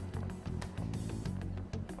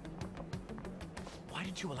 Why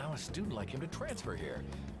did you allow a student like him to transfer here?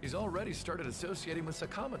 He's already started associating with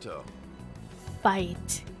Sakamoto.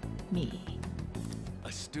 Fight me.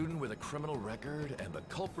 A student with a criminal record and the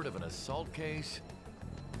culprit of an assault case?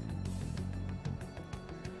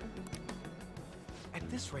 At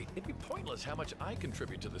this rate, it'd be pointless how much I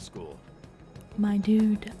contribute to the school. My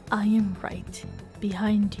dude, I am right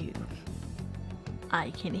behind you. I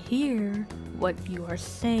can hear what you are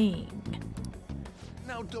saying.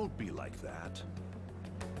 Now don't be like that.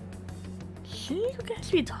 Shouldn't you guys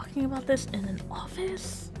be talking about this in an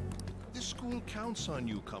office? This school counts on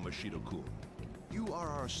you, Kamoshida-kun. You are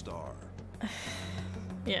our star.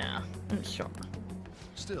 Yeah, I'm sure.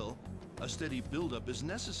 Still, a steady buildup is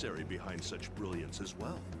necessary behind such brilliance as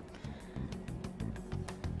well.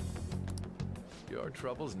 Your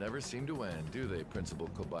troubles never seem to end, do they, Principal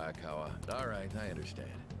Kobayakawa? All right, I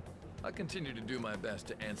understand. I'll continue to do my best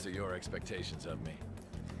to answer your expectations of me.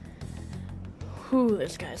 Whew,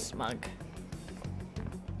 this guy's smug.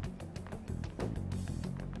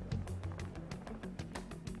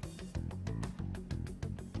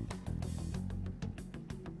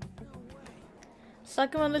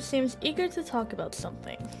 Sakamoto seems eager to talk about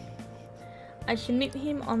something. I should meet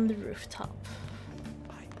him on the rooftop.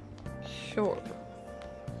 Sure.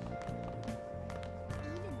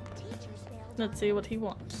 Let's see what he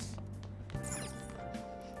wants.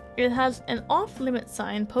 It has an off-limit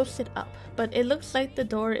sign posted up, but it looks like the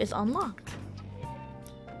door is unlocked.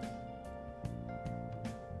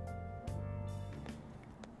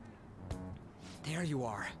 There you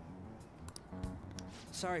are.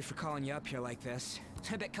 Sorry for calling you up here like this.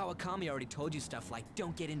 I bet Kawakami already told you stuff like,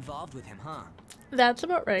 don't get involved with him, huh? That's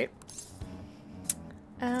about right.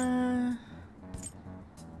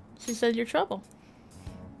 She said you're trouble.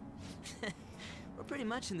 We're pretty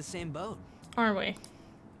much in the same boat. Aren't we?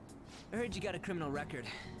 I heard you got a criminal record.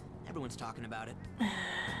 Everyone's talking about it.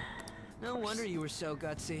 No wonder you were so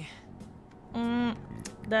gutsy.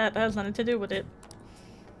 That has nothing to do with it.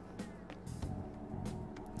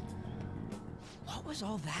 What was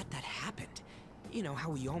all that happened? You know,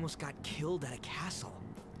 how we almost got killed at a castle.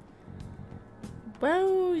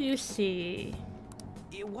 Well, you see...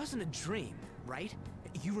 It wasn't a dream, right?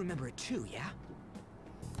 You remember it too, yeah?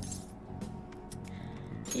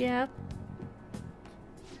 Yeah.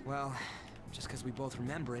 Well, just because we both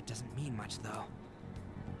remember it doesn't mean much, though.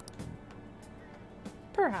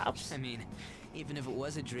 Perhaps. I mean, even if it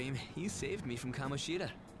was a dream, you saved me from Kamoshida.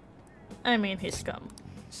 I mean, he's scum.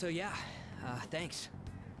 So yeah, thanks.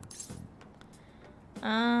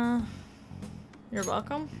 You're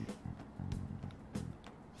welcome.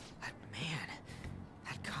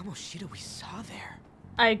 That Kamoshida we saw there.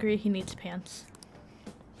 I agree, he needs pants.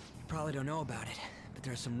 You probably don't know about it, but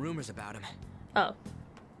there are some rumors about him. Oh.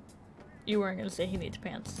 You weren't gonna say he needs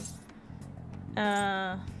pants.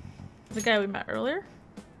 The guy we met earlier?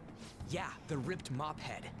 Yeah, the ripped mop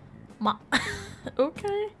head.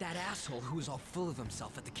 Okay. That asshole who was all full of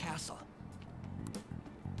himself at the castle.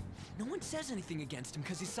 No one says anything against him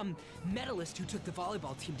because he's some medalist who took the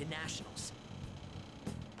volleyball team to nationals.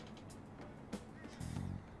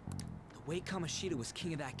 The way Kamoshida was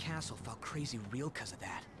king of that castle felt crazy real because of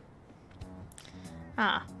that.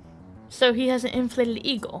 Ah. So he has an inflated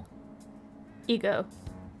ego. Can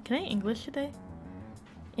I English today?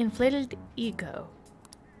 Inflated ego.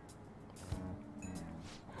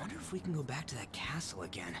 I wonder if we can go back to that castle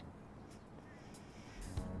again.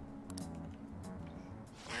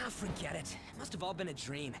 Ah, forget it. It must have all been a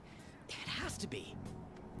dream. It has to be.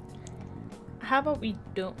 How about we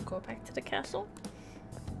don't go back to the castle?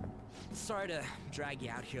 Sorry to drag you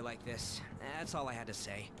out here like this. That's all I had to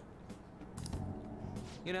say.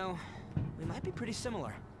 You know, we might be pretty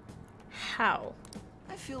similar. How?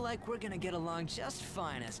 I feel like we're gonna get along just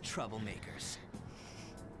fine as troublemakers.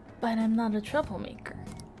 But I'm not a troublemaker.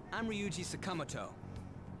 I'm Ryuji Sakamoto.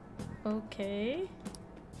 Okay.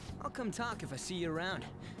 I'll come talk if I see you around.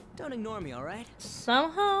 Don't ignore me, alright?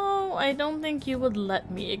 Somehow, I don't think you would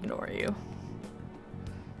let me ignore you.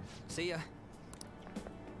 See ya.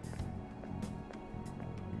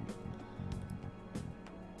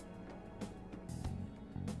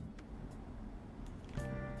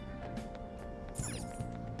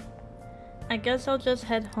 I guess I'll just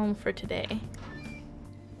head home for today.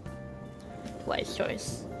 Wise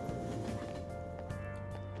choice.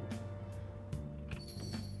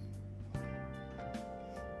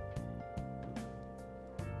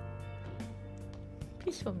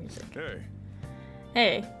 Peaceful music. Hey.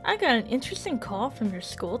 Hey, I got an interesting call from your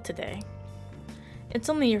school today. It's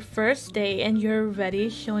only your first day and you're already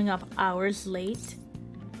showing up hours late.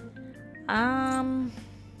 I'm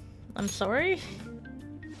sorry?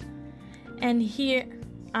 And here,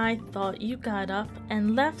 I thought you got up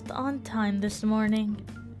and left on time this morning.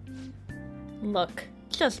 Look,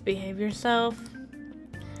 just behave yourself.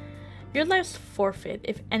 Your life's forfeit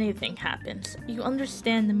if anything happens. You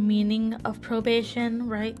understand the meaning of probation,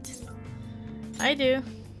 right? I do.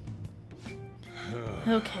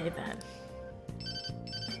 Okay then.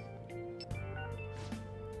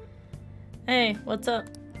 Hey, what's up?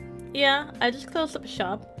 Yeah, I just closed up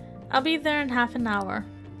shop. I'll be there in half an hour.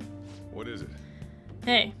 What is it?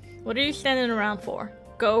 Hey, what are you standing around for?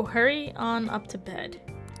 Go hurry on up to bed.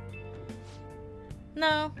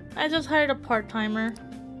 No, I just hired a part-timer.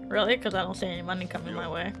 Really? Because I don't see any money coming my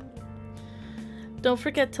way. Don't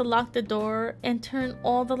forget to lock the door and turn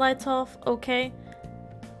all the lights off, okay?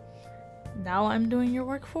 Now I'm doing your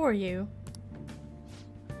work for you.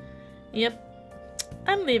 Yep.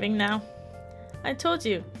 I'm leaving now. I told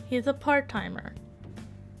you, He's a part-timer.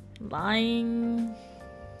 Lying.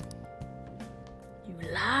 You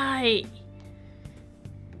lie.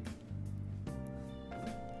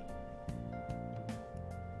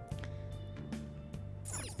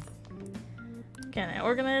 Can I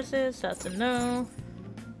organize this? That's a no.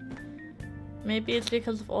 Maybe it's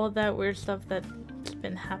because of all that weird stuff that's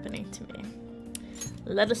been happening to me.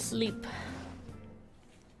 Let us sleep.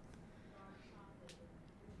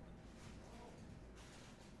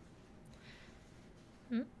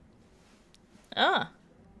 Ah,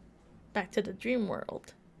 back to the dream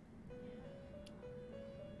world.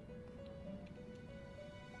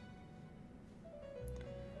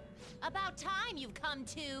 About time you've come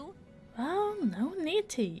to. Well, no need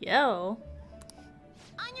to yell.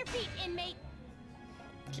 On your feet, inmate.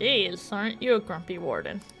 Jeez, aren't you a grumpy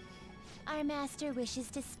warden? Our master wishes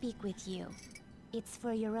to speak with you. It's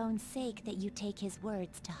for your own sake that you take his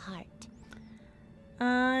words to heart.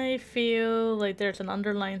 I feel like there's an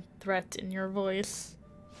underlying threat in your voice.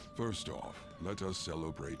 First off, let us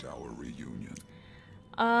celebrate our reunion.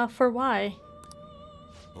 For why?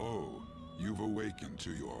 Oh, you've awakened to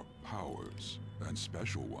your powers, and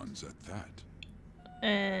special ones at that.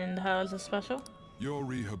 And how is it special? Your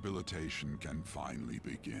rehabilitation can finally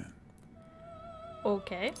begin.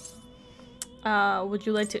 Okay. Would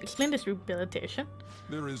you like to explain this rehabilitation?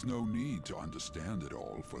 There is no need to understand it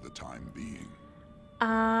all for the time being.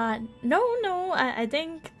 No, I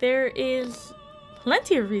think there is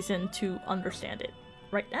plenty of reason to understand it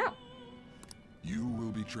right now. You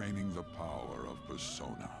will be training the power of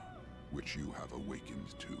persona, which you have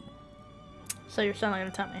awakened to. So you're still not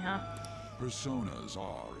gonna tell me, huh? Personas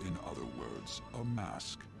are, in other words, a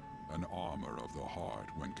mask, an armor of the heart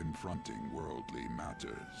when confronting worldly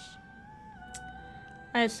matters.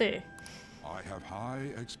 I see. I have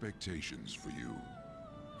high expectations for you.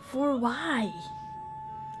 For why?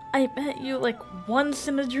 I met you like once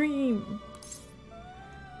in a dream.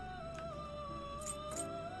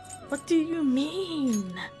 What do you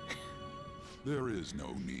mean? There is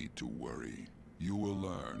no need to worry. You will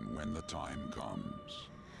learn when the time comes.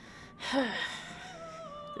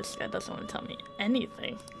 This guy doesn't want to tell me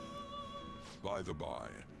anything. By the by,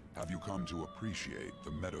 have you come to appreciate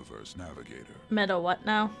the Metaverse Navigator? Meta what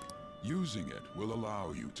now? Using it will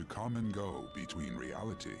allow you to come and go between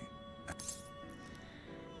reality and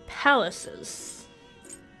palaces.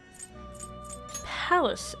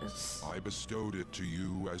 Palaces. I bestowed it to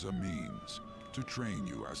you as a means to train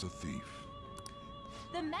you as a thief.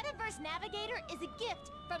 The Metaverse Navigator is a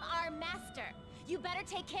gift from our master. You better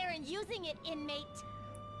take care in using it, inmate.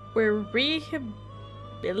 We're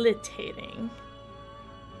rehabilitating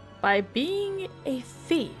by being a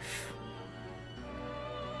thief.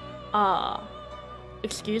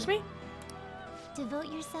 Excuse me? Devote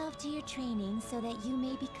yourself to your training so that you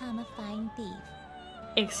may become a fine thief.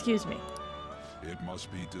 Excuse me. It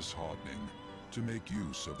must be disheartening to make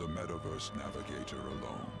use of the Metaverse Navigator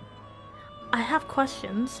alone. I have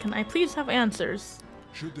questions. Can I please have answers?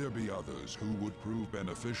 Should there be others who would prove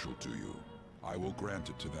beneficial to you, I will grant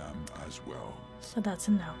it to them as well. So that's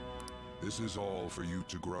a no. This is all for you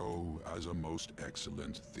to grow as a most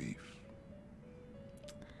excellent thief.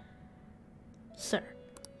 Sir.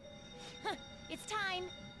 It's time.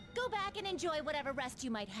 Go back and enjoy whatever rest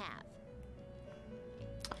you might have.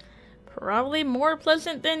 Probably more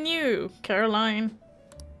pleasant than you, Caroline.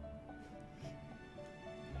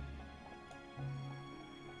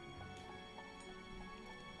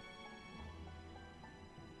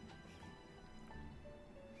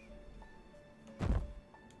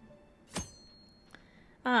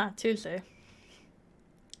 Ah, Tuesday.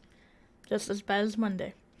 Just as bad as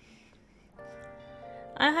Monday.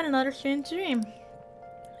 I had another strange dream.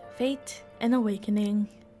 Fate and awakening.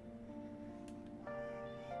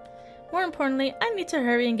 More importantly, I need to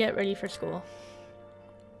hurry and get ready for school.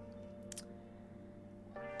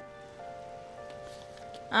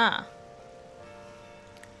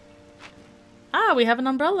 We have an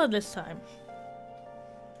umbrella this time.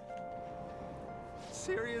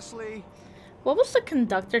 Seriously? What was the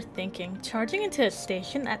conductor thinking, charging into a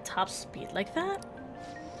station at top speed like that?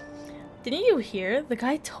 Didn't you hear? The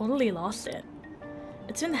guy totally lost it.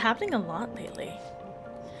 It's been happening a lot lately.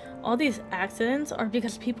 All these accidents are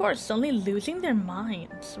because people are suddenly losing their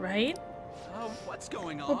minds, right? What's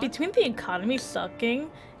going on? Well, between the economy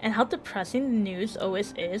sucking and how depressing the news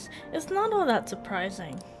always is, it's not all that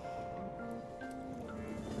surprising.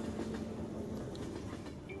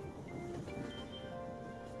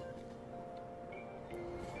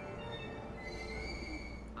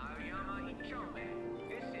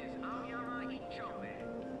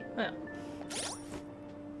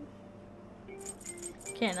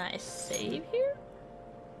 Can I save here?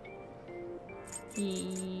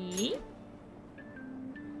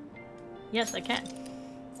 Yes, I can.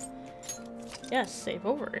 Yes, save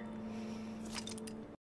over.